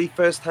passively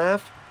first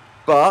half,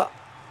 but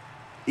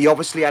he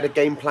obviously had a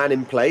game plan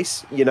in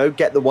place. You know,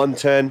 get the one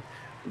turn,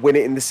 win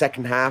it in the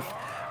second half.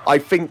 I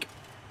think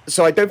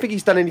so. I don't think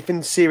he's done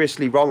anything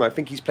seriously wrong. I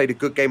think he's played a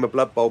good game of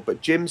Blood Bowl,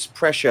 but Jim's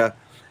pressure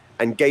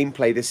and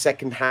gameplay the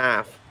second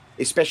half,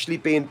 especially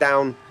being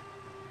down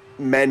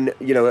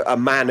a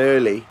man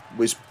early,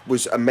 was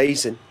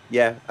amazing.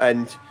 Yeah,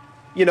 and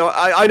you know,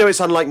 I know it's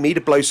unlike me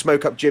to blow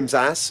smoke up Jim's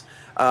ass,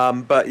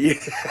 but yeah.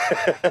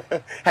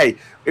 Hey,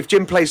 if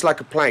Jim plays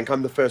like a plank,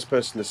 I'm the first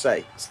person to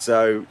say.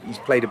 So he's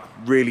played a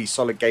really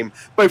solid game.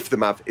 Both of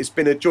them have. It's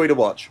been a joy to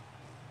watch.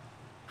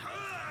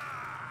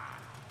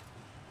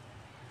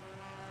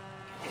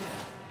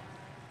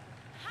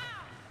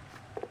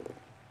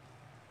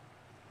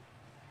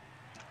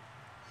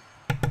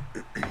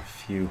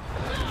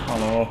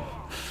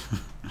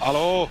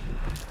 Hello.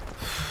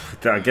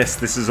 I guess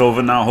this is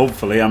over now,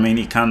 hopefully. I mean,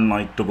 he can,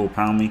 like, double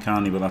pound me,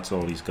 can't he? But that's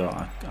all he's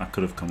got. I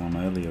could have come on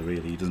earlier,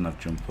 really. He doesn't have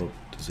jump up,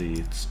 does he?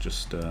 It's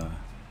just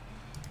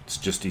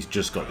he's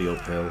just got the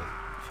uphill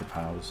for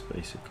powers,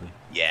 basically.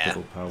 Yeah.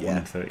 Double power, 1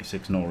 in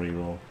 36, no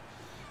reroll.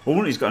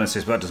 Well, he's got an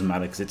assist, but that doesn't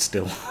matter, because it's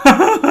still...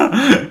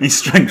 he's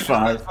strength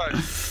 5.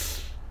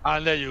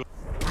 And there you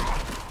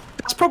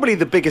That's probably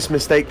the biggest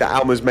mistake that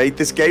Alma's made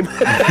this game.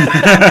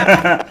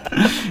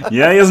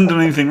 Yeah, he hasn't done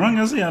anything wrong,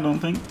 has he? I don't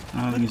think.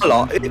 A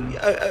lot.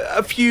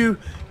 A few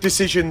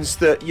decisions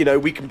that, you know,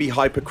 we can be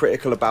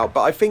hypercritical about,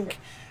 but I think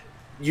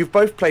you've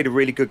both played a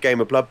really good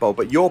game of Blood Bowl,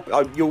 but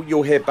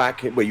you'll hear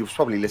back, well, you're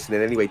probably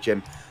listening anyway,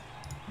 Jim,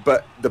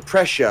 but the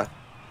pressure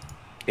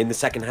in the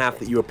second half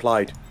that you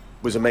applied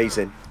was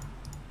amazing.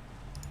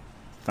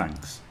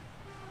 Thanks.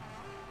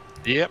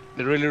 Yep,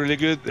 they're really, really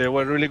good. They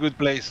were really good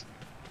plays.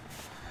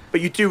 But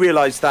you do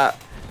realise that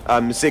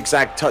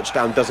zigzag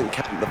touchdown doesn't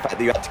count. The fact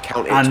that you had to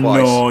count it I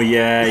twice. know,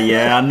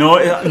 yeah. I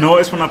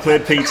noticed when I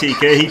played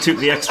PTK, he took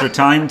the extra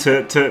time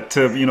to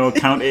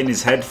count it in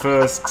his head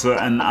first, so,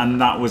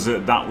 and that was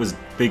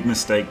big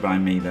mistake by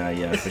me there,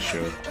 yeah, for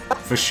sure.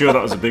 For sure,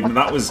 that was a big.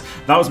 That was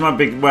my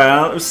big.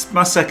 Well, it was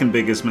my second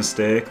biggest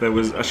mistake.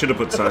 I should have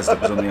put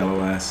sidesteppers on the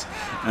LOS,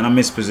 and I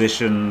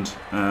mispositioned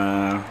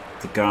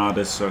the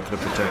Gardas, so I could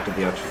have protected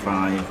the edge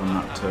 5 on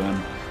that turn.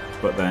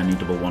 But then he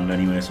double wand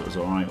anyway, so it was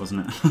alright,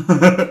 wasn't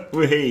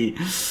it?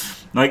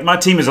 Like, my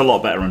team is a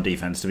lot better on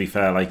defense, to be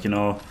fair. Like,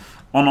 on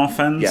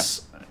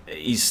offense,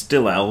 he's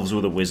still Elves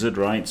with a wizard,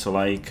 right? So,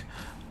 like,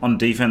 on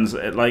defense,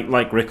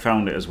 like Rick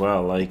found it as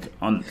well. Like,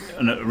 and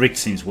Rick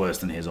seems worse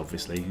than his,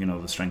 obviously,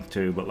 the strength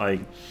too. But,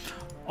 like,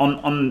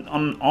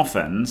 on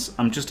offense,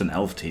 I'm just an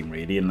elf team,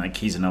 really, and, like,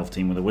 he's an elf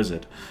team with a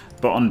wizard.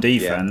 But on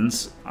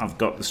defense, I've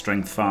got the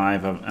strength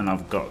 5, and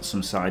I've got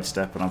some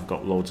sidestep, and I've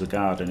got loads of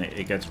guard, and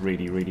it gets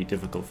really, really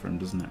difficult for him,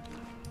 doesn't it?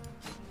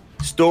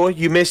 Store,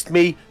 you missed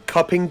me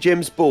cupping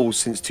Jim's balls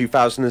since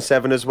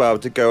 2007 as well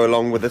to go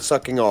along with the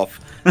sucking off.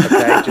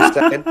 Okay, just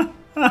saying.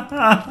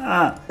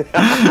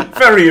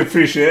 Very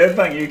appreciated,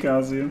 thank you,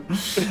 Calcium.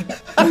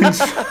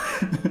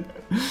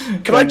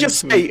 Can I just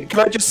say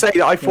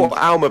that I thought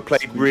Alma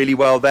played really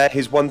well there.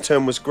 His one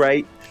turn was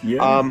great.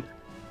 Yeah.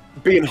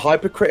 Being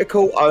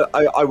hypercritical,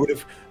 I would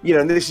have,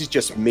 and this is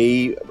just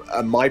me,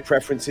 my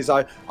preferences.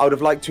 I would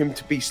have liked him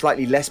to be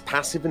slightly less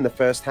passive in the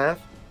first half.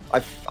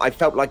 I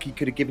felt like he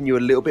could have given you a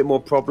little bit more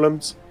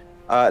problem.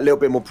 But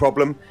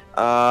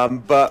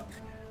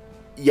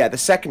yeah, the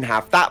second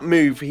half, that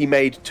move he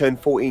made turn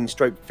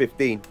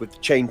 14/15 with the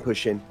chain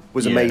pushing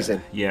was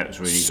amazing. Yeah, it was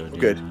really so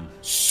good.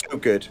 So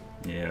good.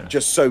 Yeah.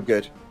 Just so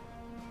good.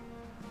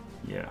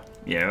 Yeah,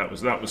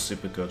 that was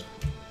super good.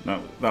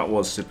 That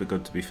was super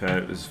good, to be fair.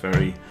 It was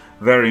very,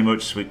 very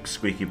much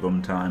squeaky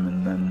bum time,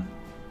 and then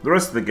the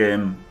rest of the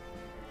game,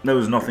 there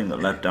was nothing that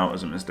left out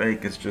as a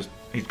mistake. It's just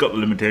he's got the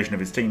limitation of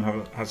his team,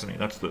 hasn't he?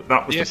 That was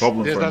the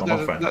problem for him on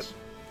offense.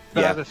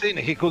 That's the thing.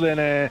 He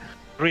couldn't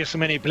raise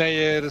many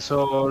players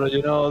or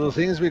those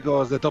things,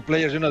 because the top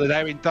players, the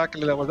diving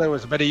tackle that was there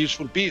was a very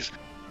useful piece,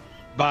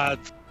 but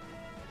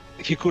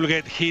he could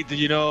get hit,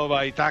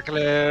 by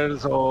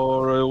tacklers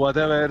or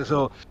whatever.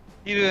 So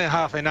he didn't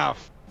have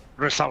enough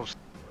resources.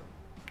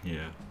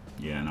 Yeah,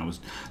 and I was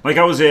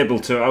able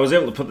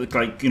to put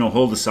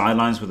hold the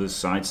sidelines with his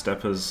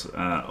sidesteppers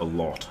a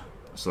lot,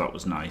 so that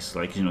was nice.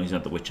 Like, he's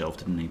had the Witch Elf,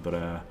 didn't he? But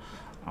I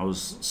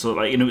was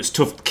it's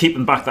tough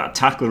keeping back that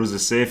tackler as a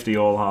safety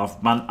all half,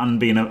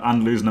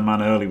 and losing a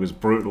man early was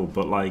brutal.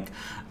 But like,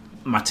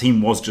 my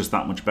team was just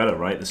that much better,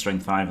 right? The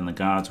strength 5 and the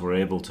guards were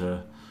able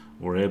to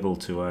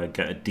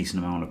get a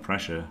decent amount of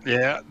pressure.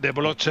 Yeah, the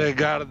Bloche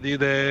guard did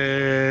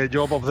the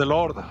job of the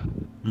Lord.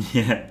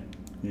 Yeah,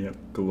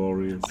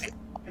 glorious. I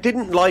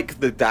didn't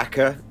like the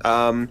Daka.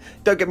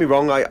 Don't get me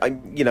wrong.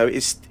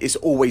 It's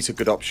always a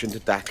good option to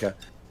Daka,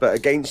 but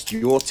against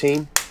your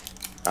team,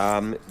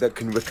 that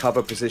can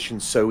recover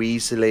positions so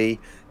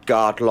easily,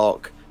 guard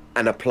lock,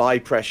 and apply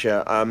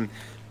pressure.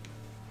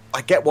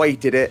 I get why you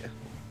did it,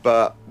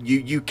 but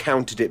you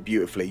countered it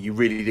beautifully. You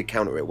really did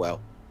counter it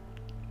well.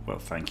 Well,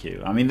 thank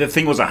you. I mean, the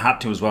thing was I had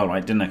to as well,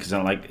 right? Didn't I? Because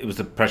it was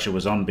the pressure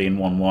was on being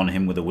 1-1,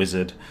 him with a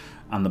wizard,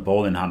 and the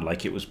ball in hand.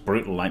 Like, it was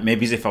brutal. Like,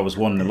 maybe if I was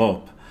 1-0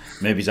 up,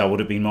 maybe I would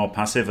have been more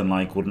passive and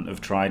wouldn't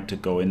have tried to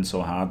go in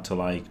so hard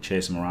to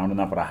chase him around and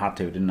that. But I had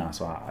to, didn't I?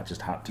 So I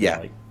just had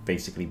to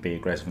basically be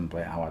aggressive and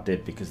play it how I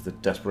did, because the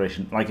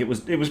desperation. It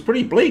was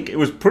pretty bleak. It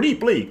was pretty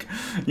bleak.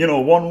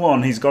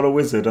 1-1. He's got a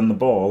wizard and the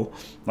ball.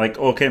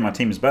 Okay, my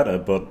team's better,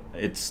 but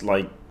it's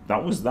like.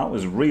 That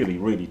was really,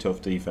 really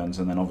tough defense,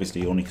 and then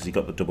obviously only because he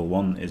got the double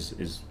one is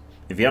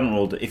if he hadn't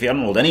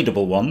rolled any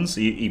double ones,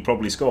 he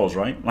probably scores,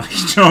 right? Do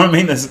you know what I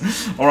mean?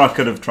 Or I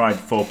could have tried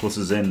 4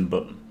 pluses in,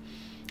 but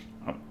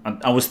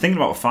I was thinking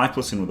about a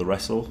 5+ in with a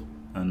wrestle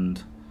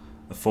and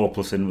a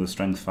 4+ in with a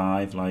strength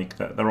 5.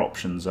 They're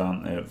options,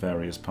 aren't they, at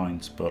various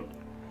points, but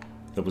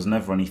there was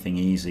never anything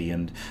easy.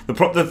 And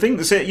the thing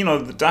to say,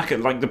 the Daka,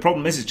 the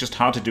problem is it's just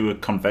hard to do a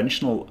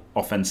conventional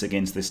offense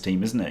against this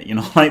team, isn't it?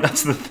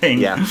 That's the thing.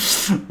 Yeah.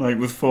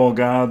 With 4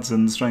 guards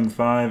and strength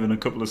 5 and a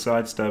couple of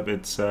sidestep,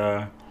 it's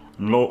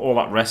and all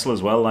that wrestle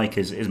as well.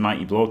 His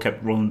mighty blow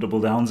kept rolling double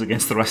downs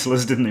against the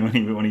wrestlers, didn't he?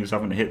 When he was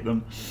having to hit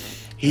them.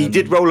 He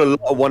did roll a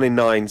lot of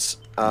 1-in-9s,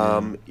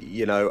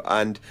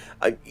 and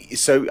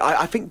so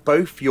I think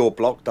both your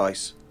block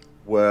dice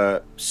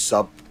were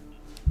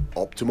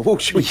optimal,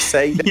 should we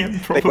say? Yeah,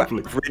 probably.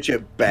 They were average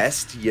at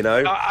best,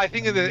 I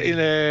think in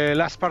the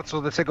last parts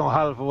of the second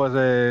half was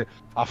a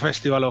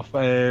festival of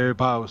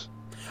bows.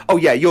 Oh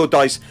yeah, your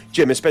dice,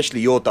 Jim,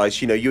 especially your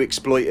dice. You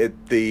exploited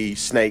the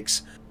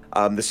snakes,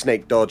 the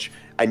snake dodge,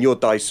 and your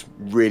dice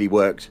really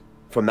worked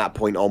from that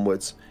point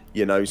onwards.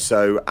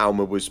 So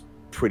Alma was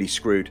pretty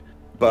screwed.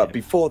 But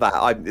before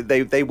that,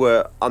 they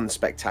were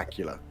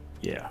unspectacular.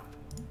 Yeah,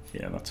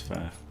 that's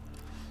fair.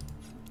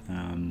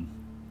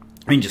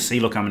 Just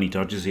look how many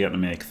dodges he had to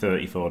make.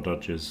 34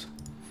 dodges,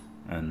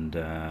 and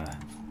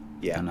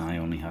I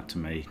only had to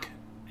make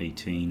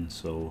 18.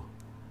 So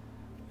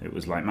It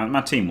was like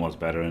my team was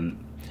better, and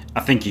I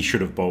think he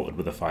should have bolted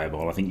with a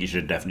fireball. I think he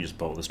should have definitely just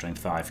bolted the strength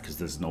 5 because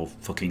there's no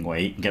fucking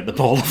way he can get the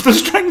ball off the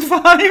strength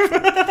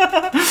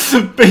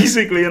 5.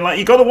 Basically, and like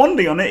he got a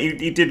 1D on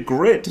it. He did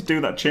great to do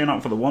that chain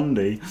out for the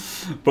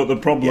 1D. But the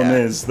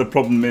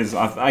problem is,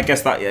 I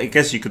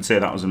guess you could say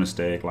that was a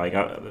mistake. Like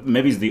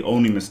maybe it's the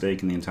only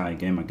mistake in the entire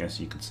game. I guess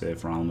you could say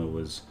for Alma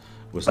was.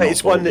 But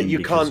it's one that you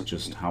can't.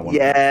 Just how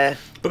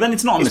But then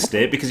it's not a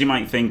mistake because you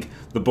might think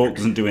the bolt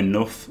doesn't do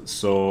enough.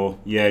 So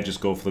yeah, just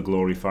go for the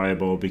glory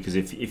fireball because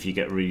if you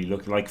get really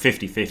lucky, like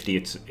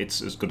 50-50,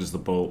 it's as good as the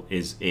bolt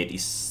is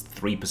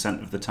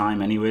 83% of the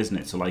time, anyway, isn't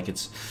it? So like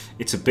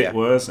it's a bit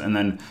worse. And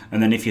then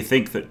if you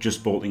think that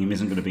just bolting him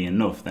isn't going to be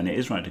enough, then it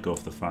is right to go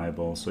for the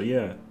fireball. So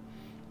yeah.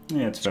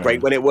 Yeah, it's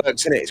great when it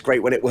works, isn't it? It's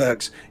great when it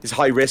works. It's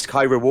high risk,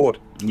 high reward.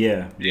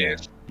 Yeah. Yeah.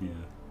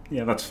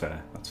 Yeah, that's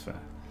fair. That's fair.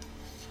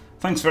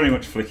 Thanks very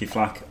much, Flicky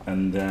Flack,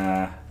 and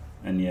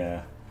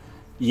yeah,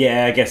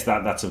 I guess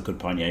that's a good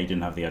point. Yeah, you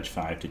didn't have the edge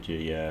 5, did you?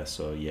 Yeah,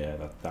 so yeah,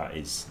 that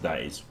is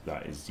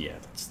yeah,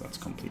 that's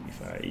completely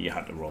fair. You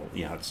had to roll.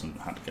 You had to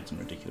get some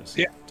ridiculous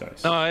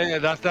dice. No, yeah,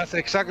 that's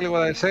exactly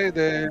what I said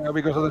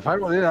because of the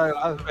fireball.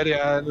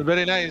 Yeah,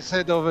 very nice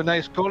set of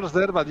nice calls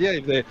there. But yeah,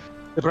 if the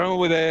problem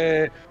with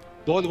the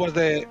bolt was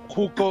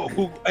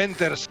who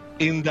enters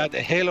in that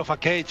hell of a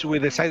cage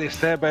with the side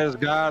steppers,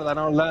 guard, and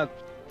all that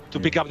to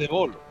pick up the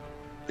ball.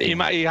 It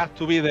have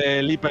to be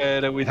the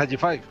leaper with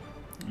Hg5.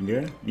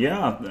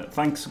 Yeah.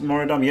 Thanks,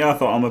 Moradam. Yeah, I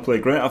thought Alma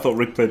played great. I thought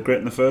Rick played great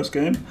in the first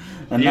game,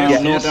 and now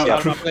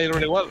Alma played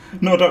really well.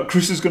 No doubt,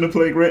 Chris is going to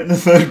play great in the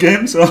third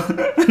game. So,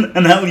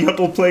 and Elliot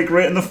will play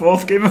great in the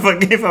fourth game if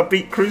I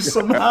beat Chris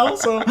somehow.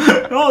 So,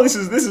 this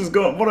is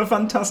good. What a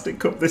fantastic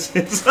cup this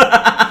is.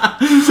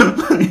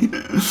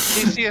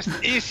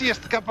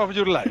 easiest cup of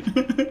your life.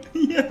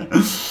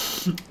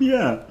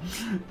 Yeah.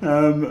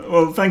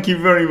 Well, thank you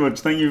very much.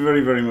 Thank you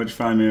very, very much,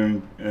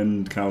 Faemir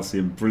and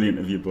Calcium. Brilliant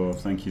of you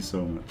both. Thank you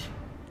so much.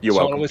 You're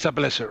welcome. Always a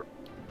pleasure.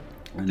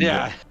 And,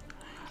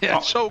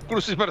 show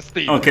Crucifer's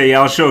team. Okay,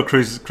 yeah, I'll show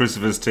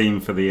Crucifer's team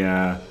for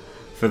the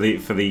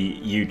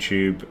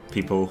YouTube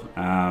people.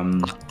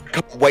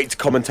 Can't wait to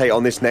commentate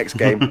on this next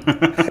game.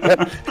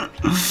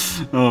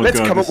 Let's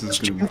come on.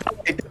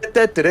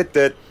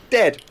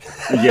 Dead.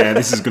 Yeah,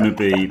 this is gonna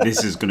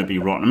be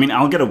rotten. I mean,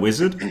 I'll get a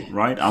wizard,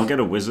 right? I'll get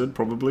a wizard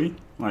probably.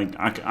 Like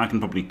I can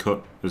probably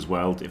cut as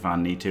well if I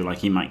need to. Like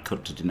he might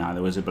cut to deny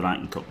the wizard, but I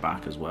can cut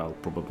back as well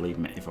probably.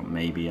 If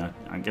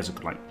I guess I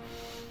could like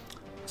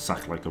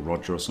sack like a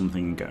Roger or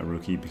something and get a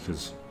rookie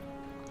because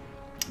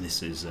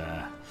this is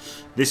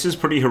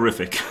pretty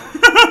horrific.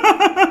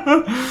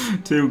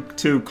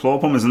 two claw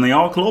pommers, and they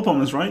are claw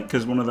pommers, right?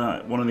 Because one of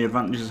the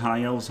advantages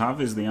high elves have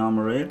is the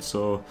armor 8,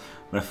 so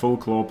they're full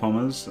claw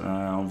pommers,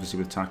 obviously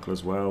with tackle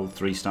as well.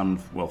 4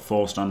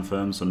 stand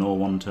firm, so no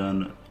 1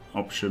 turn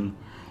option.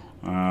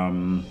 I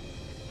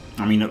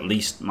mean, at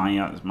least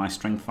my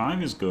strength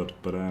 5 is good,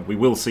 but we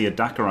will see a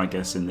Dakar, I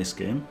guess, in this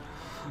game.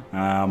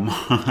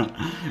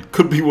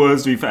 Could be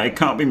worse, to be fair. It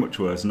can't be much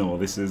worse. No,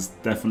 this is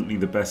definitely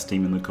the best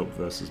team in the cup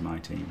versus my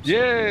team. So,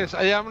 yes,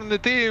 I am in the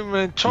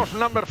team, choice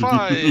number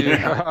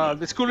 5.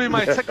 This could be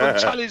my second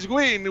challenge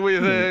win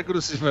with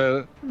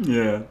Crucifer.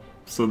 Yeah.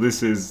 So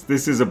this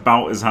is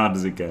about as hard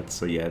as it gets.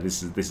 So yeah,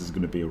 this is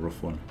going to be a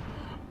rough one.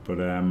 But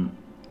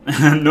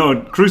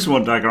no, Cruz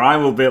won't dagger. I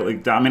will be able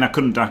to. I mean, I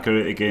couldn't dagger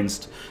it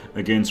against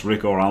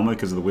Rick or Alma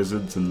because of the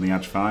wizards and the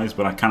edge 5s,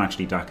 but I can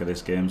actually dagger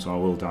this game, so I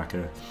will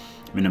dagger.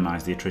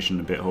 Minimise the attrition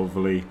a bit,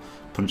 hopefully.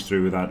 Punch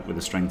through with that with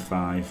a strength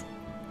 5,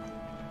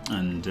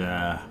 and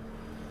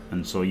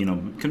so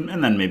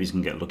and then maybe you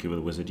can get lucky with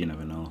a wizard. You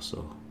never know.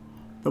 So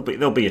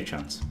there'll be a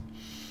chance,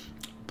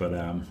 but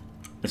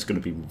it's going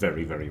to be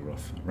very, very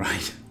rough,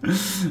 right?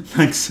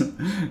 Thanks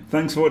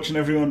for watching,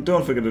 everyone.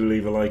 Don't forget to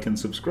leave a like and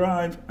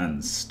subscribe,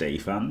 and stay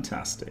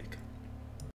fantastic.